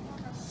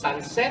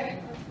 Sunset,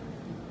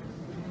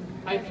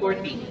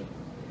 5:40.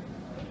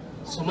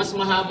 So mas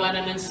mahaba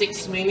na ng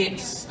 6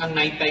 minutes ang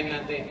nighttime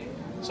natin.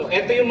 So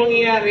ito yung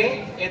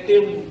mangyayari, ito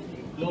yung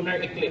lunar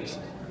eclipse.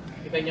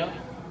 Kita nyo?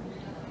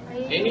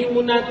 Ayan yung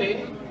moon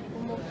natin.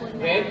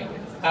 Red,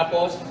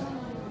 tapos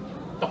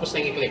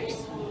na yung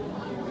eclipse.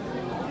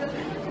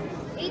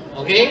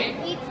 Okay?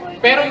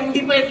 Pero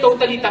hindi pa yung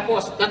totally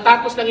tapos.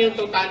 Natapos lang yung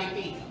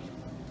totality.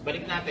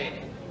 Balik natin.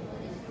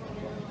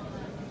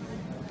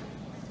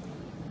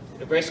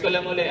 Reverse ko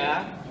lang ulit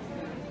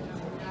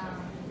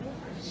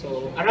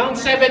So, around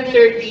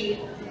 7:30,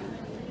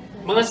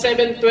 mga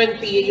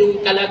 7:20 yung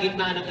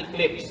kalagitnaan ng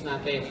eclipse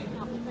natin.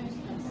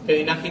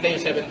 Kaya nakita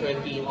yung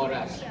 7:20 yung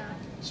oras.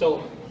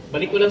 So,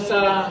 balik ko lang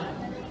sa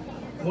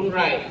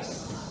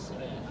moonrise.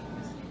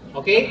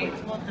 Okay?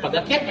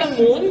 Pag-akyat ng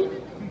moon,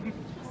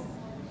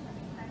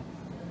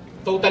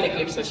 total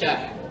eclipse na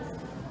siya.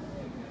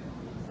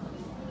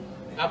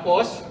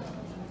 Tapos,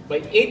 by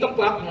 8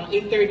 o'clock,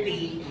 mga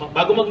 8:30,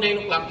 bago mag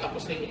 9 o'clock,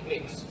 tapos na yung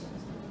eclipse.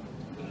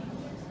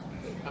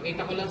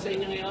 Pakita ko lang sa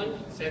inyo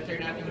ngayon, center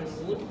natin yung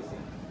moon.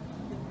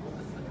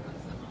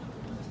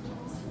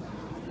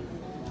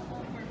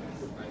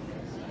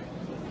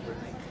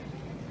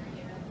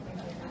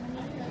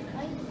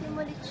 Ay,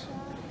 pinulit siya.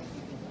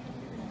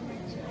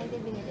 Ay, di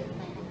binilit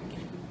na.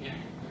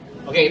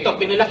 Okay, ito,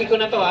 pinalaki ko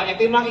na to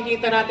Ito yung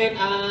makikita natin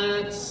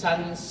at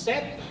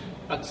sunset.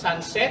 Pag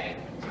sunset,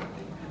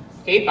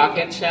 okay,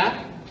 bakit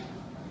siya?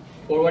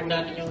 Forward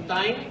natin yung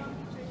time.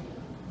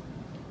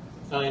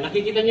 Okay,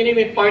 nakikita nyo na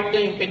may part na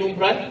yung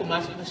penumbral,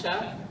 pumasok na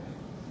siya.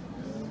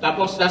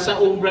 Tapos, nasa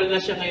umbral na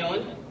siya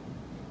ngayon.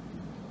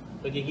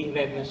 Magiging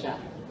red na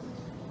siya.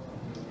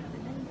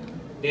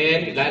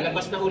 Then,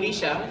 lalabas na uli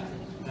siya.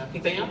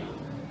 Nakita nyo?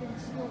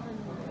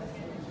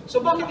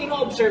 So, bakit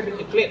ino-observe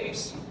yung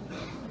eclipse?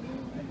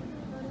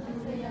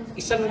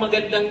 Isang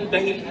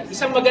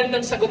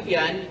magandang sagot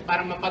yan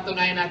para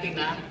mapatunayan natin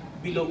na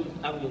bilog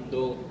ang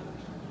mundo.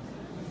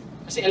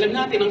 Kasi alam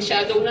natin, ang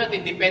shadow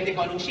natin, depende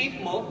kung anong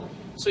shape mo.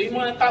 So yung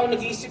mga tao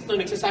nag-iisip no,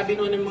 nagsasabi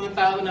no ng mga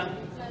tao na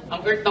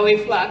ang Earth daw ay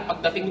flat,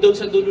 pagdating doon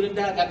sa dulo ng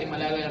dagat,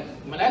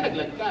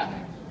 malalaglag ka.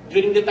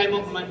 During the time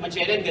of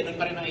Magellan, ganun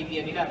pa rin ang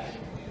idea nila.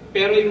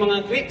 Pero yung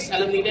mga Greeks,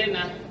 alam nila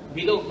na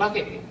bilog.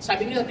 Bakit?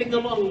 Sabi nila,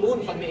 tignan mo ang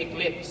moon pag may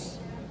eclipse.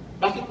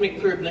 Bakit may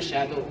curve na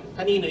shadow?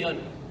 Kanino yon?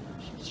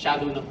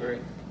 Shadow ng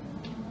Earth.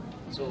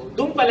 So,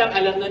 doon pa lang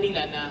alam na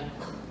nila na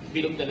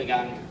bilog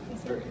talaga ang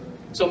Earth.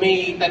 So,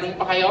 may tanong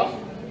pa kayo?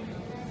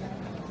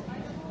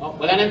 Oh,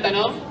 wala nang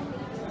tanong?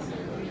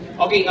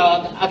 Okay,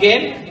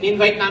 again,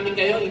 in-invite namin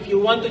kayo. If you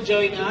want to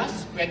join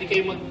us, pwede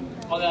kayo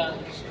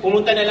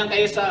pumunta na lang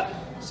kayo sa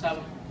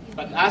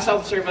Pag-asa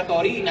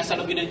Observatory, nasa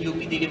loob ng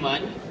UP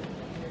Diliman.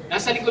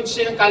 Nasa likod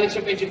siya ng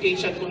College of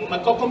Education. Kung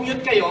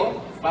magko-commute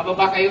kayo,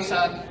 bababa kayo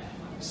sa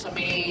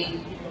may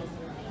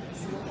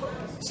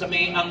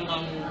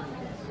ang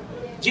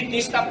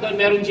jeepney stop doon,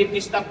 meron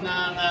jeepney stop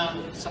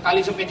sa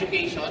College of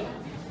Education.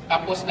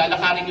 Tapos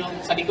lalakarin nyo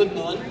sa likod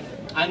doon,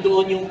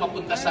 andoon yung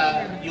papunta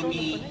sa UP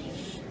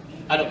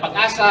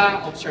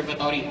Pag-asa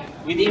Observatory.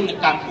 Within the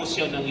campus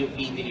yun ng UP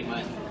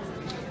Diliman.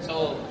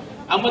 So,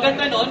 ang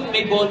maganda nun,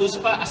 may bonus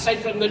pa.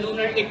 Aside from the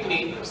lunar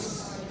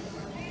eclipse,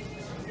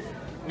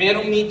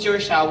 merong meteor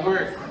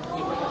shower.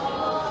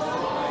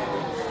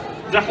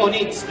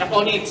 Draconids.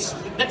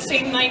 That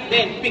same night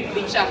din, peak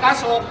din siya.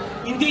 Kaso,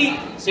 hindi,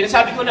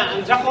 sinasabi ko na,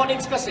 ang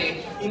Draconids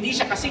kasi, hindi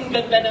siya kasing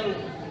ganda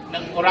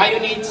ng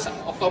Orionids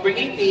October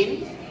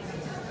 18.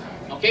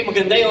 Okay,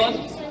 maganda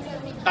yon.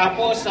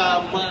 Tapos,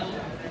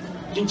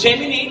 yung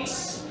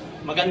Geminids,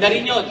 Maganda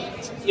rin yun.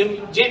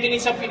 Yung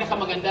Geminids ang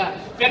pinakamaganda.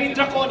 Pero yung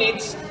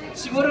Draconids,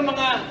 siguro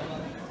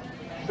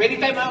pwede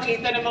tayo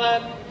makakita ng mga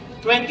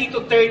 20 to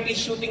 30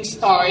 shooting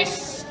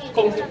stars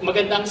kung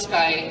magandang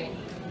sky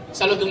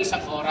sa loob ng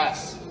isang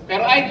oras.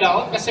 Pero I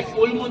doubt, kasi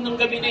full moon ng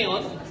gabi na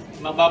yun,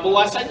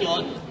 mababawasan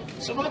yun,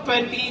 so mga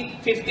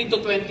 15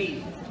 to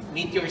 20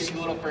 meteors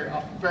siguro per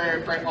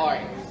hour.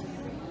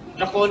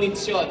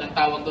 Draconids yun ang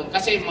tawag doon.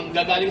 Kasi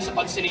manggagaling sa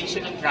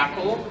constellation ng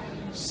Draco,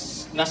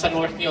 nasa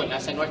north yun,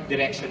 nasa north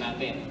direction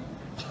natin.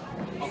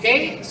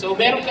 Okay? So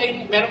meron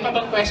pa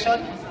bang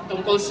question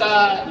tungkol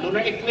sa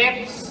lunar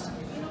eclipse?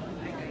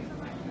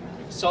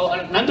 So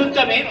nandun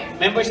kami,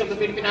 members of the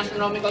Philippine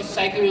Astronomical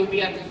Society will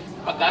be at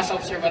Pag-asa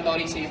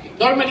Observatory sa UP.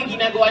 Normally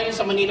ginagawa yun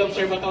sa Manila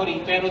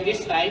Observatory, pero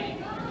this time,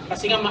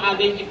 kasi nga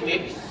maaga yung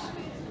eclipse,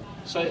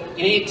 so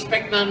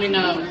ini-expect namin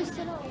na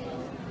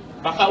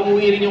baka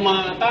umuwi rin yung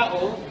mga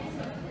tao.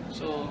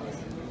 So,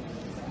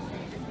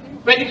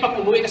 pwede pa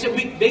umuwi kasi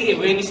weekday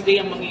Wednesday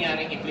ang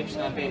mangyayaring eclipse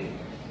natin.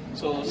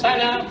 So,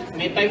 sana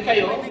may time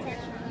kayo,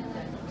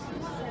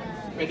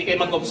 pwede kayo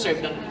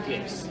mag-observe ng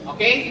eclipse.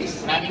 Okay?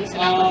 Maraming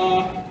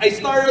salamat. I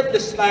started the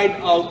slide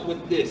out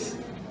with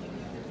this.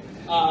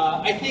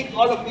 I think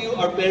all of you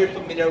are very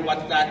familiar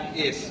what that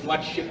is,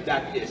 what ship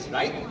that is,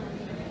 right?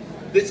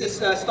 This is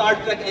Star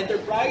Trek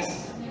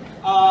Enterprise.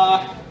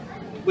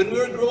 When we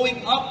were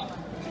growing up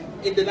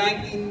in the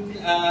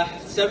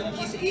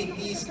 1970s,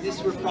 80s,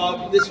 this was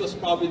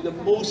probably the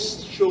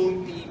most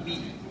shown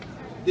TV.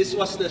 This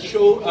was the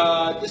show.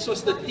 This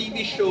was the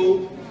TV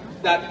show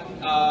that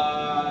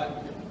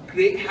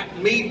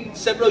made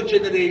several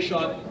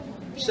generations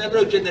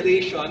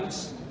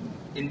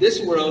in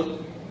this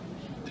world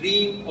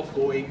dream of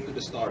going to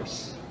the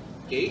stars.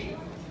 Okay,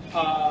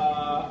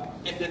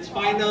 and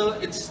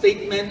its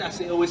statement, as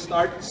they always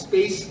start,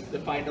 space, the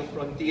final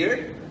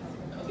frontier.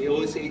 They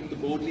always say to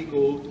boldly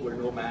go to where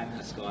no man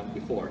has gone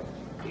before.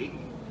 Okay,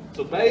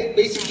 so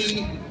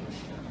basically,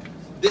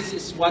 this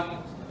is what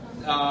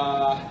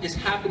is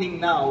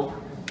happening now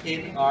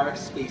in our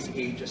space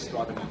age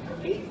astronomy.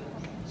 Okay,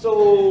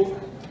 so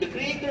the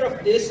creator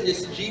of this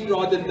is Gene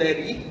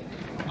Roddenberry.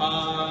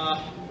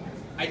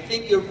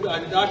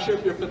 I'm not sure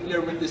if you're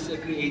familiar with this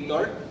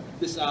creator,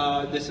 this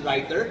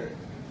writer.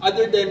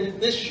 Other than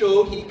this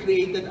show, he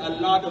created a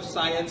lot of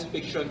science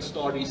fiction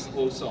stories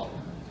also.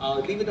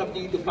 I'll leave it up to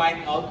you to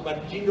find out,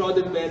 but Gene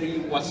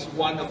Roddenberry was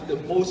one of the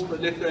most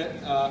prolific,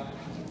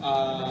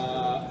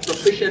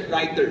 proficient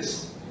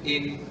writers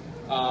in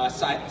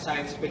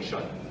science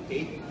fiction.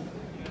 Okay.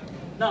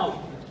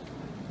 Now,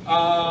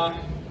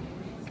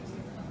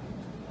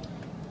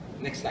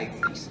 next slide,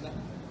 please.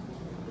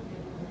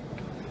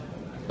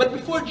 But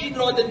before Gene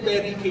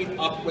Roddenberry came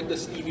up with the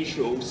TV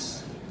shows,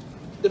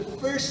 the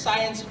first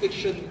science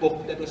fiction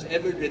book that was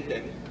ever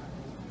written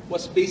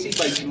was basically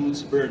by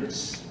Jules Verne.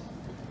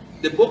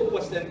 The book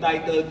was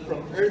entitled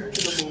From Earth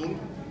to the Moon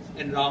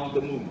and Round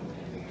the Moon.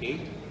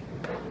 Okay?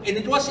 And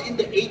it was in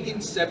the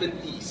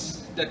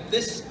 1870s that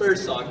this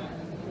person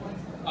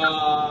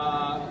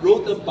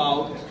wrote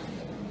about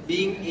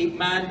being a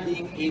man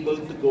being able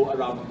to go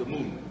around the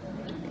moon.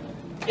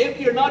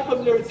 If you're not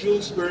familiar with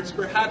Jules Verne,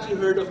 perhaps you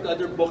heard of the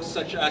other books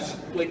such as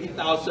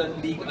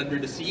 20,000 Leagues Under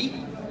the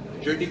Sea,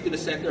 Journey to the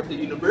Center of the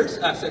Universe,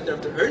 Center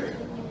of the Earth,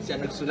 siya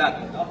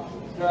nagsulat. No?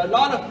 There are a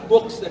lot of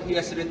books that he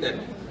has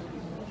written.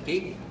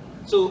 Okay,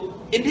 so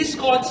in his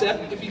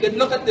concept, if you can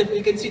look at if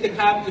you can see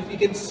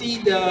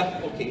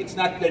it's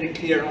not very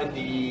clear on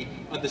the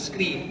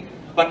screen,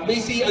 but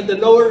basically on the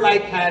lower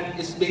right hand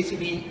is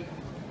basically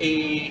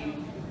a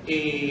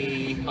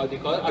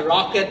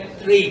rocket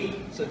train.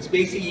 So it's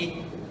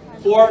basically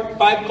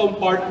 4-5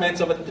 compartments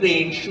of a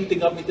train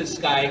shooting up into the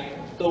sky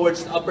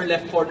towards the upper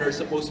left corner.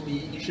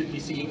 You should be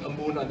seeing a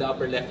moon on the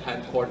upper left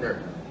hand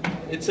corner.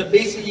 It's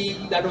basically,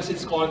 that was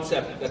its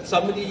concept,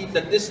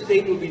 that this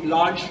train will be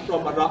launched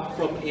from a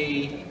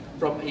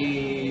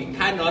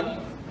cannon,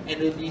 and it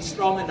will be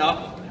strong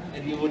enough,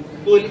 and you would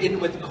pull in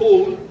with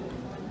coal,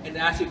 and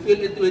as you fill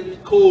it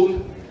with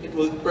coal, it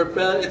will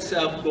propel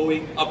itself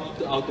going up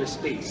to outer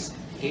space.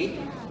 Okay?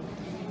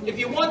 If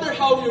you wonder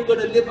how you're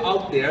going to live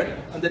out there,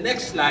 on the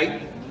next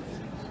slide,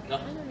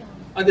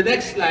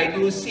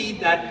 you will see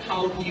that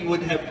how he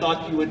would have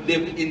thought you would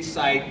live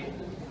inside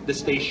the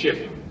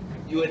spaceship.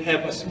 You would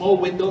have a small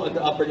window on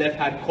the upper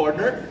left-hand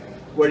corner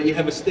where you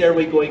have a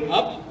stairway going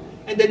up,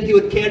 and then he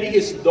would carry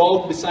his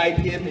dog beside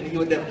him, and he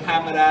would have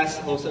cameras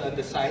also on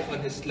the side on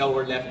his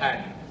lower left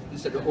hand.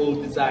 These are the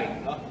old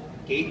design. No?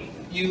 Okay,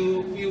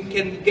 you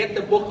can get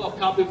the book, a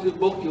copy of the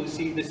book. You'll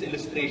see this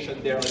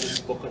illustration there on this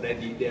book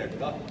already there.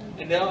 No?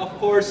 And then of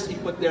course he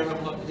put there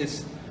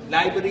his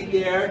library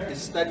there,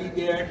 his study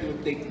there. He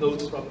will take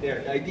notes from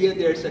there. The idea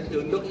there is that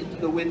he'll look into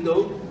the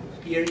window,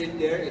 peer in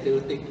there, and he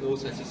will take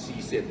notes as he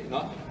sees it.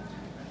 No?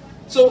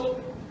 So,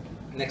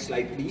 next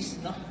slide please.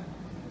 No?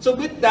 So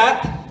with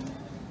that,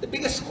 the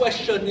biggest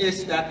question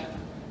is that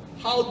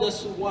how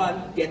does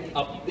one get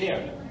up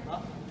there? No?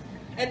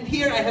 And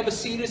here I have a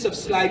series of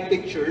slide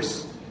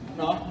pictures.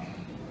 No?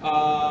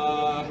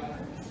 I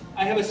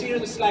have a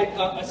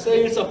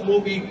series of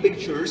moving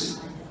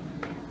pictures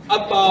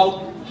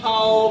about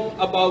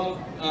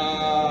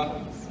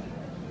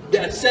the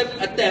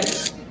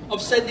attempts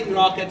of sending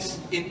rockets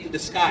into the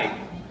sky.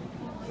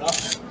 No?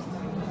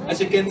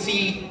 As you can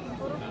see,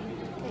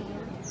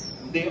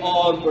 they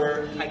all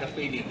were kind of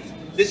failing.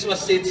 This was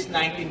since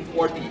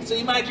 1940. So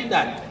imagine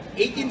that,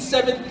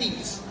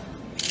 1870s,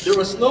 there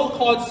was no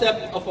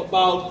concept of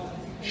about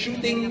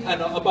shooting,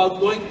 about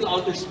going to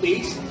outer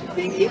space,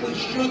 being able to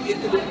shoot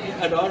into the,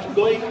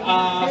 going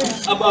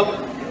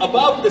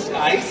above the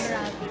skies.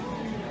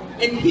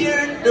 And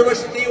here, they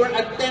were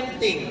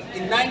attempting,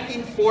 in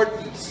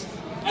 1940s,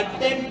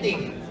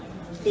 attempting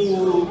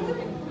to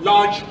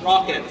launch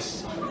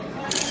rockets.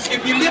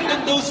 If you lived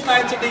in those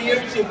times of the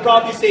years, you'd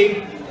probably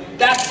say,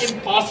 that's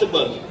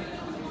impossible.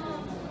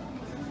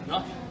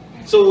 No?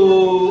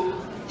 So,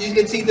 you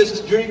can see this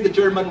is during the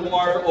German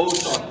War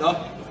also. No?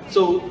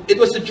 So, it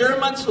was the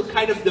Germans who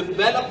kind of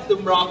developed the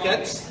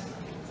rockets,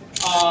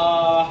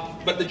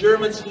 but the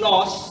Germans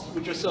lost,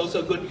 which was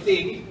also a good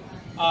thing.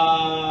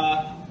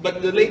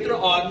 But later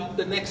on,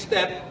 the next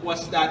step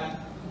was that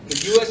the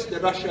US, the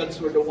Russians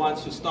were the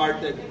ones who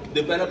started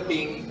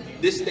developing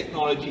this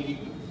technology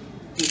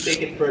to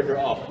take it further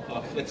off.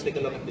 Let's take a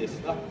look at this.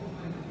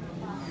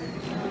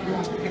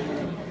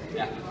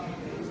 Yeah.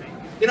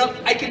 You know,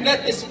 I can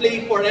let this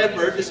play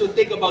forever. This will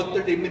take about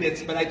 30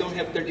 minutes, but I don't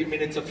have 30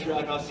 minutes of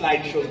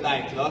slideshow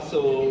time. No?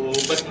 So,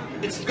 but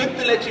it's good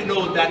to let you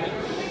know that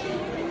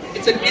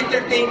it's an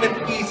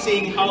entertainment piece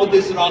seeing how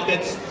these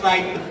rockets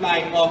tried to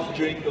fly off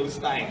during those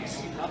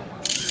times.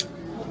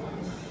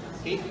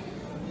 Okay?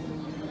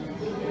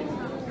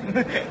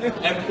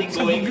 Everything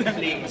going in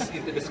flames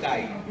into the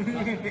sky.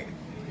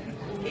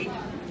 Okay?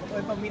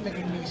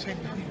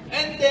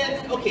 And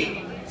then,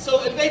 okay,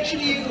 so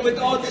eventually with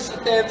all these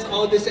attempts,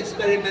 all these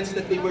experiments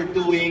that they were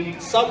doing,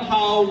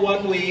 somehow,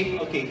 one way,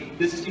 okay,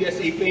 this is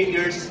USA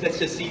failures, let's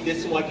just see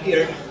this one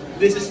here.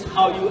 This is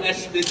how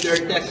US did their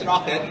test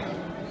rocket.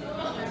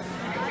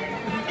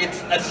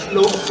 It's a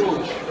slow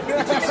approach.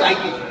 It's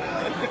exciting.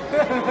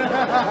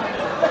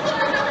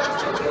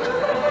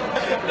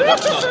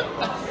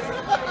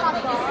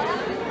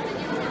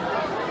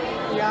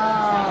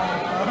 Yeah.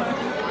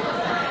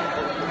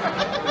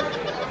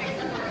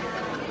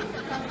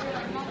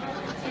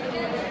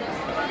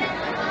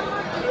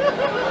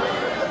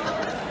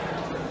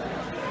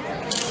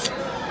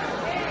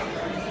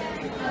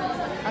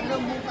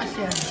 Hanggang bukas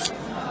yan.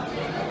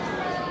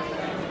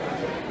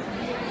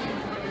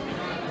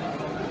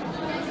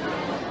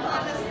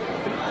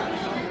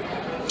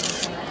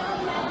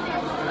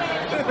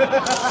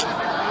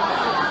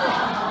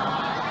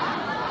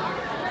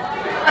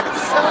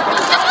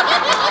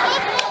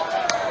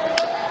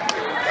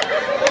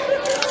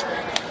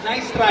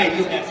 Nice try,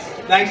 US.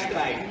 Nice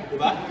try.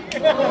 Diba?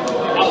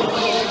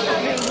 Ouch.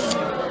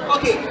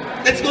 Okay,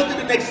 let's go to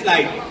the next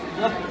slide.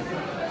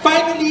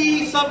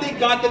 Finally, somebody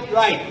got it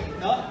right.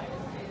 No?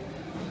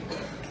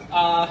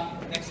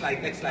 Next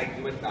slide.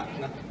 You went back.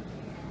 No?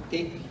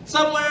 Okay.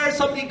 Somewhere,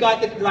 somebody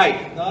got it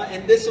right. No?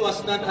 And this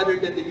was none other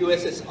than the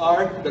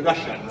USSR, the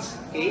Russians.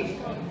 Okay.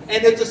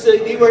 And it's just,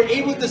 they were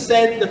able to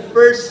send the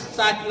first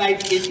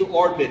satellite into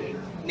orbit,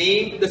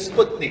 named the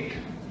Sputnik.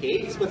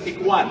 Okay,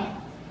 Sputnik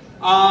 1.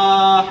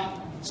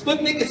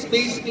 Sputnik is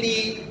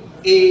basically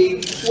a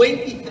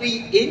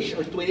 23-inch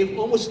or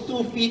almost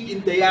 2 feet in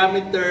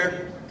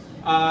diameter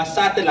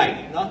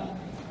satellite. No?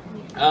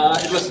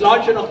 It was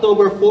launched on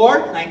October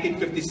 4,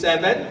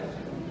 1957.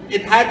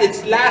 It had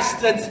its last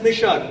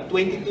transmission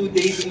 22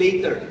 days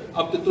later,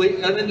 and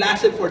it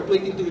lasted for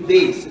 22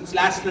 days. Its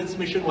last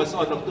transmission was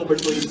on October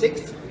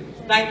 26,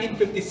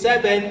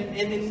 1957,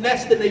 and in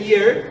less than a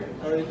year,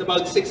 or in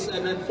about 6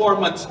 and 4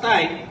 months'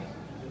 time,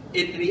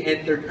 it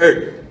re-entered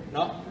Earth.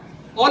 No?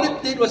 All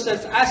it did was,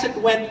 as it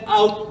went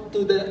out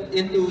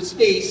into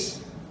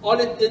space, all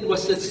it did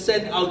was just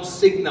send out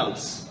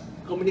signals,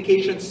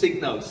 communication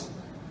signals.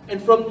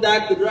 And from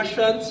that, the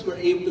Russians were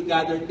able to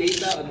gather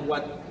data on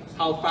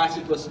how fast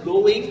it was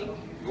going,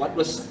 what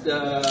was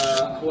the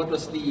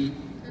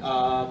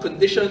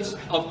conditions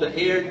of the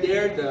air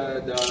there,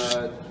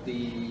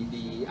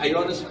 the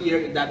ionosphere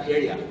in that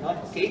area.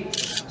 Okay,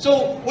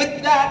 so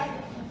with that,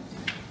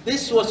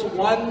 this was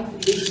one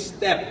big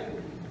step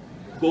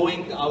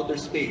going to outer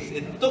space.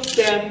 It took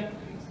them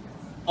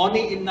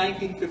only in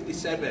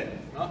 1957,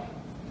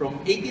 from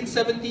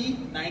 1870,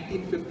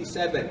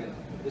 1957.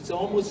 It's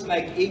almost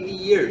like 80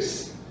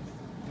 years,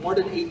 more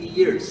than 80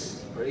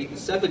 years, or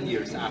 87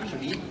 years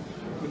actually,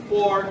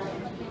 before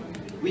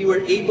we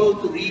were able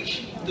to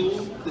reach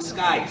to the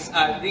skies,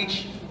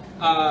 reach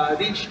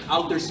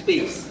outer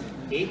space.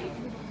 Okay.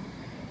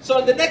 So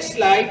on the next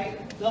slide,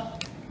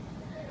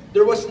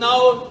 there was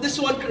now, this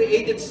one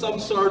created some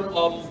sort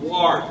of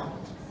war,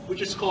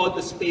 which is called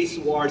the space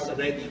wars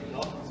already,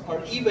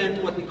 or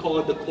even what we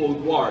call the Cold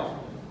War.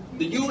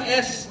 The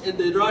US and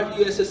the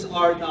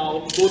USSR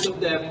now, both of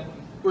them,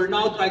 were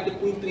now trying to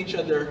prove to each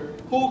other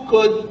who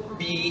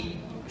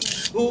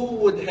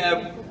would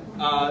have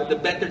the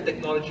better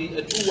technology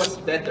and who was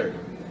better.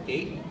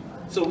 Okay,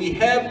 so we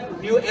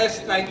have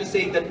US trying to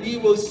say that we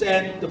will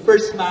send the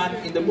first man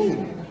in the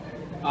moon.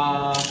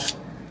 Uh,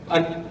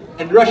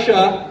 and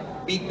Russia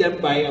beat them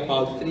by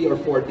about 3 or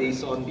 4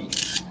 days only.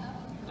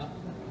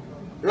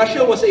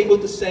 Russia was able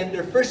to send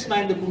their first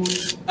man to the moon,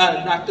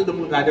 not to the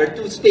moon rather,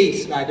 to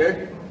space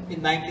rather, in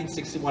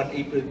 1961,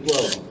 April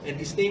 12. And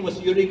his name was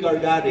Yuri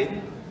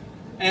Gagarin,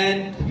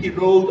 and he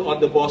rode on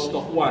the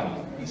Vostok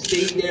 1. He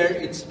stayed there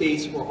in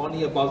space for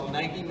only about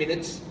 90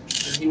 minutes,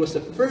 and he was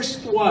the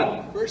first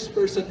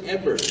person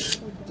ever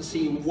to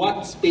see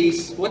what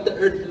the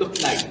Earth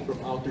looked like from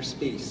outer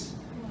space.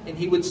 And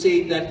he would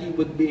say that he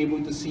would be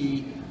able to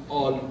see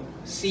all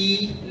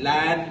sea,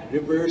 land,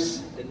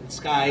 rivers, and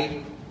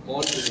sky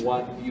all in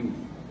one view.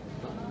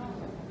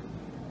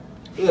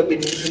 It would have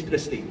been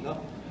interesting, no?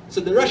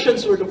 So the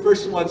Russians were the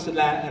first ones to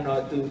land,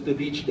 to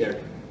reach there.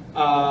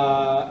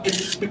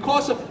 And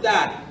because of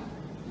that,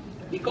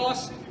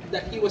 because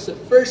that he was the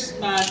first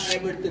man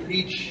ever to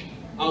reach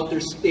outer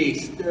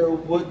space, there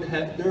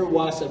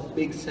was a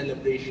big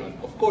celebration.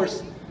 Of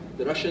course,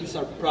 the Russians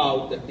are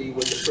proud that they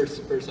were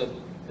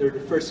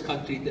the first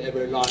country to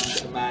ever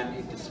launch a man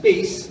into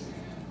space.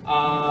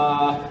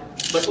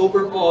 But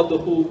overall, the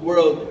whole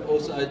world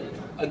also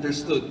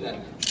understood that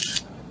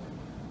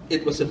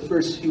it was the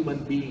first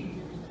human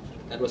being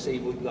that was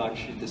able to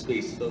launch into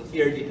space. So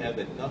here you have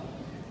it, no?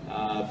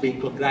 Being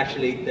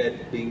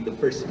congratulated, being the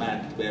first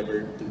man to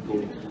ever to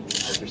go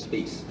to outer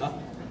space. No?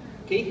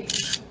 Okay?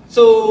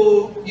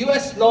 So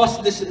US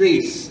lost this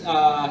race.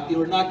 They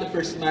were not the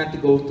first man to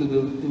go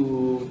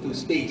to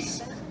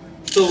space.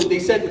 So they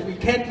said, if we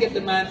can't get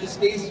the man to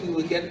space, we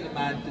will get the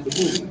man to the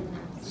moon.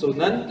 So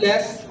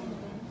nonetheless,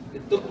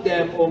 it took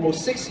them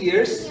almost 6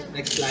 years.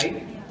 Next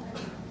slide.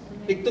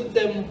 It took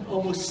them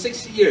almost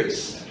 6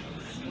 years,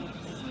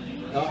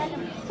 no,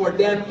 for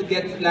them to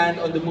land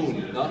on the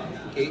moon. No?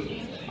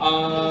 Okay.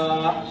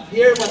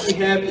 Here what we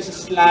have is a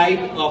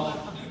slide of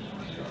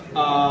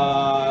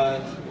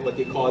what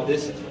they call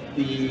this,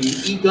 the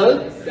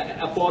Eagle,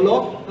 the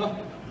Apollo, no?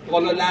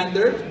 Apollo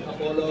lander,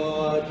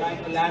 Apollo trying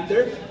to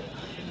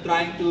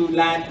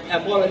land,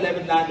 Apollo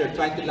 11 lander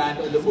trying to land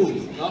on the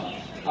moon. No?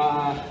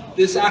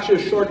 This is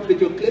actually a short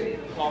video clip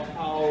of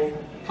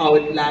how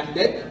it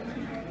landed.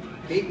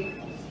 Okay?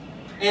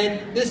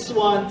 And this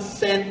one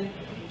sent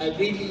a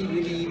really,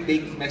 really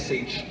big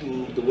message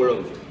to the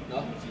world,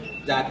 no?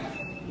 That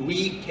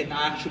we can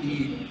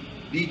actually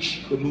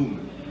reach the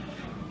moon.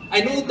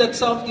 I know that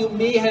some of you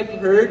may have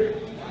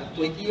heard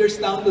 20 years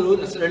down the road,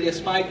 as early as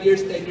 5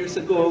 years, 10 years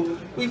ago,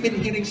 we've been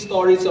hearing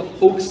stories of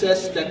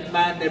hoaxes that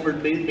man never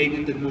made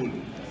it to the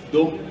moon.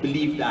 Don't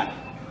believe that.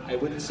 I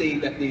wouldn't say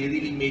that they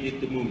really made it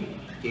to the moon.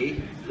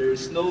 Okay?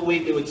 There's no way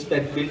they would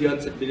spend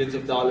billions and billions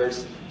of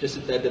dollars just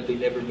to tell them they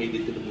never made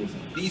it to the moon.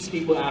 These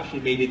people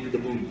actually made it to the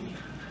moon.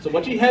 So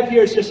what you have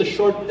here is just a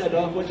short,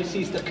 what you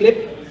see is the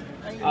clip.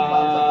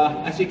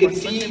 As you can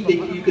see,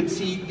 you can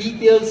see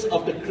details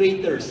of the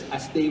craters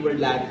as they were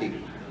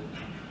landing.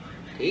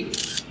 Okay?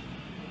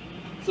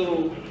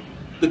 So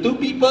the two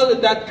people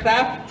in that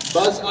craft,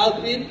 Buzz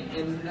Aldrin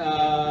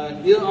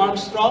and Neil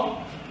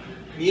Armstrong.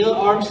 Neil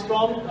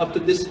Armstrong, up to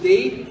this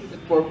day,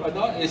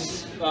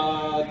 is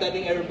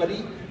telling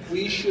everybody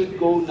we should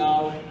go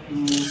now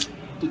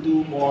to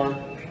do more,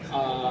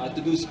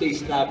 to do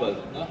space travel.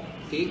 No?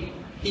 Okay?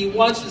 He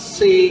was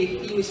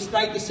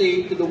trying to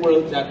say to the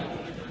world that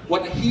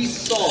what he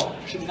saw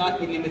should not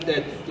be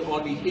limited to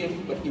only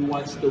him, but he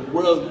wants the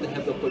world to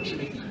have the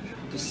opportunity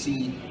to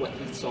see what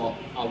he saw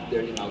out there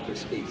in outer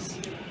space.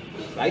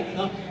 Right?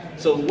 No?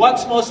 So one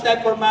small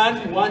step for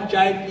man, one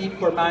giant leap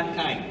for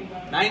mankind.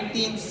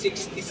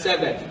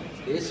 1967.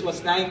 This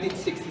was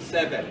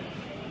 1967.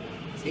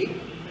 See?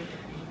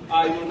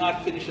 I will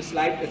not finish the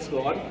slide. Let's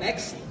go on.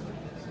 Next.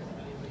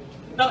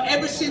 Now,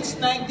 ever since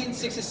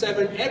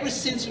 1967, ever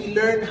since we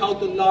learned how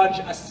to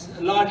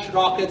launch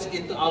rockets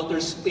into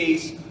outer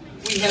space,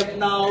 they have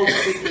now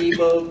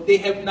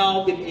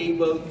been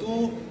able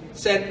to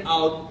send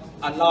out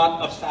a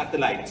lot of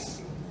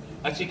satellites.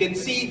 As you can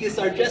see, these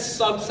are just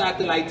some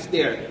satellites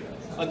there.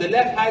 On the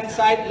left-hand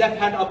side,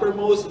 left-hand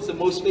uppermost, it's the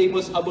most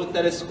famous Hubble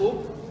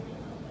telescope.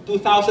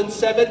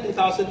 2007,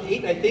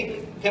 2008, I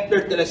think,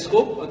 Kepler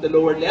telescope on the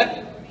lower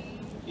left.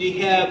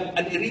 You have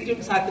an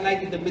Iridium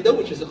satellite in the middle,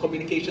 which is a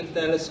communication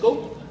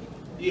telescope.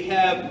 You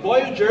have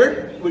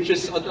Voyager, which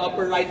is on the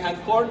upper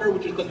right-hand corner,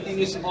 which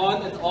continues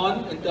on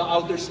into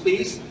outer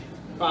space,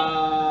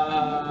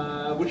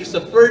 which is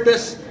the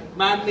furthest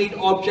man-made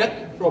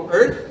object from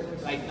Earth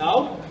right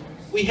now.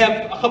 We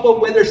have a couple of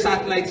weather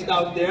satellites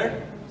down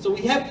there. So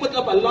we have put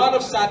up a lot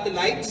of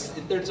satellites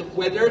in terms of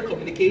weather,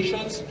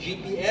 communications,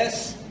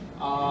 GPS.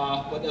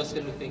 What else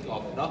can we think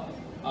of? No?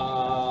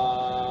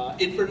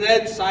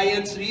 Infrared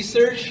science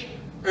research,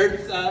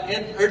 Earth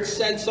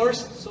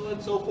sensors, so on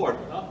and so forth.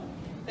 No?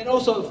 And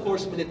also, of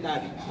course,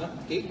 military. No?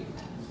 Okay.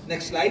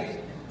 Next slide.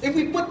 If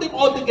we put them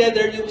all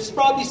together, you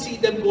probably see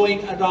them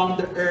going around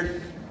the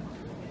Earth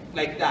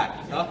like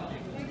that. No?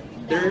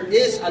 There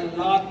is a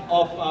lot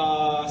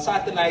of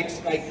satellites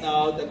right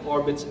now that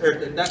orbits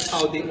Earth, and that's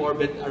how they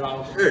orbit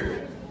around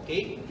Earth.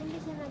 Okay?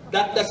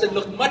 That doesn't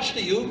look much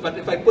to you, but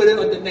if I put it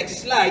on the next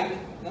slide,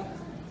 no?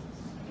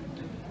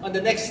 On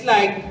the next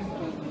slide,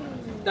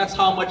 That's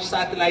how much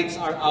satellites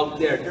are out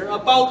there. They're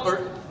about,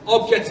 or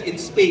objects in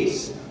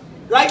space.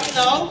 Right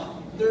now,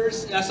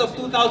 as of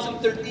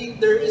 2013,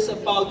 there is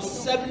about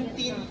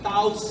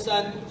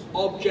 17,000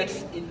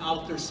 objects in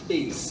outer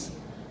space.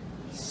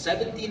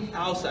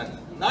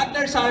 17,000. Not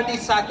necessarily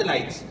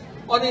satellites.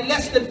 Only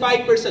less than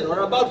 5%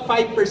 or about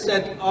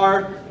 5%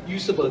 are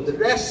usable. The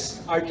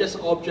rest are just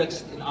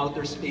objects in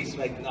outer space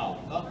right now.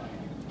 No?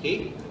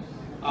 Okay?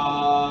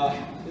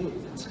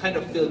 It's kind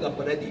of filled up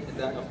already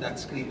of that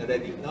screen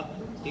already. No?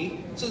 Okay?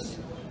 So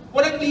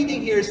what I'm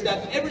leading here is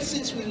that ever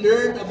since we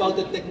learned about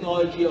the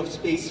technology of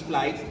space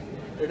flight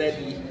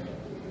already,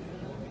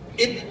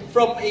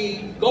 from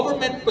a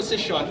government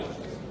position,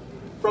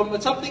 from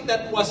something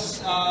that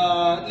was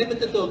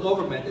limited to a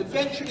government,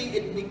 eventually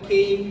it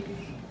became,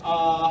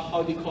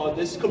 how do you call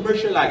this,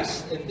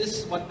 commercialized. And this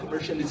is what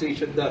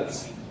commercialization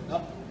does.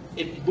 No?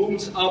 It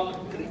booms up,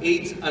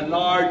 creates a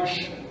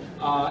large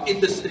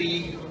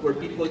industry where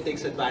people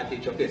takes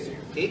advantage of it.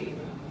 Okay?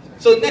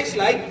 So next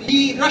slide,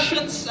 the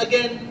Russians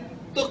again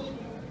took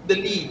the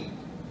lead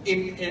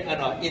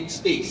in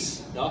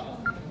space. No?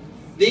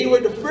 They were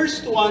the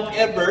first one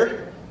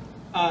ever.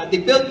 They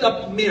built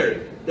up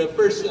Mir, the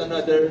first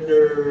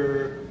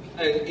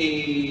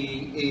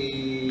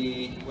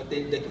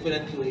the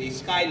equivalent to a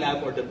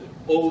Skylab,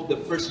 or the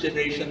first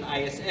generation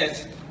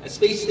ISS, a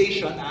space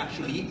station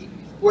actually,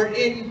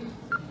 wherein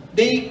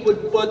they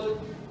could put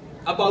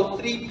about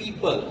 3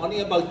 people. Only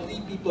about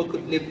 3 people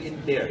could live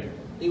in there.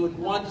 They would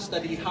want to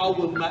study how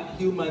will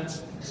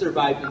humans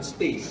survive in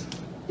space.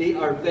 They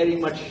are very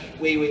much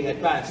way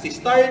advanced. They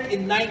started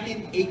in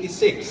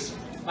 1986.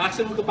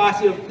 Maximum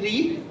capacity of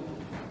 3.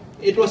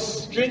 It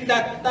was during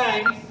that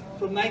time,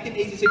 from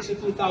 1986 to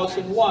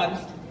 2001,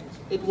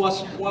 it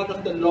was one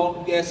of the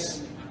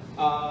longest,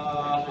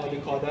 how do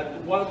you call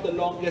that? One of the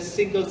longest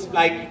single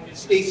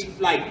space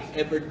flight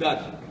ever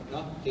done.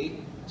 No? Okay?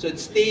 So it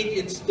stayed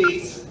in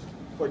space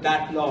for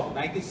that long,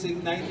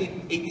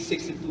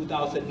 1986 to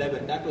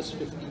 2011. That was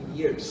 15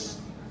 years.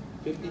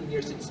 15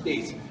 years in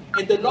space.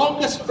 And the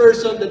longest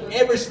person that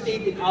ever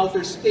stayed in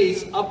outer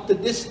space up to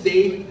this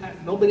day,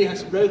 nobody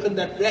has broken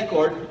that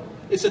record,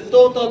 is a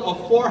total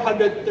of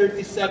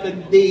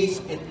 437 days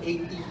and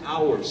 18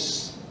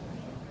 hours.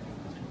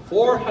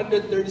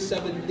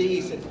 437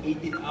 days and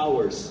 18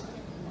 hours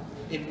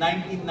in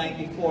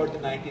 1994 to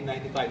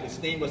 1995. His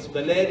name was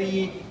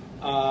Valery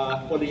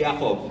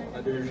Polyakov,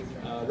 another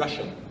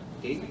Russian.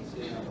 Okay?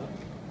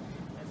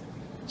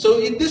 So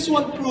this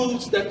one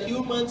proves that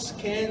humans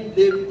can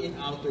live in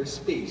outer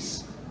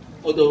space.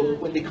 Although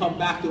when they come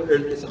back to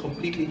Earth, it's a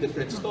completely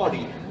different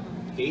story.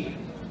 Okay?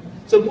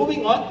 So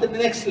moving on to the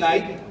next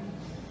slide.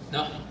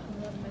 Now,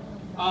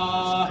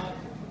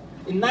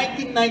 in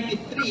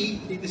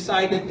 1993, they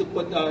decided to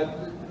put,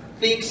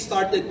 things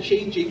started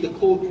changing. The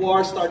Cold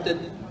War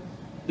started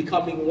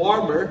becoming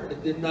warmer.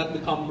 It did not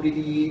become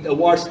really, the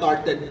war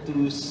started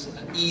to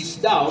ease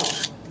down.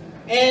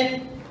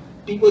 And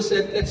people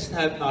said, let's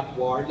have not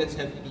war, let's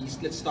have peace.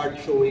 Let's start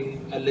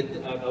showing a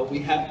little,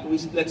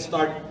 let's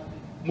start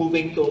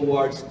moving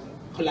towards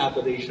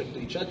collaboration to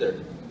each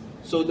other.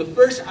 So the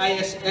first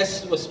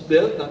ISS was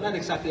built, no, not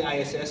exactly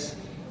ISS.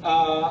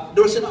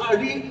 There was an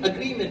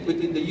agreement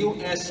between the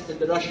US and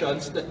the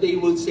Russians that they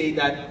will say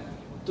that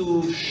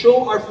to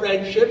show our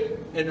friendship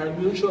and our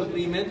mutual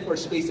agreement for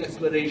space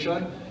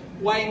exploration,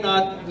 why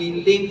not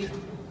we link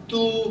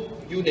 2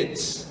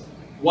 units?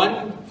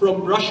 One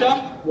from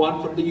Russia,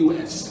 one from the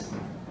US.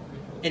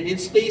 And in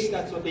space,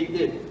 that's what they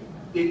did.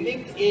 They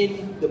linked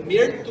in the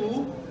Mir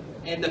 2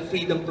 and the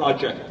Freedom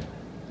Project.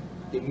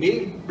 They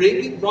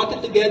brought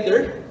it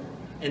together,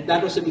 and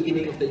that was the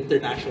beginning of the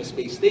International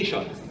Space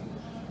Station.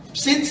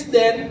 Since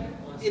then,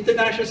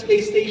 International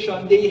Space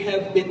Station, they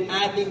have been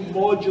adding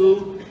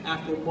module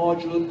after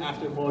module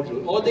after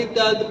module. All they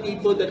tell the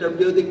people that are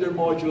building their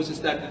modules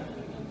is that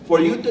for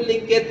you to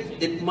link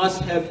it, it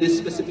must have these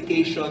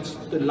specifications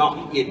to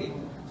lock in.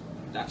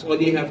 That's all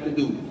they have to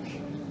do.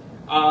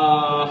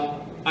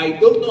 I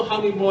don't know how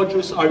many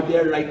modules are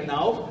there right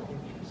now,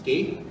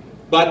 okay?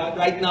 But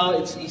right now,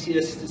 it's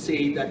easiest to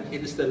say that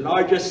it is the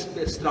largest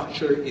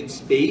structure in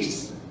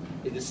space.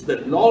 It is the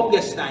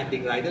longest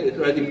standing right now. It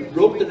already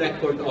broke the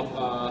record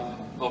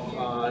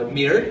of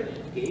Mir.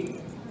 Okay.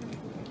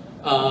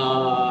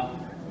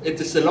 It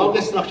is the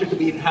longest structure to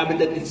be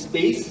inhabited in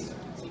space.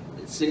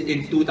 It's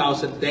in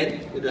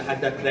 2010. It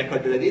had that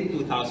record already in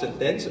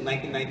 2010, so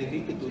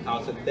 1993 to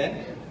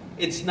 2010.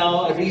 It's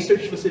now a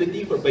research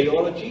facility for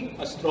biology,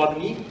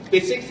 astronomy,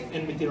 physics,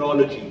 and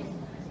meteorology,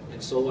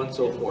 and so on and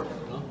so forth.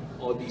 No?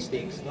 All these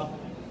things. No?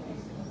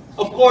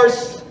 Of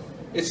course,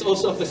 it's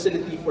also a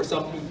facility for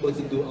some people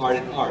to do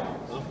R&R.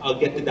 No? I'll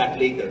get to that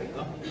later.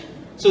 No?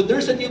 So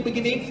there's a new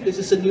beginning. This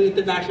is a new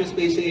International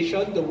Space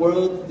Station. The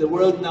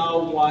world now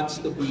wants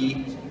to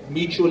be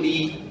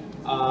mutually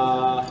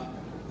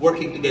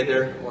working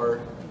together or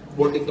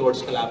working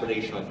towards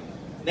collaboration.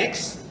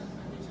 Next.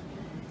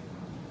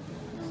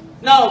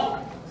 Now,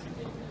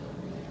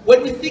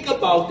 when we think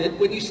about it,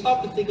 when you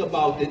stop to think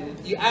about it,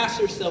 you ask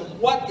yourself,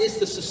 what is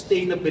the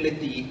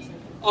sustainability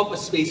of a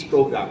space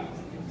program?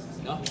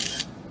 No?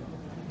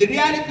 the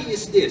reality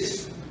is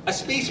this: a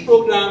space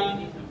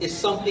program is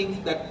something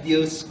that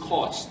deals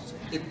costs.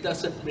 It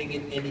doesn't bring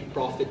in any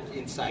profit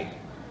inside.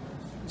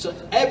 So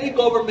every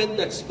government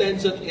that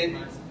spends on it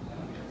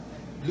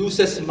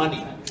loses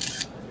money.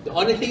 The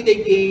only thing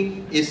they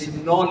gain is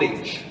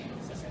knowledge,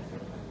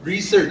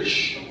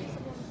 research,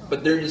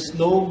 but there is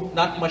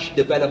not much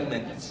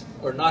development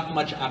or not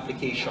much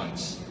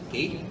applications.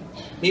 Okay?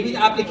 Maybe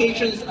the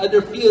applications in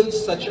other fields,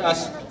 such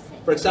as,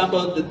 for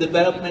example, the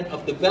development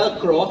of the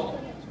Velcro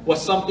was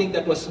something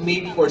that was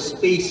made for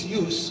space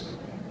use.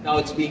 Now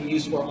it's being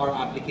used for our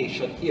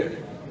application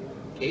here.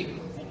 Okay?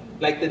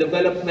 Like the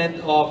development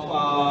of,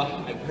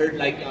 I've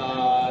heard like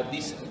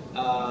these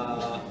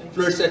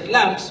fluorescent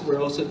lamps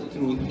were also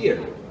through here.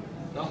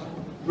 No?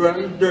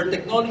 There are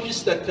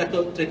technologies that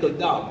trickle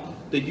down.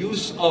 The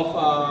use of,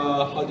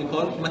 how do you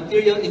call it,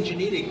 material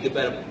engineering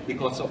developed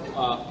because of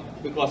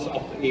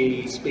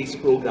a space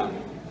program.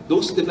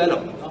 Those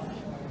developed, no?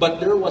 But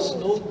there was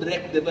no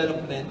direct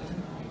development,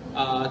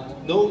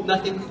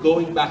 nothing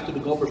going back to the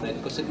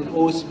government, because it would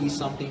always be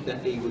something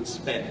that they would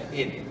spend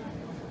in.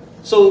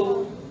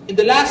 So in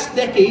the last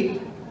decade,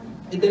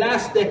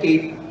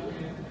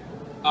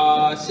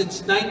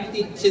 since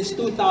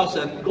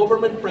 2000,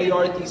 government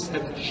priorities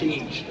have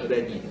changed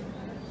already.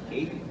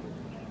 Okay?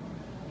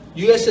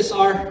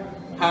 USSR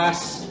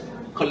has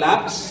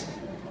collapsed,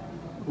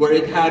 where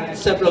it had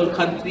several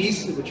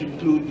countries, which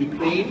include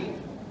Ukraine.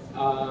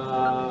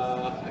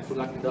 I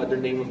forgot the other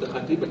name of the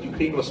country, but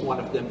Ukraine was one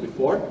of them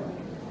before.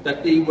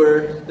 That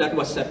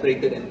was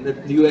separated, and the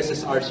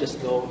USSR is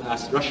just known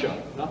as Russia.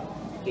 No?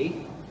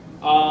 Okay.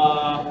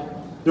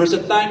 There was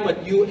a time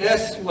when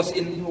US was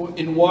in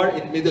war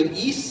in Middle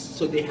East,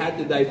 so they had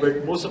to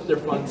divert most of their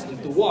funds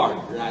into war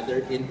rather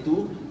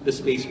into the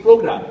space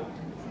program.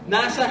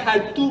 NASA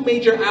had two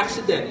major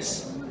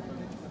accidents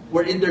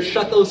wherein their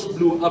shuttles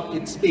blew up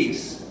in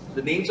space.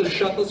 The names of the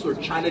shuttles were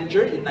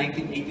Challenger in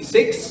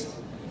 1986,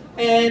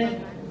 and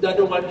the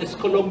other one is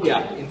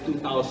Columbia in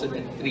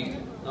 2003.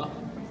 No?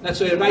 That's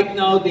why right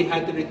now they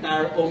had to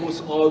retire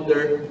almost all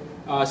their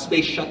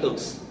space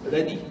shuttles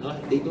already. No?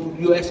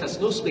 US has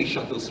no space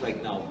shuttles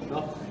right now.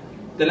 No?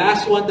 The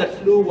last one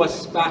that flew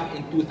was back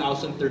in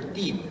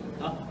 2013.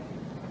 No?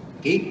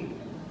 Okay?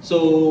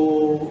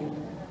 So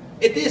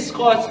it is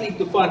costly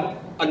to fund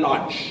a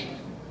launch.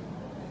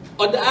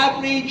 On the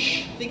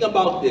average, think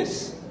about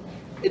this.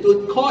 It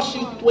would cost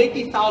you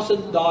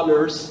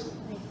 $20,000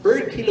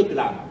 per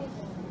kilogram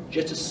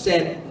just to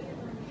send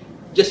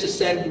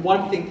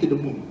one thing to the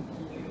moon.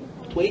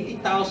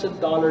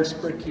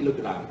 $20,000 per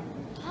kilogram.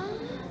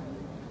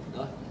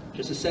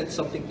 Just to send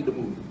something to the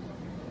moon.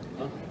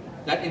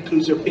 That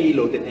includes your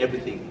payload and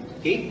everything.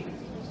 Okay?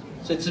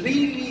 So it's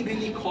really,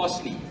 really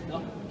costly.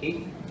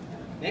 Okay?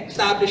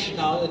 Established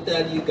now and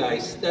tell you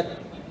guys that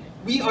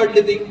we are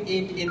living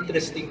in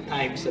interesting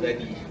times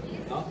already.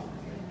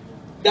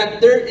 That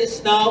there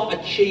is now a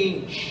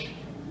change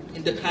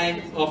in the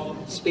kind of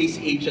space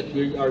age that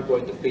we are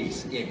going to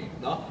face in.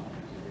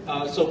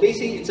 So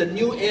basically, it's a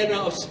new era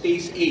of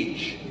space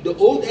age. The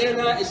old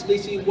era is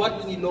basically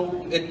what we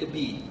know it to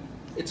be.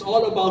 It's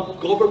all about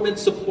government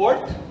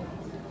support,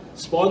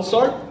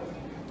 sponsored.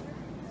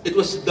 It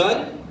was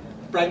done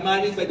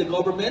primarily by the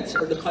governments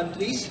or the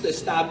countries to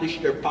establish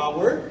their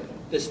power,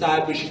 to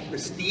establish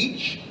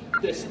prestige,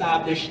 to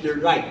establish their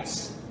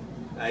rights.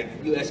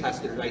 Like the US has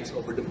their rights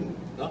over the moon.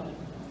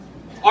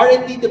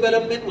 R&D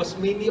development was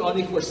mainly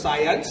only for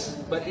science,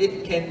 but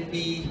it can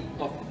be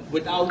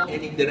without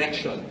any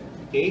direction.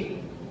 Okay?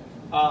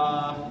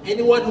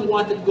 Anyone who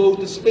wanted to go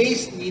to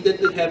space needed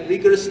to have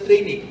rigorous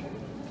training,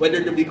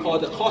 whether to be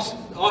called a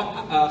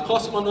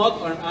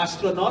cosmonaut or an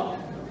astronaut.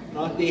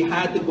 They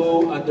had to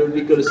go under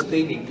rigorous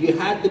training. You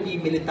had to be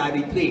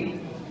military trained.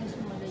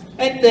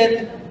 And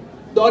then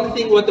the only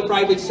thing what the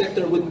private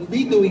sector would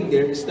be doing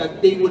there is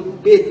that they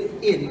would bid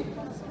in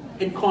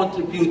and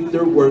contribute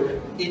their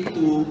work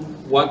into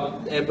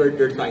whatever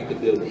they're trying to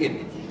build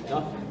in.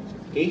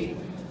 Okay?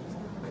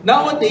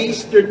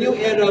 Nowadays, their new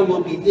era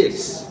will be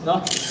this.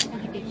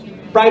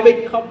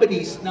 Private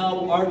companies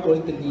now are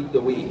going to lead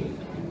the way.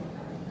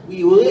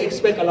 We will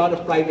expect a lot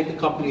of private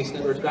companies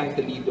that are trying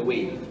to lead the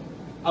way.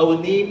 I will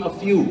name a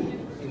few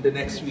in the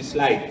next few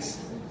slides.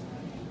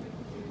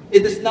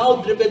 It is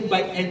now driven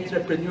by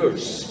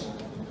entrepreneurs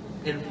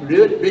and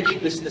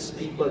rich business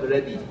people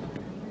already.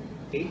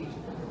 Okay?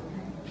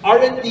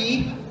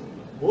 R&D,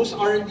 most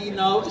R&D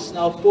now is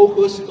now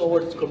focused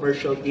towards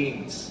commercial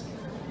gains,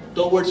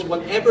 towards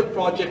whatever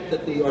project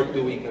that they are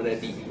doing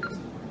already.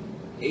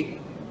 Okay?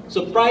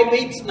 So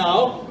private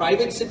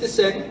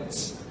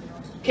citizens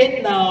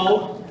can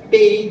now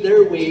pay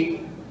their way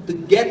to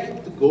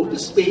go to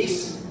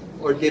space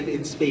or live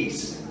in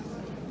space.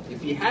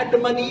 If you have the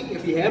money,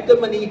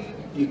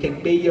 you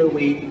can pay your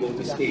way to go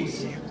to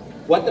space.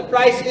 What the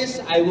price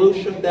is, I will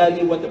tell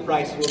you what the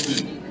price will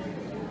be.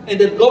 And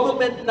the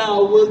government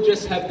now will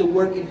just have to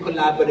work in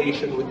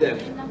collaboration with them.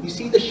 You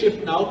see the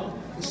shift now?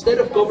 Instead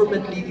of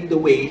government leading the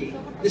way,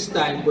 this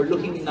time we're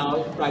looking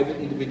now at private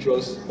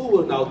individuals who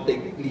will now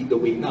lead the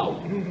way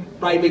now.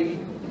 Private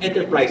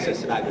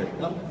enterprises rather.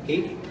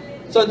 Okay?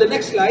 So the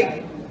next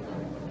slide.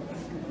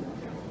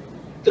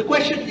 The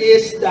question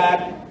is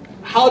that,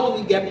 how do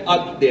we get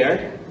up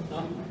there?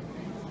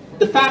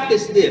 The fact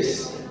is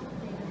this.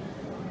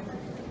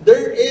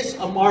 There is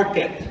a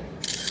market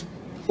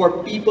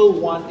for people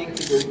wanting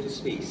to go to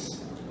space.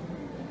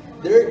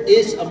 There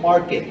is a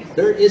market.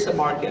 There is a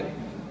market.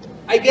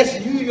 I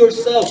guess you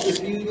yourself,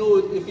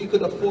 if you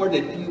could afford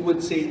it, you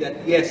would say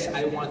that, yes,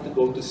 I want to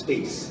go to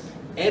space.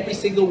 Every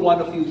single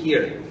one of you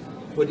here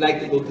would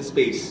like to go to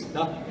space.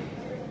 No?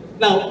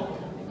 Now,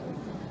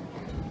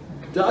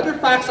 the other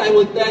facts I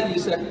will tell you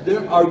is that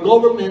there are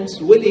governments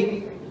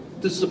willing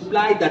to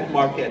supply that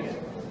market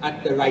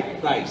at the right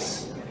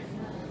price.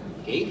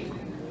 Okay?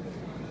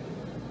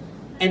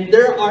 And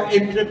there are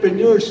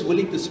entrepreneurs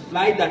willing to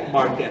supply that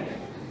market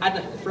at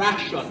a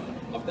fraction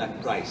of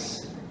that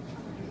price.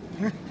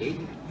 Okay?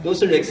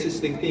 Those are the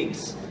existing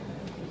things.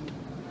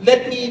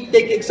 Let me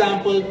take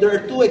example. There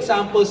are two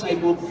examples I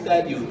will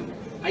tell you.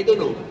 I don't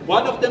know.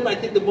 One of them, I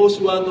think the most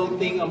well-known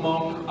thing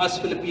among us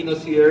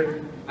Filipinos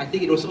here, I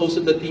think it was also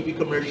the TV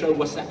commercial,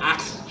 was the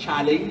Axe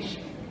Challenge.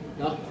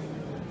 No?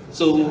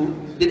 So,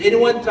 did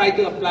anyone try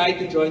to apply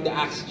to join the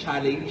Axe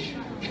Challenge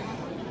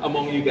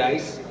among you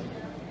guys?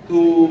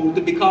 To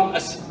become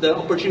the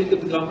opportunity to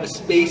become a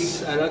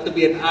space, to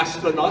be an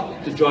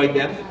astronaut, to join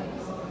them?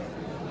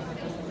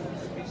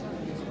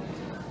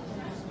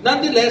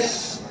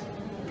 Nonetheless,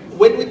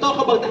 when we talk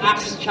about the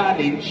Axe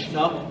Challenge,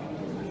 no,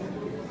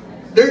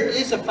 there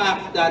is a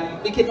fact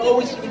that we can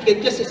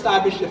just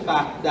establish the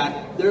fact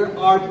that there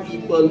are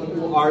people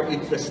who are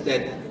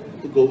interested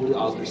to go to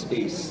outer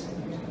space.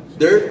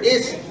 There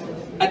is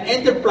an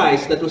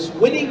enterprise that was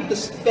willing to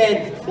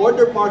spend for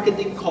their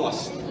marketing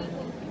cost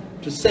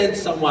to send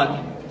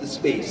someone to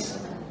space.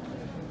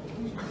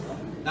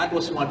 That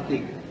was one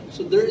thing.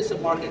 So there is a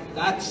market.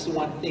 That's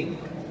one thing.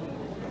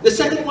 The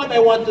second one I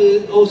want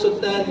to also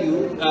tell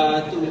you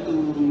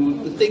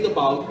to think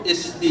about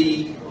is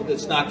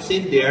it's not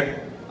seen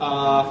there.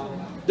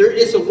 There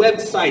is a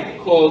website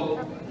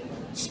called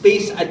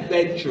Space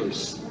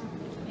Adventures.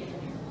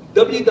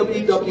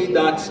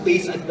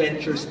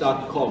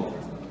 www.spaceadventures.com.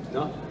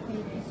 No?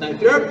 Now,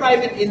 if you're a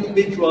private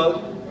individual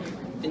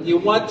and you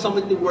want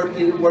someone to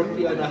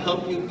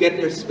help you get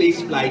their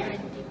space flight,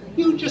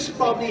 you just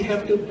probably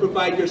have to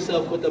provide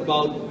yourself with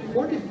about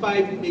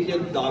 $45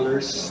 million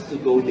to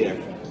go there.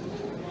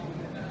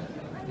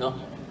 No?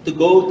 To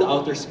go to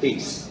outer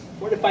space.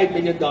 $45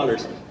 million.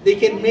 They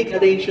can make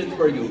arrangements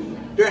for you.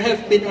 There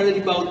have been already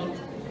about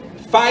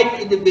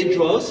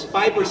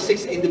 5 or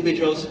 6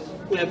 individuals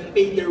who have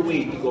paid their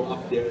way to go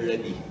up there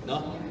already.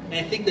 No?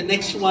 And I think the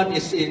next one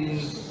is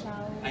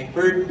I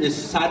heard this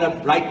Sarah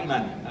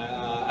Brightman,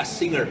 a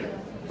singer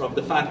from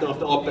the Phantom of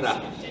the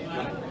Opera.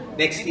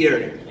 Next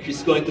year,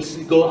 she's going to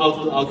go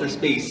out to outer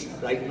space,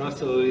 right? No?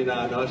 So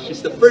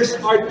she's the first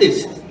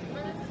artist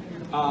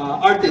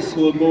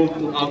who will go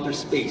to outer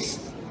space.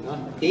 No?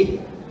 Okay.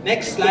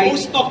 Next slide. The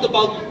most talk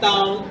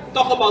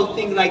about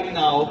thing right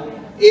now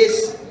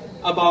is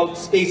about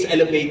space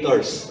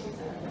elevators.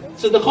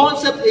 So the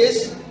concept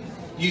is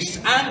you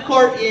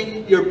anchor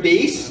in your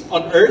base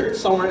on Earth,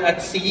 somewhere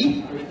at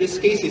sea. In this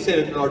case, he said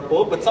in the North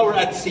Pole, but somewhere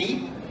at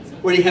sea,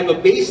 where you have a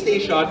base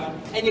station,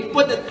 and you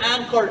put an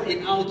anchor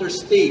in outer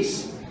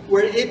space,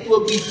 where it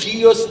will be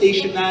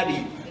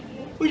geostationary,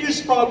 which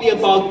is probably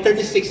about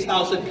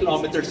 36,000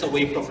 kilometers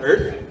away from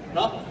Earth,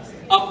 no?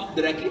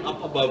 Directly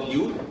up above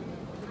you,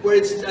 where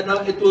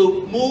it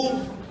will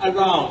move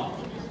around.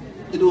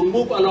 It will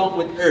move along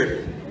with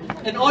Earth.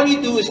 And all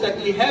you do is that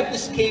you have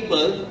this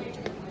cable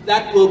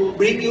that will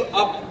bring you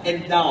up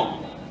and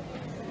down.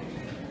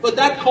 But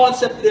that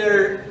concept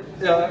there,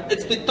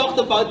 it's been talked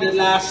about in the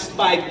last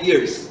 5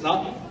 years.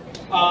 No?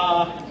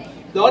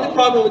 The only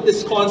problem with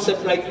this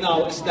concept right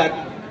now is that,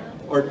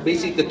 or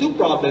basically the two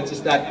problems,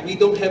 is that we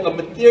don't have a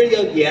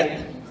material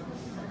yet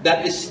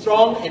that is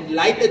strong and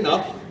light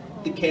enough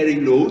to carry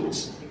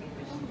loads.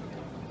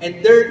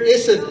 And there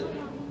isn't,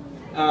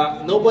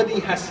 nobody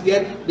has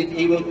yet been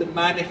able to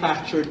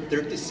manufacture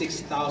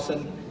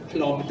 36,000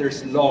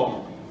 kilometers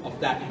long of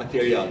that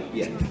material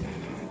yet.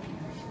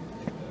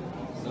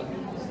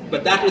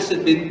 But that has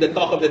been the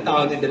talk of the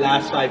town in the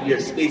last 5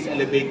 years, space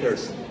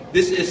elevators.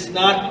 This is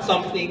not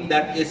something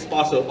that is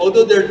possible.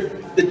 Although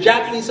the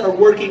Japanese are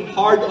working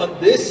hard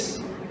on this,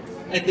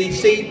 and they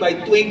say by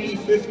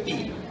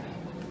 2050,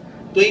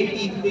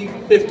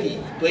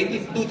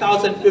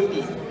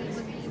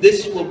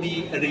 this will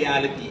be a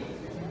reality.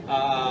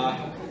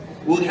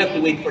 We'll have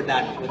to wait for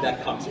that when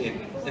that comes in.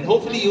 And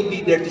hopefully you'll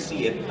be there to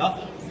see it.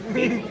 No?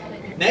 Okay.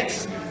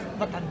 Next.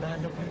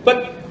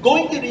 But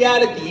going to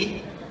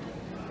reality,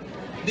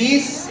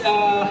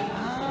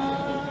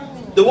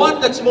 the one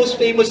that's most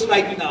famous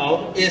right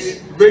now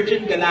is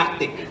Virgin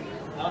Galactic.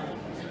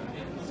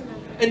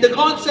 And the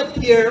concept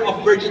here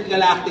of Virgin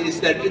Galactic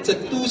is that it's a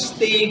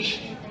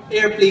 2-stage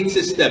airplane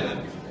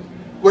system,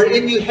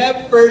 wherein you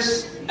have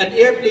first an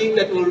airplane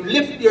that will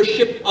lift your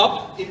ship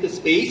up into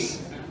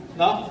space,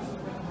 no?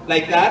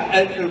 Like that,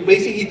 and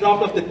basically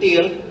drop off the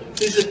tail.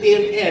 This is the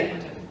tail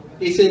end.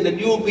 They say that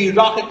you will be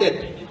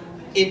rocketed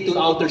into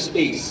outer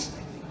space.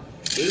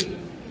 Okay?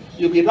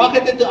 You'll be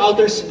rocketed to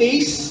outer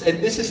space,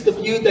 and this is the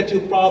view that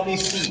you'll probably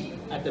see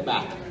at the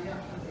back.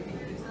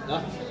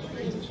 No?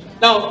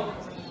 Now,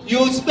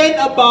 you'll spend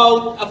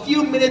about a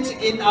few minutes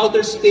in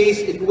outer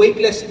space in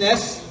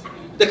weightlessness.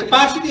 The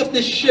capacity of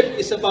this ship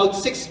is about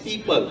 6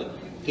 people,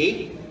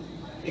 okay?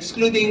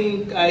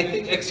 Excluding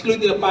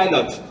the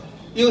pilots.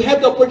 You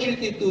have the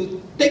opportunity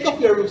to take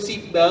off your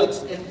seat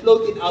belts and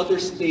float in outer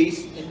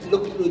space and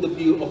look through the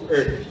view of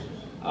Earth.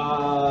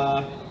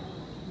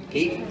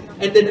 Okay?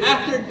 And then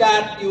after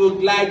that, you will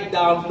glide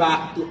down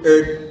back to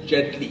Earth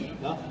gently.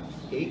 No?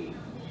 Okay?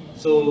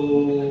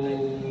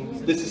 So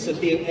this is the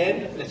tail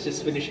end. Let's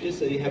just finish this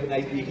so you have an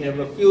idea. You can have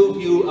a full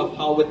view of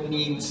how it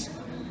means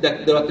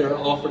that what they're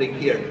offering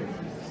here.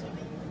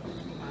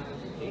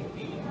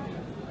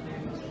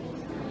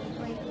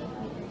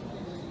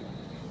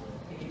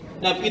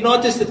 Now, if you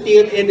notice, the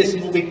tail end is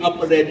moving up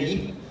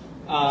already.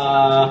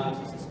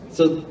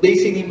 So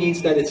basically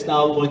means that it's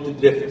now going to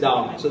drift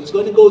down. So it's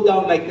going to go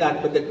down like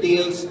that, but the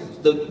tails,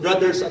 the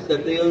rudders, the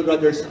tail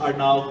rudders are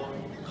now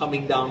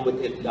coming down with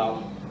it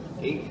down.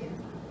 Okay?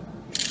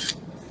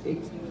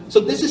 Okay. So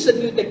this is a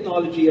new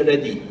technology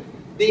already.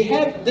 They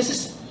have this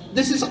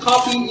is a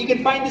copy. You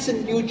can find this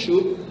in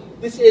YouTube.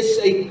 This is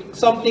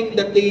something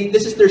that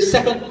this is their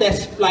second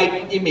test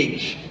flight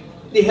image.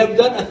 They have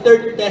done a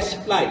third test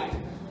flight.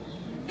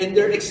 And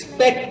they're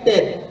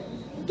expected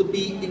to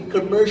be in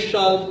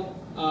commercial,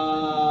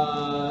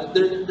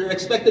 they're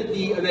expected to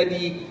be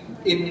already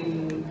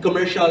in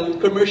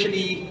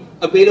commercially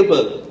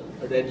available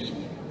already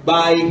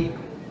by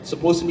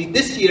supposedly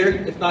this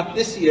year, if not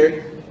this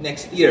year,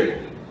 next year.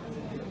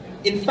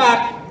 In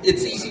fact,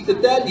 it's easy to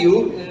tell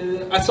you,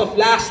 as of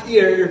last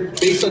year,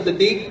 based on the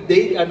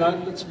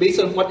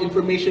based on what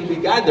information we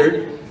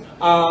gathered,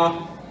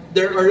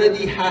 there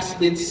already has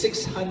been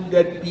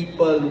 600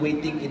 people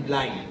waiting in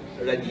line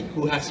already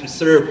who has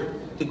reserved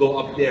to go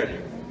up there.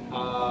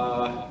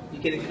 You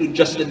can include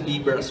Justin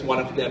Bieber as one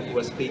of them who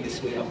has paid his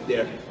way up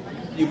there.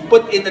 You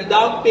put in a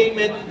down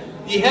payment,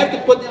 you have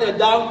to put in a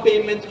down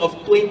payment of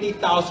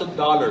 $20,000.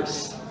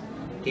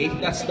 Okay,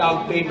 that's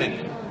down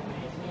payment.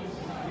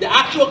 The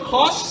actual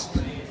cost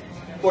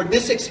for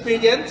this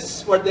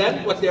experience for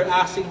them, what they're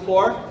asking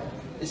for,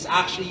 is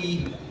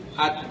actually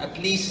at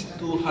least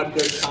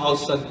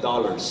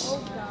 $200,000.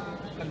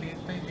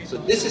 So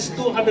this is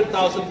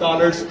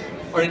 $200,000.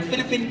 Or in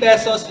Philippine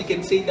pesos, you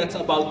can say that's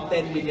about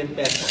 10 million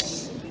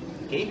pesos,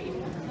 okay,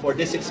 for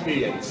this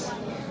experience.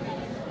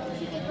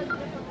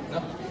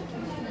 No?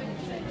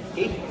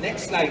 Okay,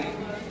 next slide.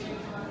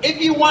 If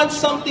you want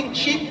something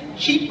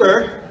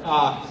cheaper,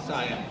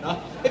 no?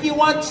 If you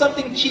want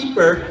something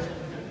cheaper,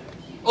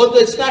 although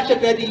it's not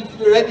yet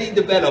ready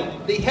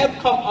developed, they have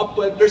come up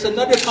with, there's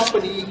another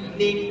company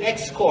named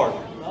Xcore.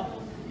 No?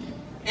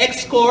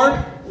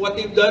 Xcore, what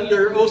they've done,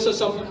 they're also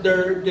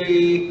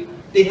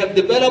they have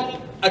developed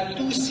a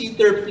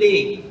 2-seater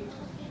plane,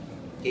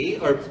 okay,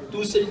 or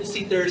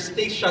 2-seater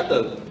space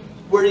shuttle,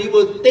 where you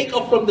will take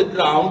off from the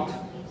ground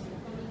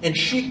and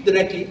shoot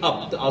directly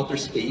up to outer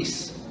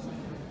space,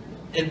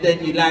 and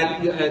then you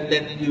land, and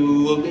then you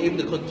will be able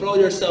to control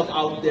yourself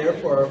out there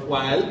for a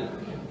while,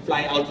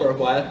 fly out for a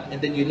while, and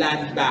then you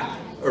land back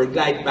or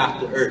glide back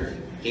to Earth.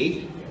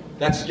 Okay,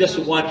 that's just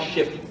one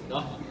ship.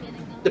 No?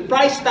 The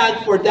price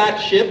tag for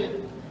that ship,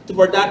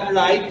 for that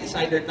ride, is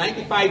either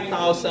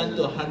 $95,000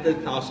 to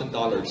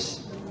 $100,000.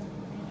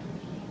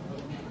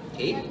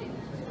 Okay,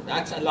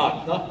 that's a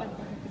lot. No?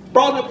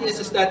 Problem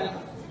is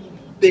that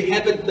they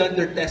haven't done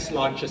their test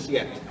launches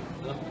yet.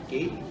 No?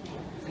 Okay,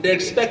 and they're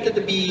expected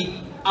to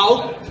be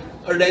out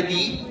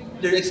already.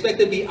 They're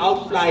expected to be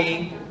out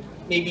flying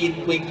maybe in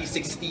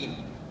 2016.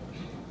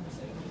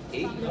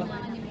 Okay, no?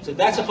 So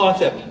that's a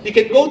concept. You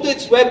can go to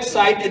its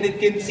website and it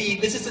can see.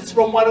 It's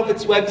from one of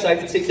its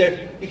websites. It says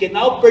there you can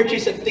now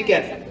purchase a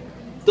ticket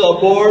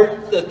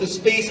to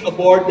space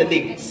aboard the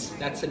Lynx.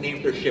 That's the name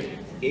of their ship.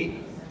 Okay.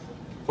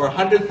 For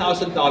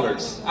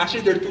 $100,000.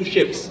 Actually, there are 2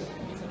 ships.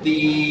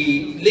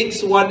 The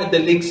Lynx 1 and the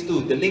Lynx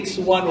 2. The Lynx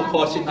 1 will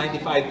cost you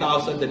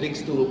 $95,000. The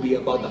Lynx 2 will be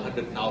about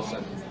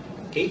 $100,000.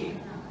 Okay?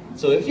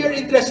 So if you're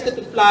interested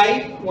to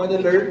fly, want to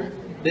learn,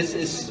 this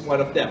is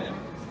one of them.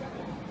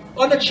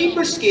 On a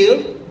cheaper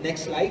scale,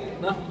 next slide.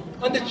 No?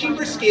 On the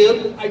cheaper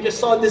scale, I just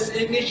saw this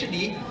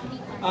initially,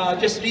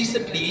 just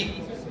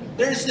recently.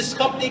 There's this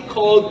company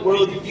called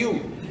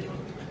Worldview.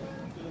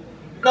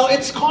 Now,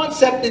 its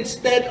concept,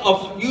 instead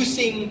of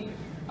using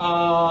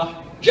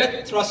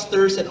jet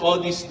thrusters and all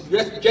these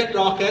jet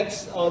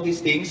rockets, all these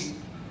things,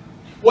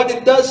 what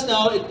it does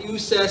now, it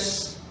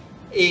uses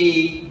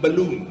a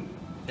balloon,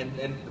 and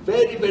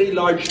very, very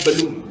large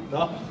balloon,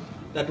 no?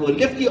 That will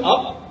lift you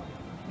up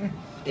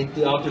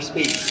into outer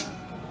space.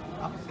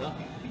 No?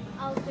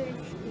 Outer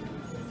space.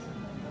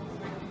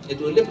 It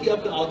will lift you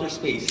up to outer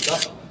space. No?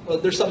 Well,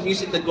 there's some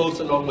music that goes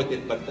along with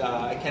it, but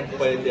I can't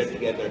put it there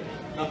together.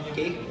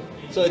 Okay?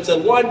 So it's a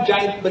one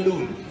giant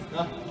balloon.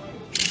 No?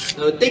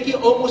 So it'll take you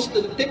almost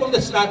to the tip of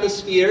the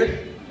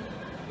stratosphere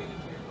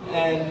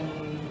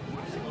and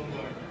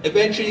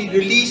eventually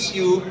release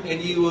you,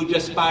 and you will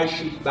just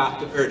parachute back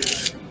to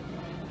Earth.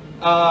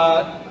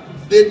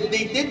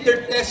 they did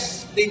their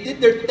test. They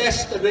did their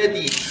test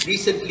already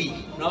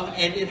recently, no?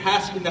 And it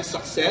has been a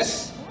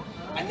success.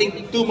 I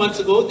think 2 months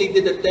ago they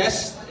did a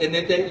test, and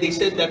then they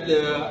said that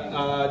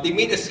they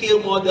made a scale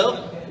model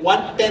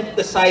 1/10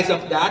 the size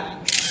of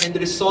that, and the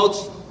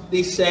results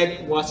they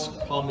said was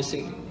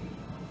promising.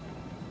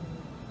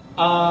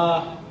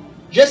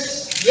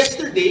 Just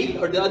yesterday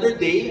or the other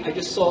day, I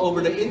just saw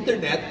over the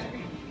internet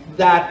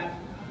that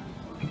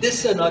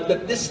this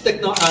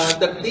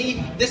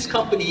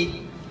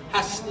company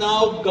has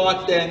now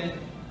gotten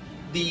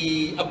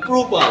the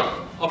approval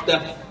of the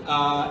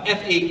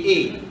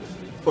FAA,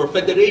 for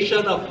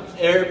Federation of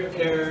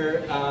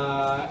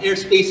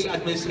Airspace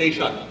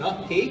Administration,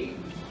 no? Okay,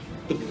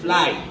 to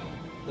fly.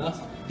 No?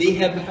 They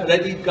have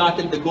already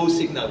gotten the go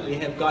signal. They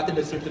have gotten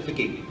the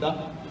certificate.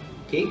 No?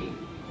 Okay.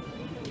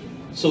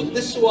 So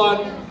this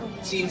one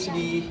seems to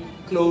be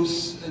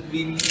close.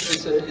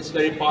 It's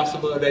very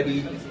possible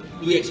already.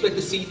 We expect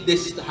to see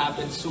this to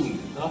happen soon.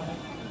 No?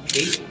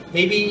 Okay.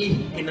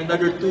 Maybe in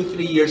another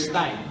 2-3 years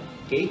time.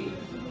 Okay.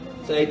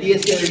 So the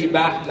idea is going to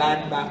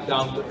land back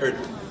down to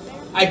Earth.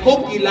 I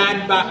hope you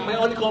land back. My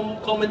only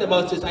comment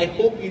about this, I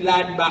hope you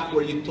land back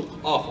where you took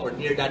off or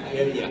near that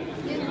area.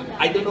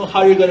 I don't know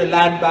how you're going to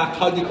land back.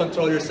 How do you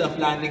control yourself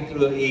landing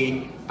through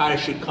a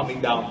parachute coming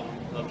down?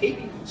 Okay,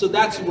 so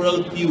that's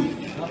worldview.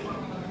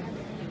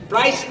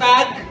 Price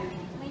tag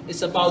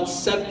is about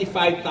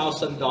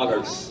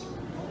 $75,000.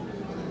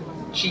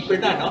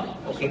 Cheaper na, no?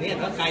 Okay na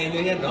yan, no? Kaya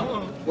na yan,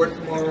 no? Worth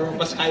more,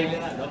 mas kaya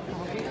na, no?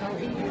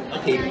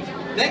 Okay,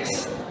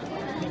 next.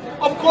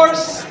 Of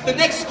course, the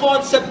next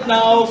concept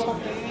now,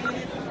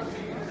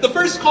 the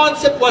first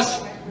concept was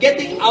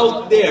getting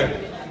out there.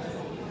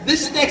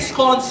 This next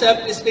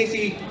concept is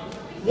basically,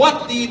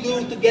 what do you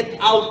do to get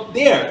out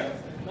there?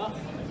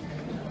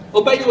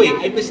 Oh, by the way,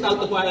 I missed out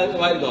a while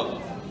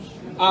ago.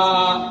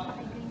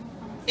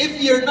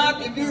 If you're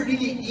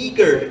really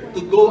eager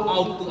to go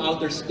out to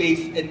outer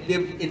space and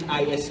live in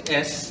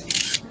ISS,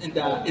 in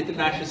the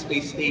International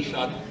Space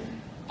Station,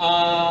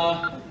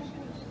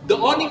 the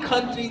only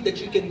country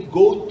that you can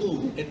go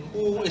to and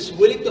who is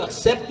willing to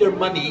accept your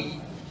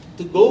money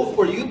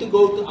for you to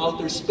go to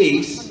outer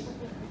space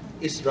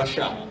is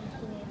Russia.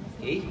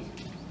 Okay?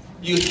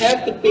 You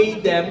have to pay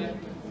them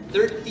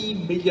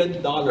 $30 million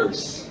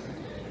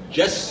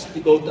just to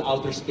go to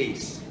outer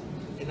space.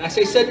 And as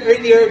I said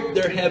earlier,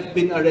 there have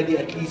been already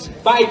at least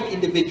 5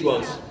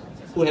 individuals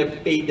who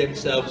have paid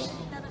themselves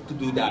to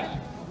do that.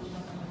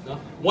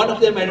 No? One of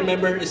them I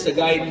remember is a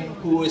guy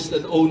who is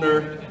an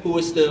owner, who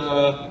is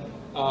the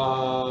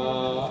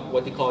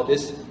what do you call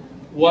this?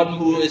 One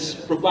who is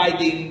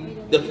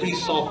providing the free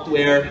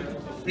software,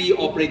 free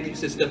operating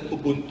system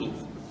Ubuntu.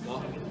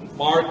 No?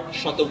 Mark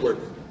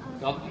Shuttleworth.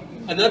 No?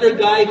 Another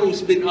guy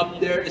who's been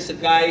up there is a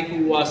guy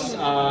who was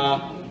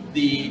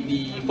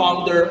the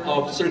founder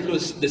of Cirque du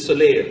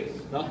Soleil.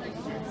 No?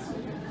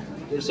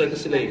 Cirque du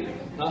Soleil.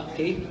 No?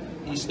 Okay,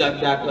 he's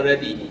done that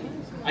already.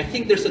 I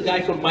think there's a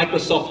guy from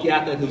Microsoft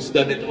yata who's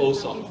done it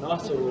also. No?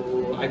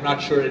 So I'm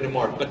not sure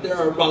anymore. But there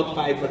are about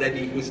 5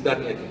 already who's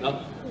done it. No?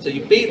 So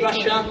you pay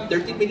Russia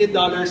 $30 million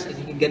and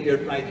you can get your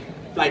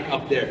flight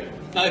up there.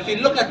 Now if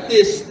you look at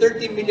this,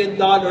 $30 million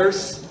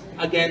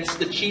against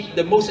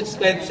the most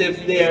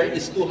expensive there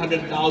is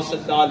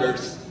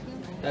 $200,000.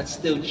 That's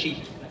still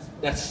cheap.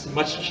 That's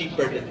much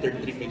cheaper than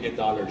 $33 million.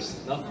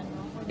 No?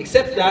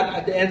 Except that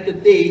at the end of the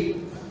day,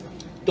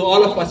 to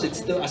all of us, it's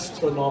still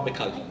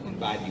astronomical in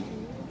value.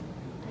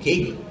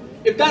 Okay?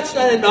 If that's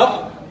not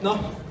enough, no?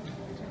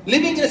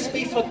 Living in a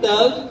space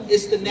hotel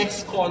is the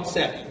next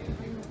concept.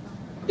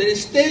 That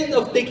instead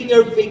of taking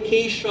your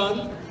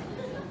vacation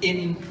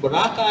in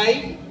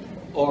Boracay,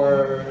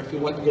 or if you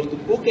want to go to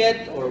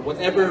Phuket, or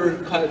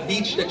whatever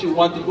beach that you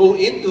want to go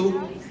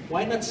into,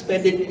 why not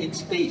spend it in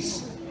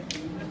space?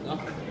 No?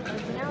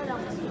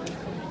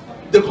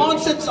 The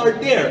concepts are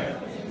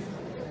there.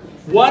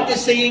 One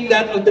is saying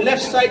that on the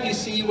left side, you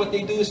see what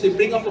they do is they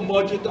bring up a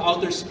module to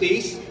outer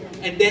space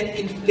and then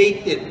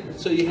inflate it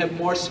so you have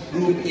more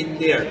room in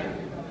there.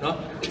 No?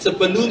 It's a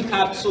balloon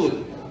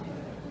capsule.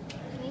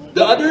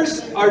 The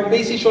others are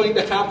basically showing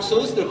the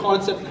capsules, the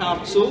concept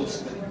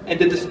capsules, and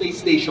then the space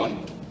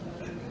station,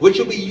 which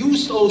will be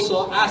used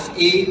also as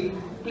a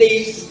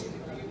place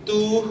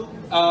to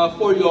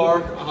for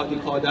your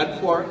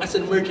as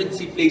an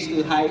emergency place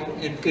to hide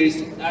in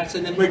case as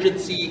an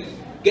emergency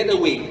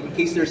getaway in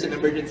case there's an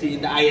emergency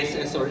in the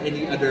ISS or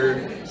any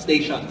other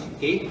stations.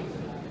 Okay.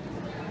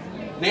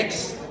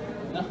 Next.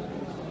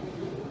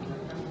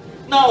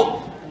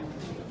 Now,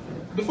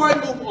 before I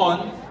move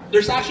on,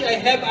 I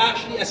have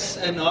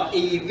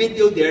a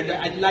video there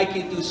that I'd like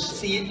you to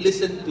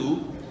listen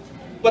to.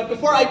 But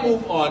before I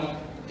move on,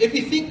 if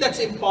you think that's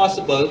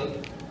impossible,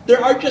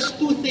 there are just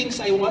 2 things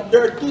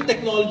there are 2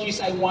 technologies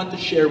I want to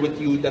share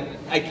with you that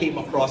I came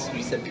across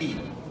recently.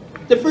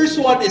 The first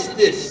one is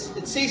this.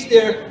 It says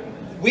there,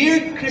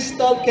 weird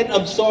crystal can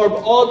absorb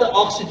all the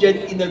oxygen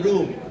in a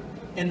room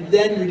and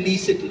then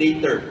release it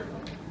later.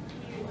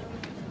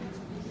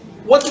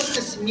 What does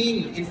this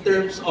mean in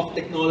terms of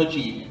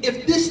technology?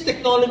 If this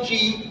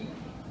technology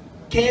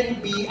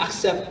can be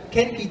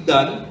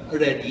done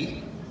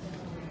already,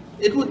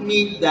 it would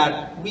mean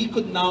that we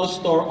could now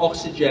store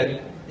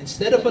oxygen.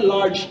 Instead of a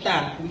large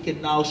tank, we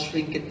can now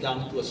shrink it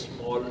down to a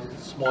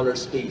smaller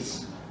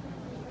space.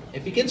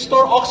 If we can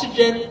store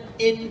oxygen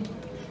in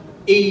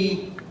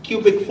a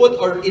cubic foot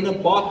or in a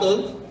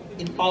bottle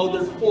in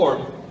powder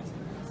form,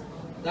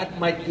 that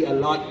might be a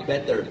lot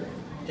better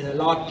and a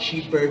lot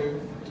cheaper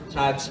to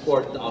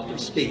transport to outer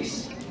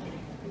space.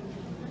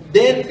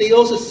 Then they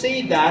also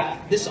say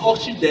that this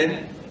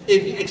oxygen,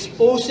 if you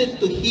expose it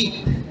to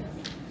heat,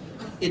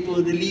 it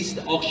will release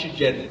the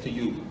oxygen to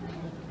you.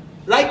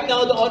 Right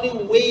now, the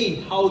only way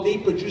how they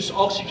produce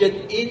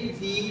oxygen in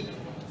the,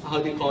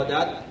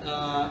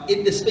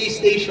 in the space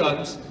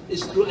stations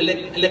is through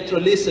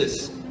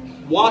electrolysis.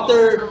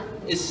 Water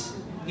is,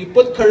 you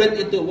put current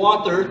into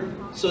water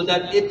so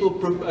that it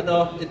will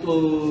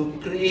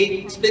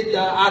split the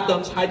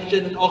atoms,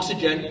 hydrogen and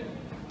oxygen,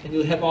 and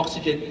you'll have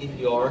oxygen in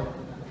your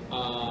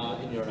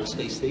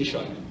space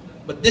station.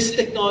 But this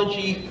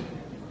technology,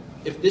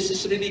 if this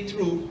is really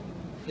true,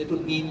 it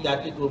would mean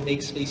that it will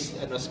make space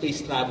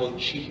travel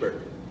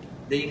cheaper,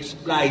 bringing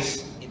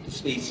supplies into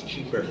space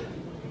cheaper.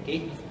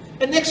 Okay.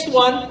 And next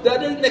one,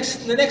 the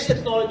next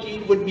technology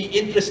would be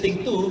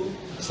interesting too,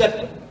 is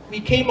that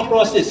we came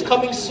across this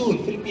coming soon,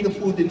 Filipino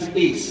food in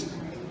space.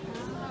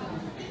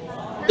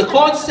 The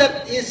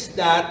concept is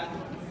that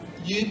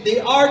they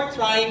are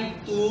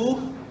trying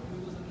to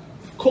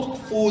cook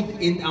food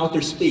in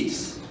outer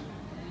space.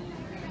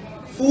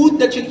 Food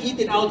that you eat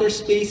in outer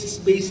space is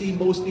basically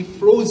mostly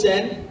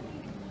frozen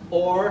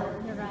or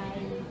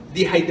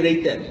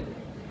dehydrated.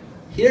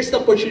 Here's the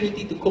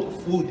opportunity to cook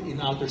food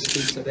in outer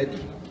space already.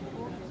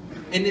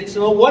 And it's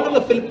one of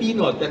the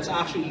Filipino that's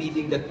actually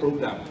leading that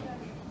program,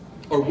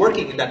 or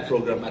working in that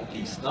program at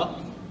least, no?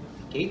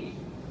 Okay?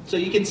 So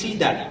you can see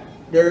that.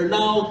 They're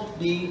now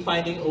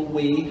finding a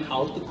way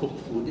how to cook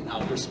food in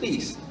outer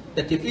space.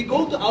 That if you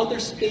go to outer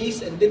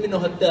space and live in a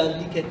hotel,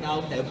 you can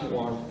now have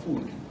warm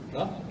food.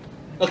 No?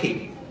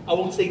 Okay, I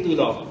won't stay too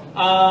long.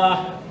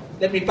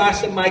 Let me pass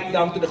the mic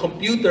down to the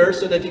computer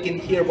so that you can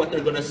hear what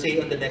they're going to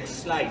say on the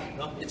next slide.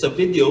 No? It's a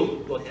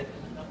video. Go ahead.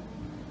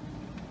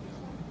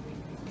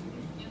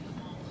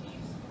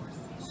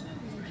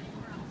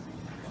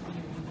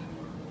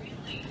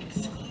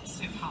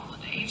 Exclusive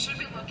holiday. You should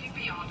be looking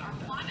beyond our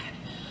planet.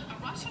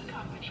 A Russian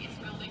company is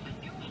building a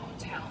new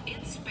hotel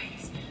in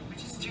space,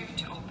 which is due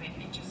to open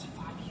in just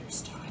 5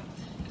 years' time.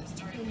 The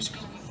story which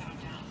goes without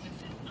doubt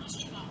with an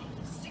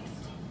astronomical $60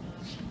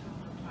 million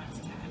price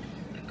tag.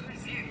 A good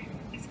view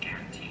is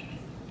guaranteed.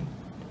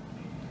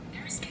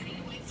 There is getting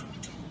away from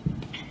it all,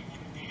 and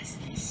then there's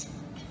this.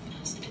 The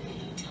first ever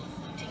hotel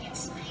floating in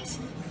space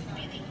could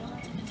be the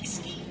ultimate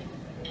escape,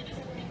 and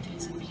according to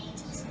its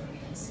plans,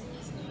 this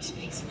is no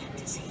space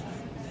fantasy.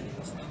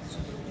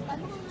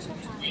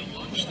 We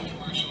launched the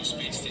commercial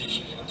space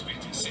station in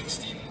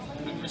 2016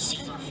 and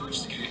received our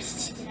first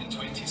guests in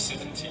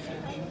 2017.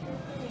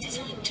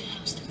 Designed to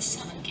host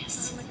 7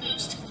 guests at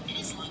most, it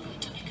is likely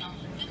to become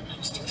the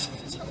most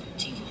exclusive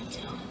boutique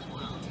hotel in the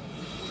world.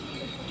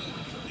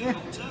 The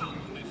hotel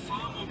will be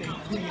far more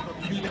comfortable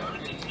than the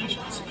current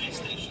International Space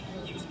Station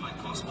used by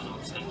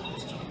cosmonauts and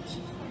astronauts.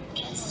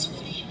 Guests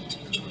will be able to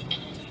enjoy an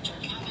adventure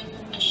cabin,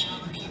 a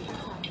shower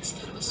cubicle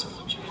instead of a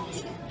sponge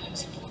bath,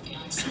 those aboard the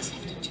ISS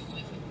have to deal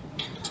with,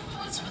 and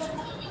toilets with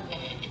flowing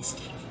air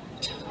instead of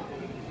water.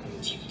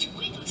 Due to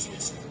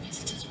weightlessness,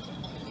 visitors will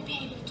only be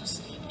able to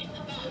sleep in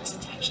the bags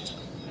attached to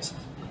the walls,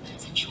 but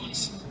there's a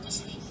choice to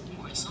sleep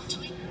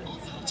horizontally or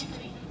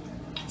vertically.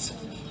 And so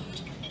the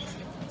float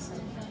is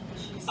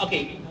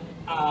Okay,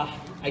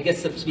 I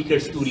guess the speaker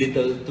is too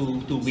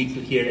weak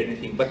to hear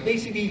anything. But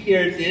basically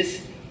here it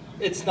is.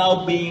 It's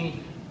now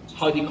being,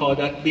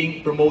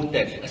 being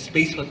promoted. A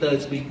space hotel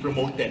is being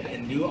promoted,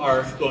 and you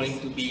are going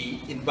to be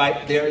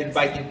they're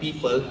inviting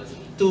people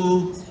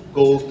to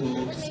go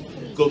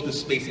to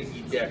space and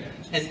eat there.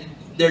 And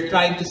they're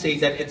trying to say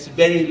that it's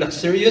very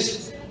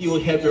luxurious. You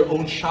will have your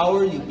own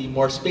shower. You'll be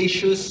more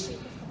spacious,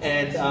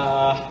 and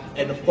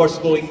of course,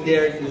 going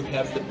there, you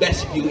have the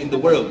best view in the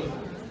world.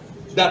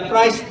 The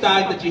price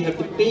tag that you have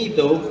to pay,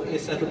 though,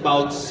 is at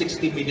about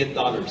 $60 million.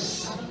 No?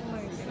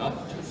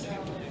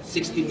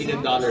 $60 million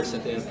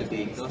at the end of the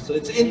day. No? So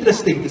it's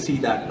interesting to see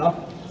that.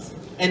 No?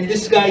 And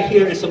this guy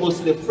here is supposed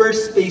to be the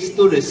first space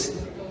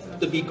tourist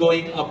to be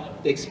going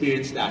up to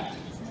experience that.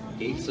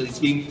 Okay, so he's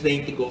being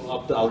trained to go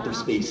up to outer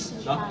space.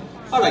 No?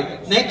 All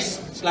right,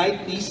 next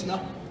slide, please. No?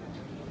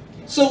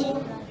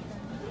 So,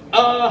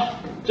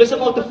 just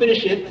about to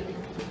finish it,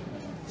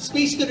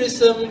 space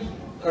tourism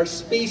or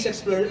space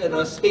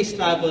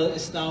travel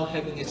is now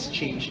having its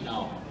change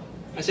now.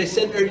 As I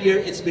said earlier,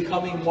 it's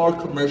becoming more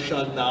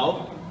commercial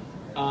now.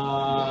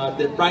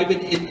 The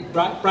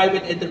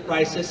private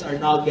enterprises are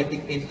now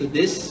getting into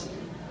this,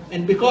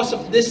 and because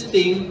of this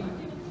thing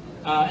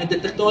and the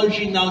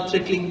technology now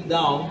trickling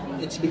down,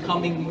 it's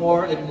becoming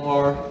more and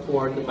more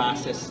for the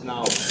masses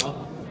now.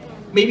 No?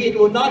 Maybe it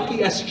will not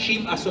be as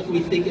cheap as what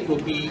we think it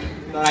will be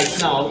right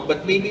now,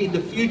 but maybe in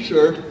the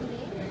future,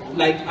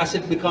 like as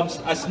it becomes,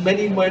 as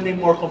many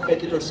more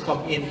competitors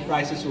come in,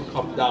 prices will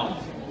come down.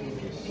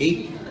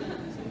 Okay?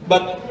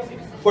 But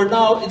for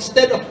now,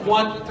 instead of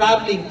one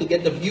traveling to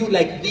get a view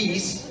like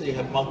these, you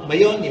have Mount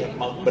Mayon, you have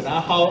Mount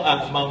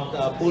Banahaw, Mount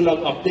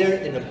Pulag up there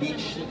in a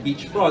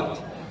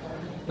beachfront.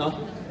 No?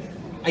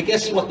 I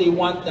guess what they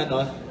want,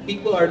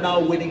 people are now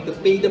willing to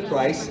pay the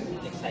price,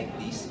 like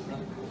this,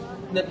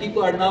 that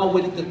people are now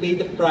willing to pay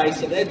the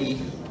price already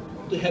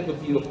to have a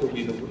view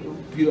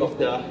of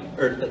the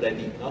Earth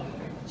already. No?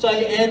 So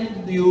I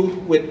end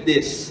you with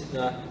this,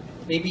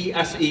 maybe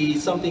as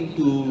something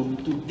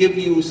to give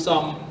you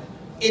some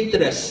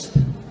interest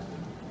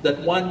that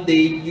one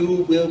day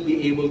you will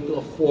be able to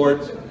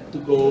afford to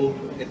go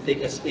and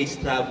take a space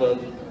travel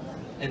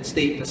and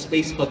stay in a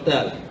space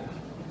hotel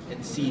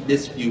and see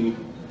this view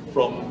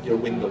from your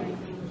window.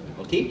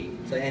 Okay?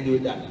 So I end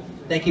with that.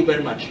 Thank you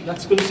very much.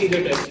 That's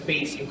considered as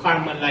space, yung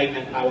Karman line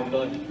ang tawag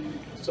doon.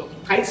 So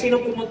kahit sino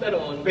pumunta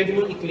roon, pwede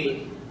mong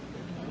i-claim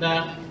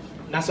na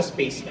nasa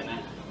space ka na.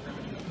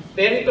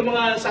 Pero itong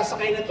mga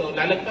sasakay na to,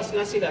 lalagpas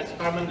nga sila sa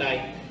Karman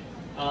line,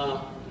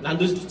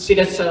 nandun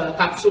sila sa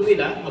capsule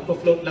nila,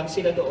 magpo-float lang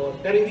sila doon,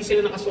 pero hindi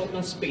sila nakasuot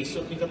ng space.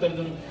 So, yung katulad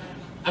ng,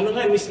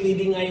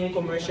 misleading nga yung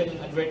commercial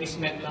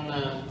advertisement ng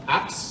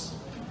apps,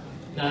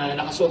 na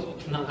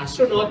nakasuot ng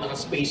astronaut,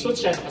 naka-space suit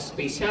siya,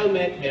 naka-space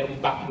helmet,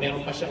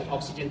 meron pa siyang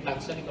oxygen tank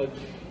sa likod.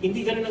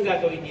 Hindi ganun ang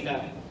gagawin nila.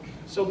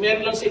 So,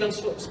 meron lang silang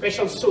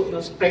special suit,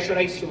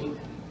 pressurized suit,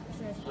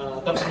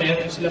 tapos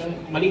meron silang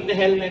maliit na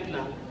helmet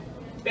lang.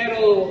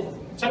 Pero,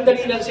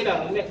 sandali lang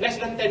sila,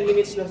 less than 10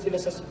 minutes lang sila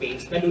sa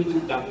space,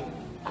 nalulutang.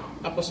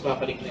 Tapos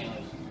babalik na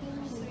yun.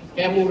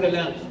 Kaya mura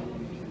lang.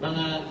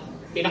 Mga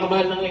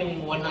pinakamahal na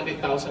ngayon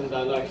 $100,000.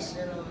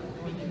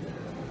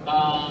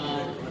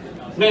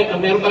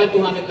 Meron pala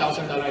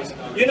 $200,000.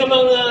 Yun ang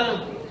mga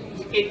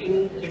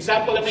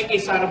example na may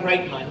kay Sarah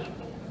Brightman.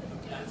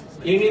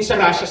 Yun yung sa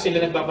Russia sila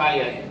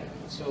nagbabayad.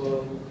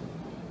 So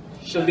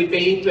she'll be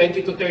paying 20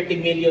 to 30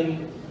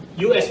 million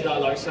US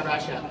dollars sa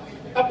Russia.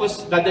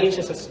 Tapos dadalhin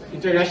siya sa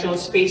International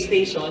Space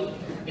Station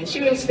and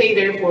she will stay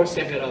there for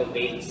several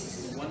days.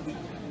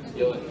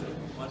 Yun.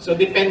 So,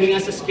 depende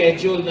nga sa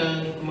schedule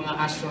ng mga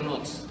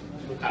astronauts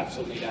ng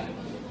capsule nila.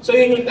 So,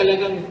 yun yung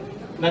talagang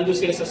nandun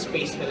sila sa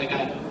space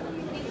talaga.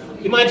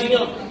 Imagine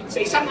nyo, sa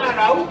isang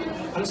araw,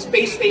 ang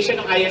space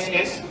station ng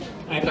ISS,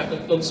 ay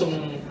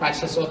tunsong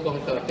patch na suot ko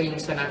ito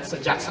yung sa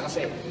JAXA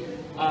kasi.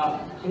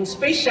 Ang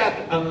space shot,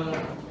 ang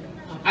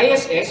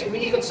ISS,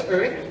 umiikot sa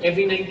Earth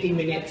every 90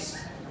 minutes.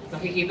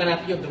 Nakikita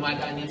natin yun,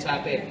 dumadaan yun sa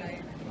atin.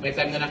 May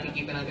time na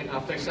nakikita natin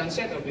after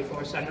sunset or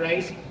before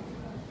sunrise.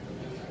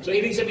 So,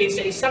 ibig sabihin,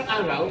 sa isang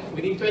araw,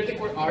 within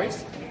 24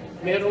 hours,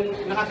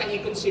 merong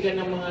nakakaikot sila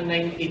ng mga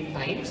 19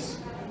 times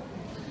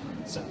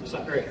sa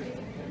Earth.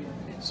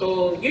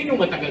 So, yun yung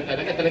matagal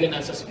talaga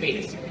nasa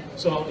space.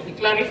 So,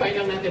 i-clarify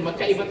lang natin,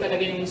 magkaiba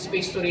talaga yung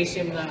space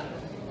tourism na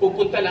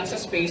pupunta lang sa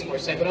space for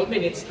several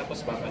minutes, tapos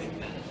babalik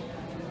na.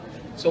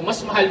 So, mas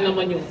mahal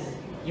naman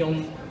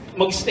yung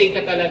mag-stay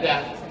ka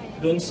talaga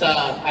dun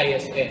sa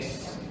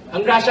ISS.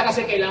 Ang Russia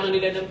kasi kailangan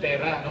nila ng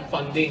pera, ng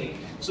funding.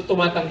 So,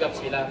 tumatanggap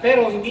sila.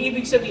 Pero, hindi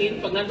ibig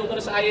sabihin, pag nandun ka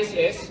na sa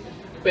ISS,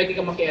 pwede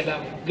ka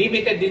makialam.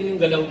 Limited din yung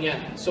galaw niya.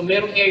 So,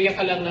 merong area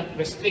ka lang na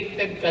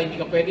restricted ka,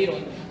 hindi ka pwede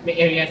ron. May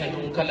area na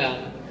doon ka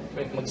lang,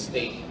 pwede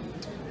mag-stay.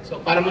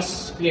 So, para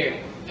mas clear.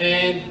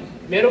 And,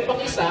 meron pang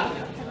isa.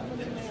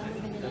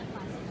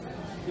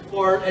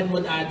 Before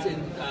anyone adds in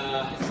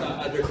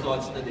sa other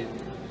thoughts na din.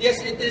 Yes,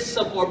 it is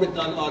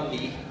suborbital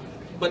only,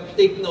 but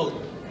take note,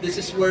 this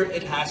is where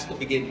it has to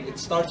begin.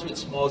 It starts with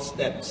small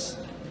steps.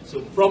 So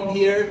from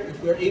here,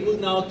 if we're able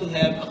now to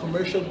have a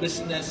commercial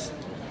business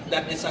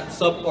that is at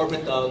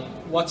suborbital,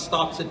 what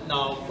stops it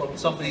now from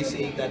somebody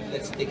saying that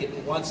let's take it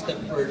one step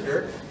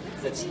further,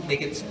 let's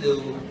make it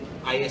still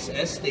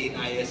ISS, stay in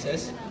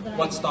ISS?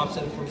 What stops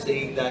them from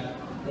saying that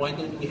why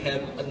don't we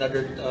have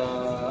another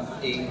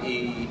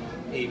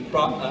a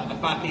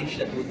package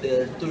that would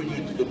turn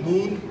you to the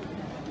moon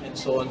and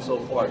so on and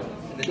so forth?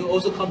 And it will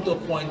also come to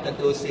a point that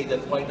they will say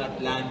that why not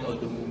land on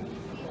the moon?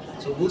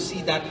 So we'll see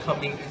that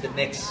coming in the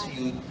next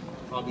few,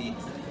 probably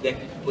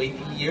 20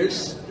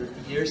 years, 30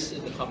 years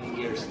in the coming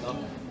years. No?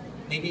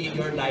 Maybe in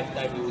your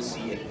lifetime you will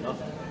see it. No?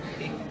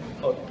 Okay?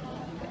 Oh,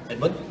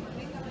 Edmund?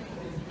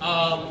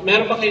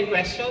 Meron ba kayong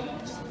question?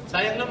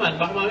 Sayang naman,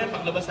 baka mamaya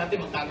paglabas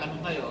natin magtatanong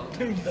kayo.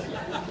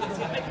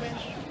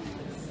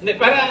 Hindi,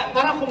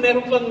 para kung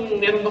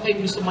meron ba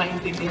kayong gusto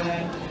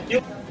maintindihan.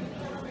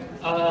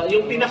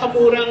 Yung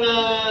pinakamurang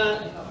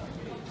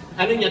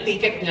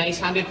ticket niya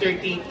is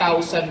 130,000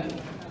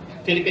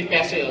 Philippine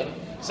peso yun.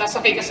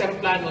 Sasakay ka sa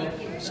aeroplano.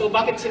 So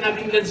bakit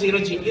sinabi nila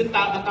 0G? Yung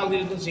ang tawag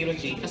nila doon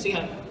 0G. Kasi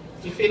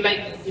you feel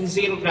like in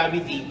zero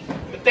gravity.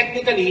 But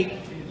technically,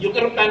 yung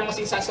aeroplano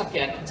kasi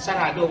sasakyan,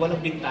 sarado,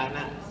 walang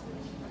bintana.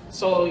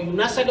 So yung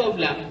nasa loob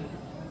lang,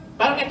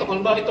 parang ito,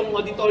 kung ba itong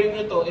auditorium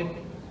na to,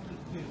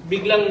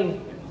 biglang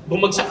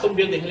bumagsak tong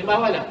building.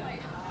 Halimbawa lang,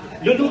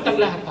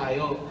 lulutang lahat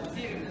tayo.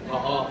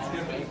 Oo.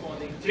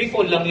 Free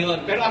fall lang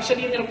yun. Pero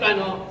actually yung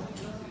aeroplano,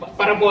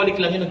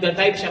 parabolic lang yun.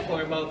 Nagda-dive siya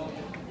for about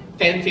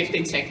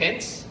 10-15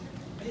 seconds.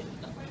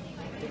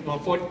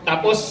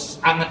 Tapos,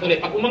 angat ulit.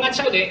 Pag umangat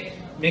siya ulit,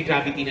 may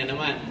gravity na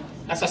naman.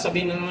 Tapos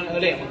sasabihin na naman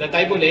ulit,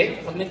 magda-dive ulit.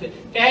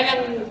 Kaya lang,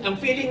 ang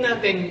feeling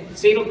natin,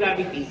 zero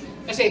gravity.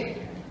 Kasi,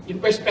 yung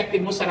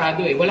perspective mo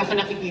sarado eh. Wala ka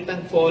nakikita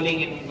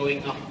falling and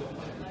going up.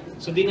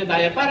 So, di na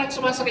daya. Parang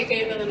sumasakay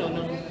kayo ng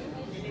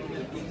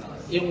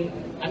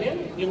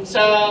yung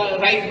sa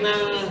ride na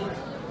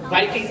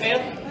Viking Fair?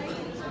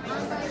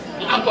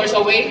 Ang Anchors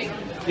Away?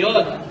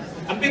 Yun.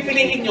 Ang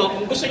pipiliin nyo,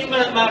 kung gusto nyo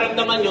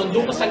maramdaman yun,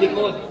 doon ka sa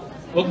likod.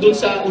 Huwag doon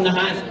sa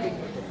unahan.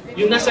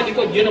 Yung nasa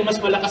likod, yun ang mas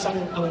malakas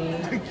ang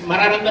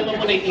mararamdaman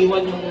mo na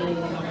iiwan yung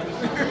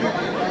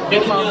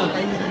ganun yun.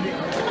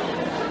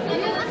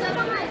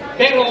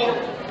 Pero,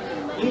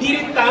 hindi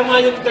rin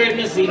tama yung term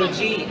na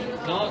 0G.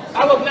 No?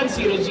 Tawag lang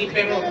 0G,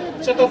 pero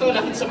sa totoo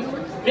lang,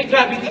 may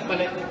gravity pa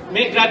rin.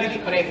 May gravity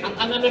pa rin. Ang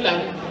ano lang,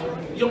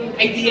 yung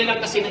idea lang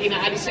kasi na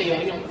inaalis sa'yo,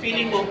 yung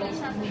feeling mo,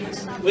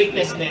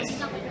 weightlessness.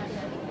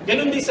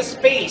 Ganun din sa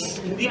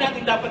space. Hindi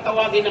natin dapat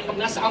tawagin na pag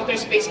nasa outer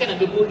space ka na,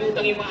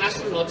 lumulutang yung mga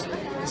astronauts,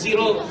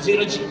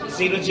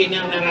 0G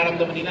na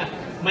nararamdaman nila.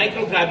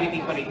 Microgravity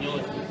pa rin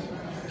yun.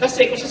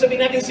 Kasi kung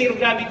sasabihin natin zero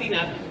gravity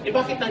na,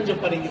 bakit nandiyan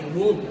pa rin yung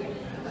moon?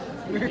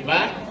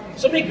 Diba?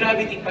 So may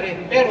gravity pa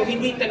rin. Pero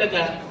hindi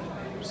talaga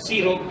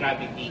zero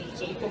gravity.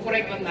 So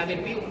i-correct lang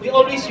natin. We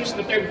always use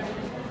the term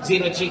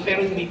 0G,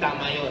 pero hindi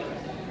tama yun.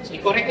 So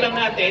i-correct lang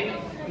natin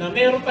na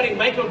meron pa rin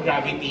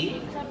microgravity.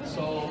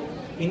 So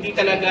hindi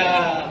talaga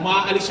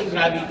maaalis yung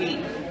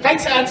gravity. Kahit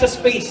saan sa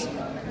space,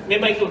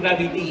 may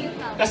microgravity.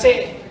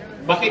 Kasi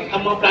bakit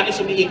ang mga planets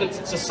umiikot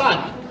sa sun?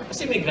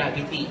 Kasi may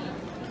gravity.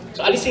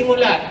 So alisin mo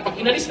lahat. Pag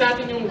inalis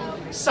natin yung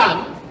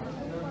sun,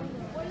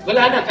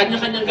 wala na,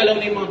 kanya-kanyang galaw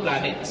na yung mga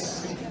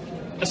planets.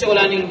 Kasi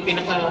wala na yung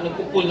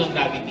nagpupull ng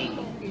gravity.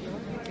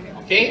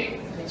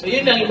 Okay? So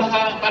yun lang,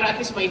 baka para at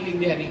least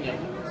maintindihan ninyo.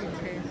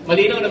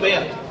 Malinaw na ba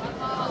yan?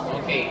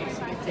 Okay.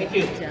 Thank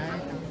you.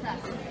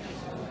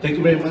 Thank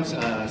you very much,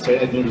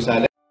 Sir Edmund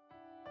Rosales.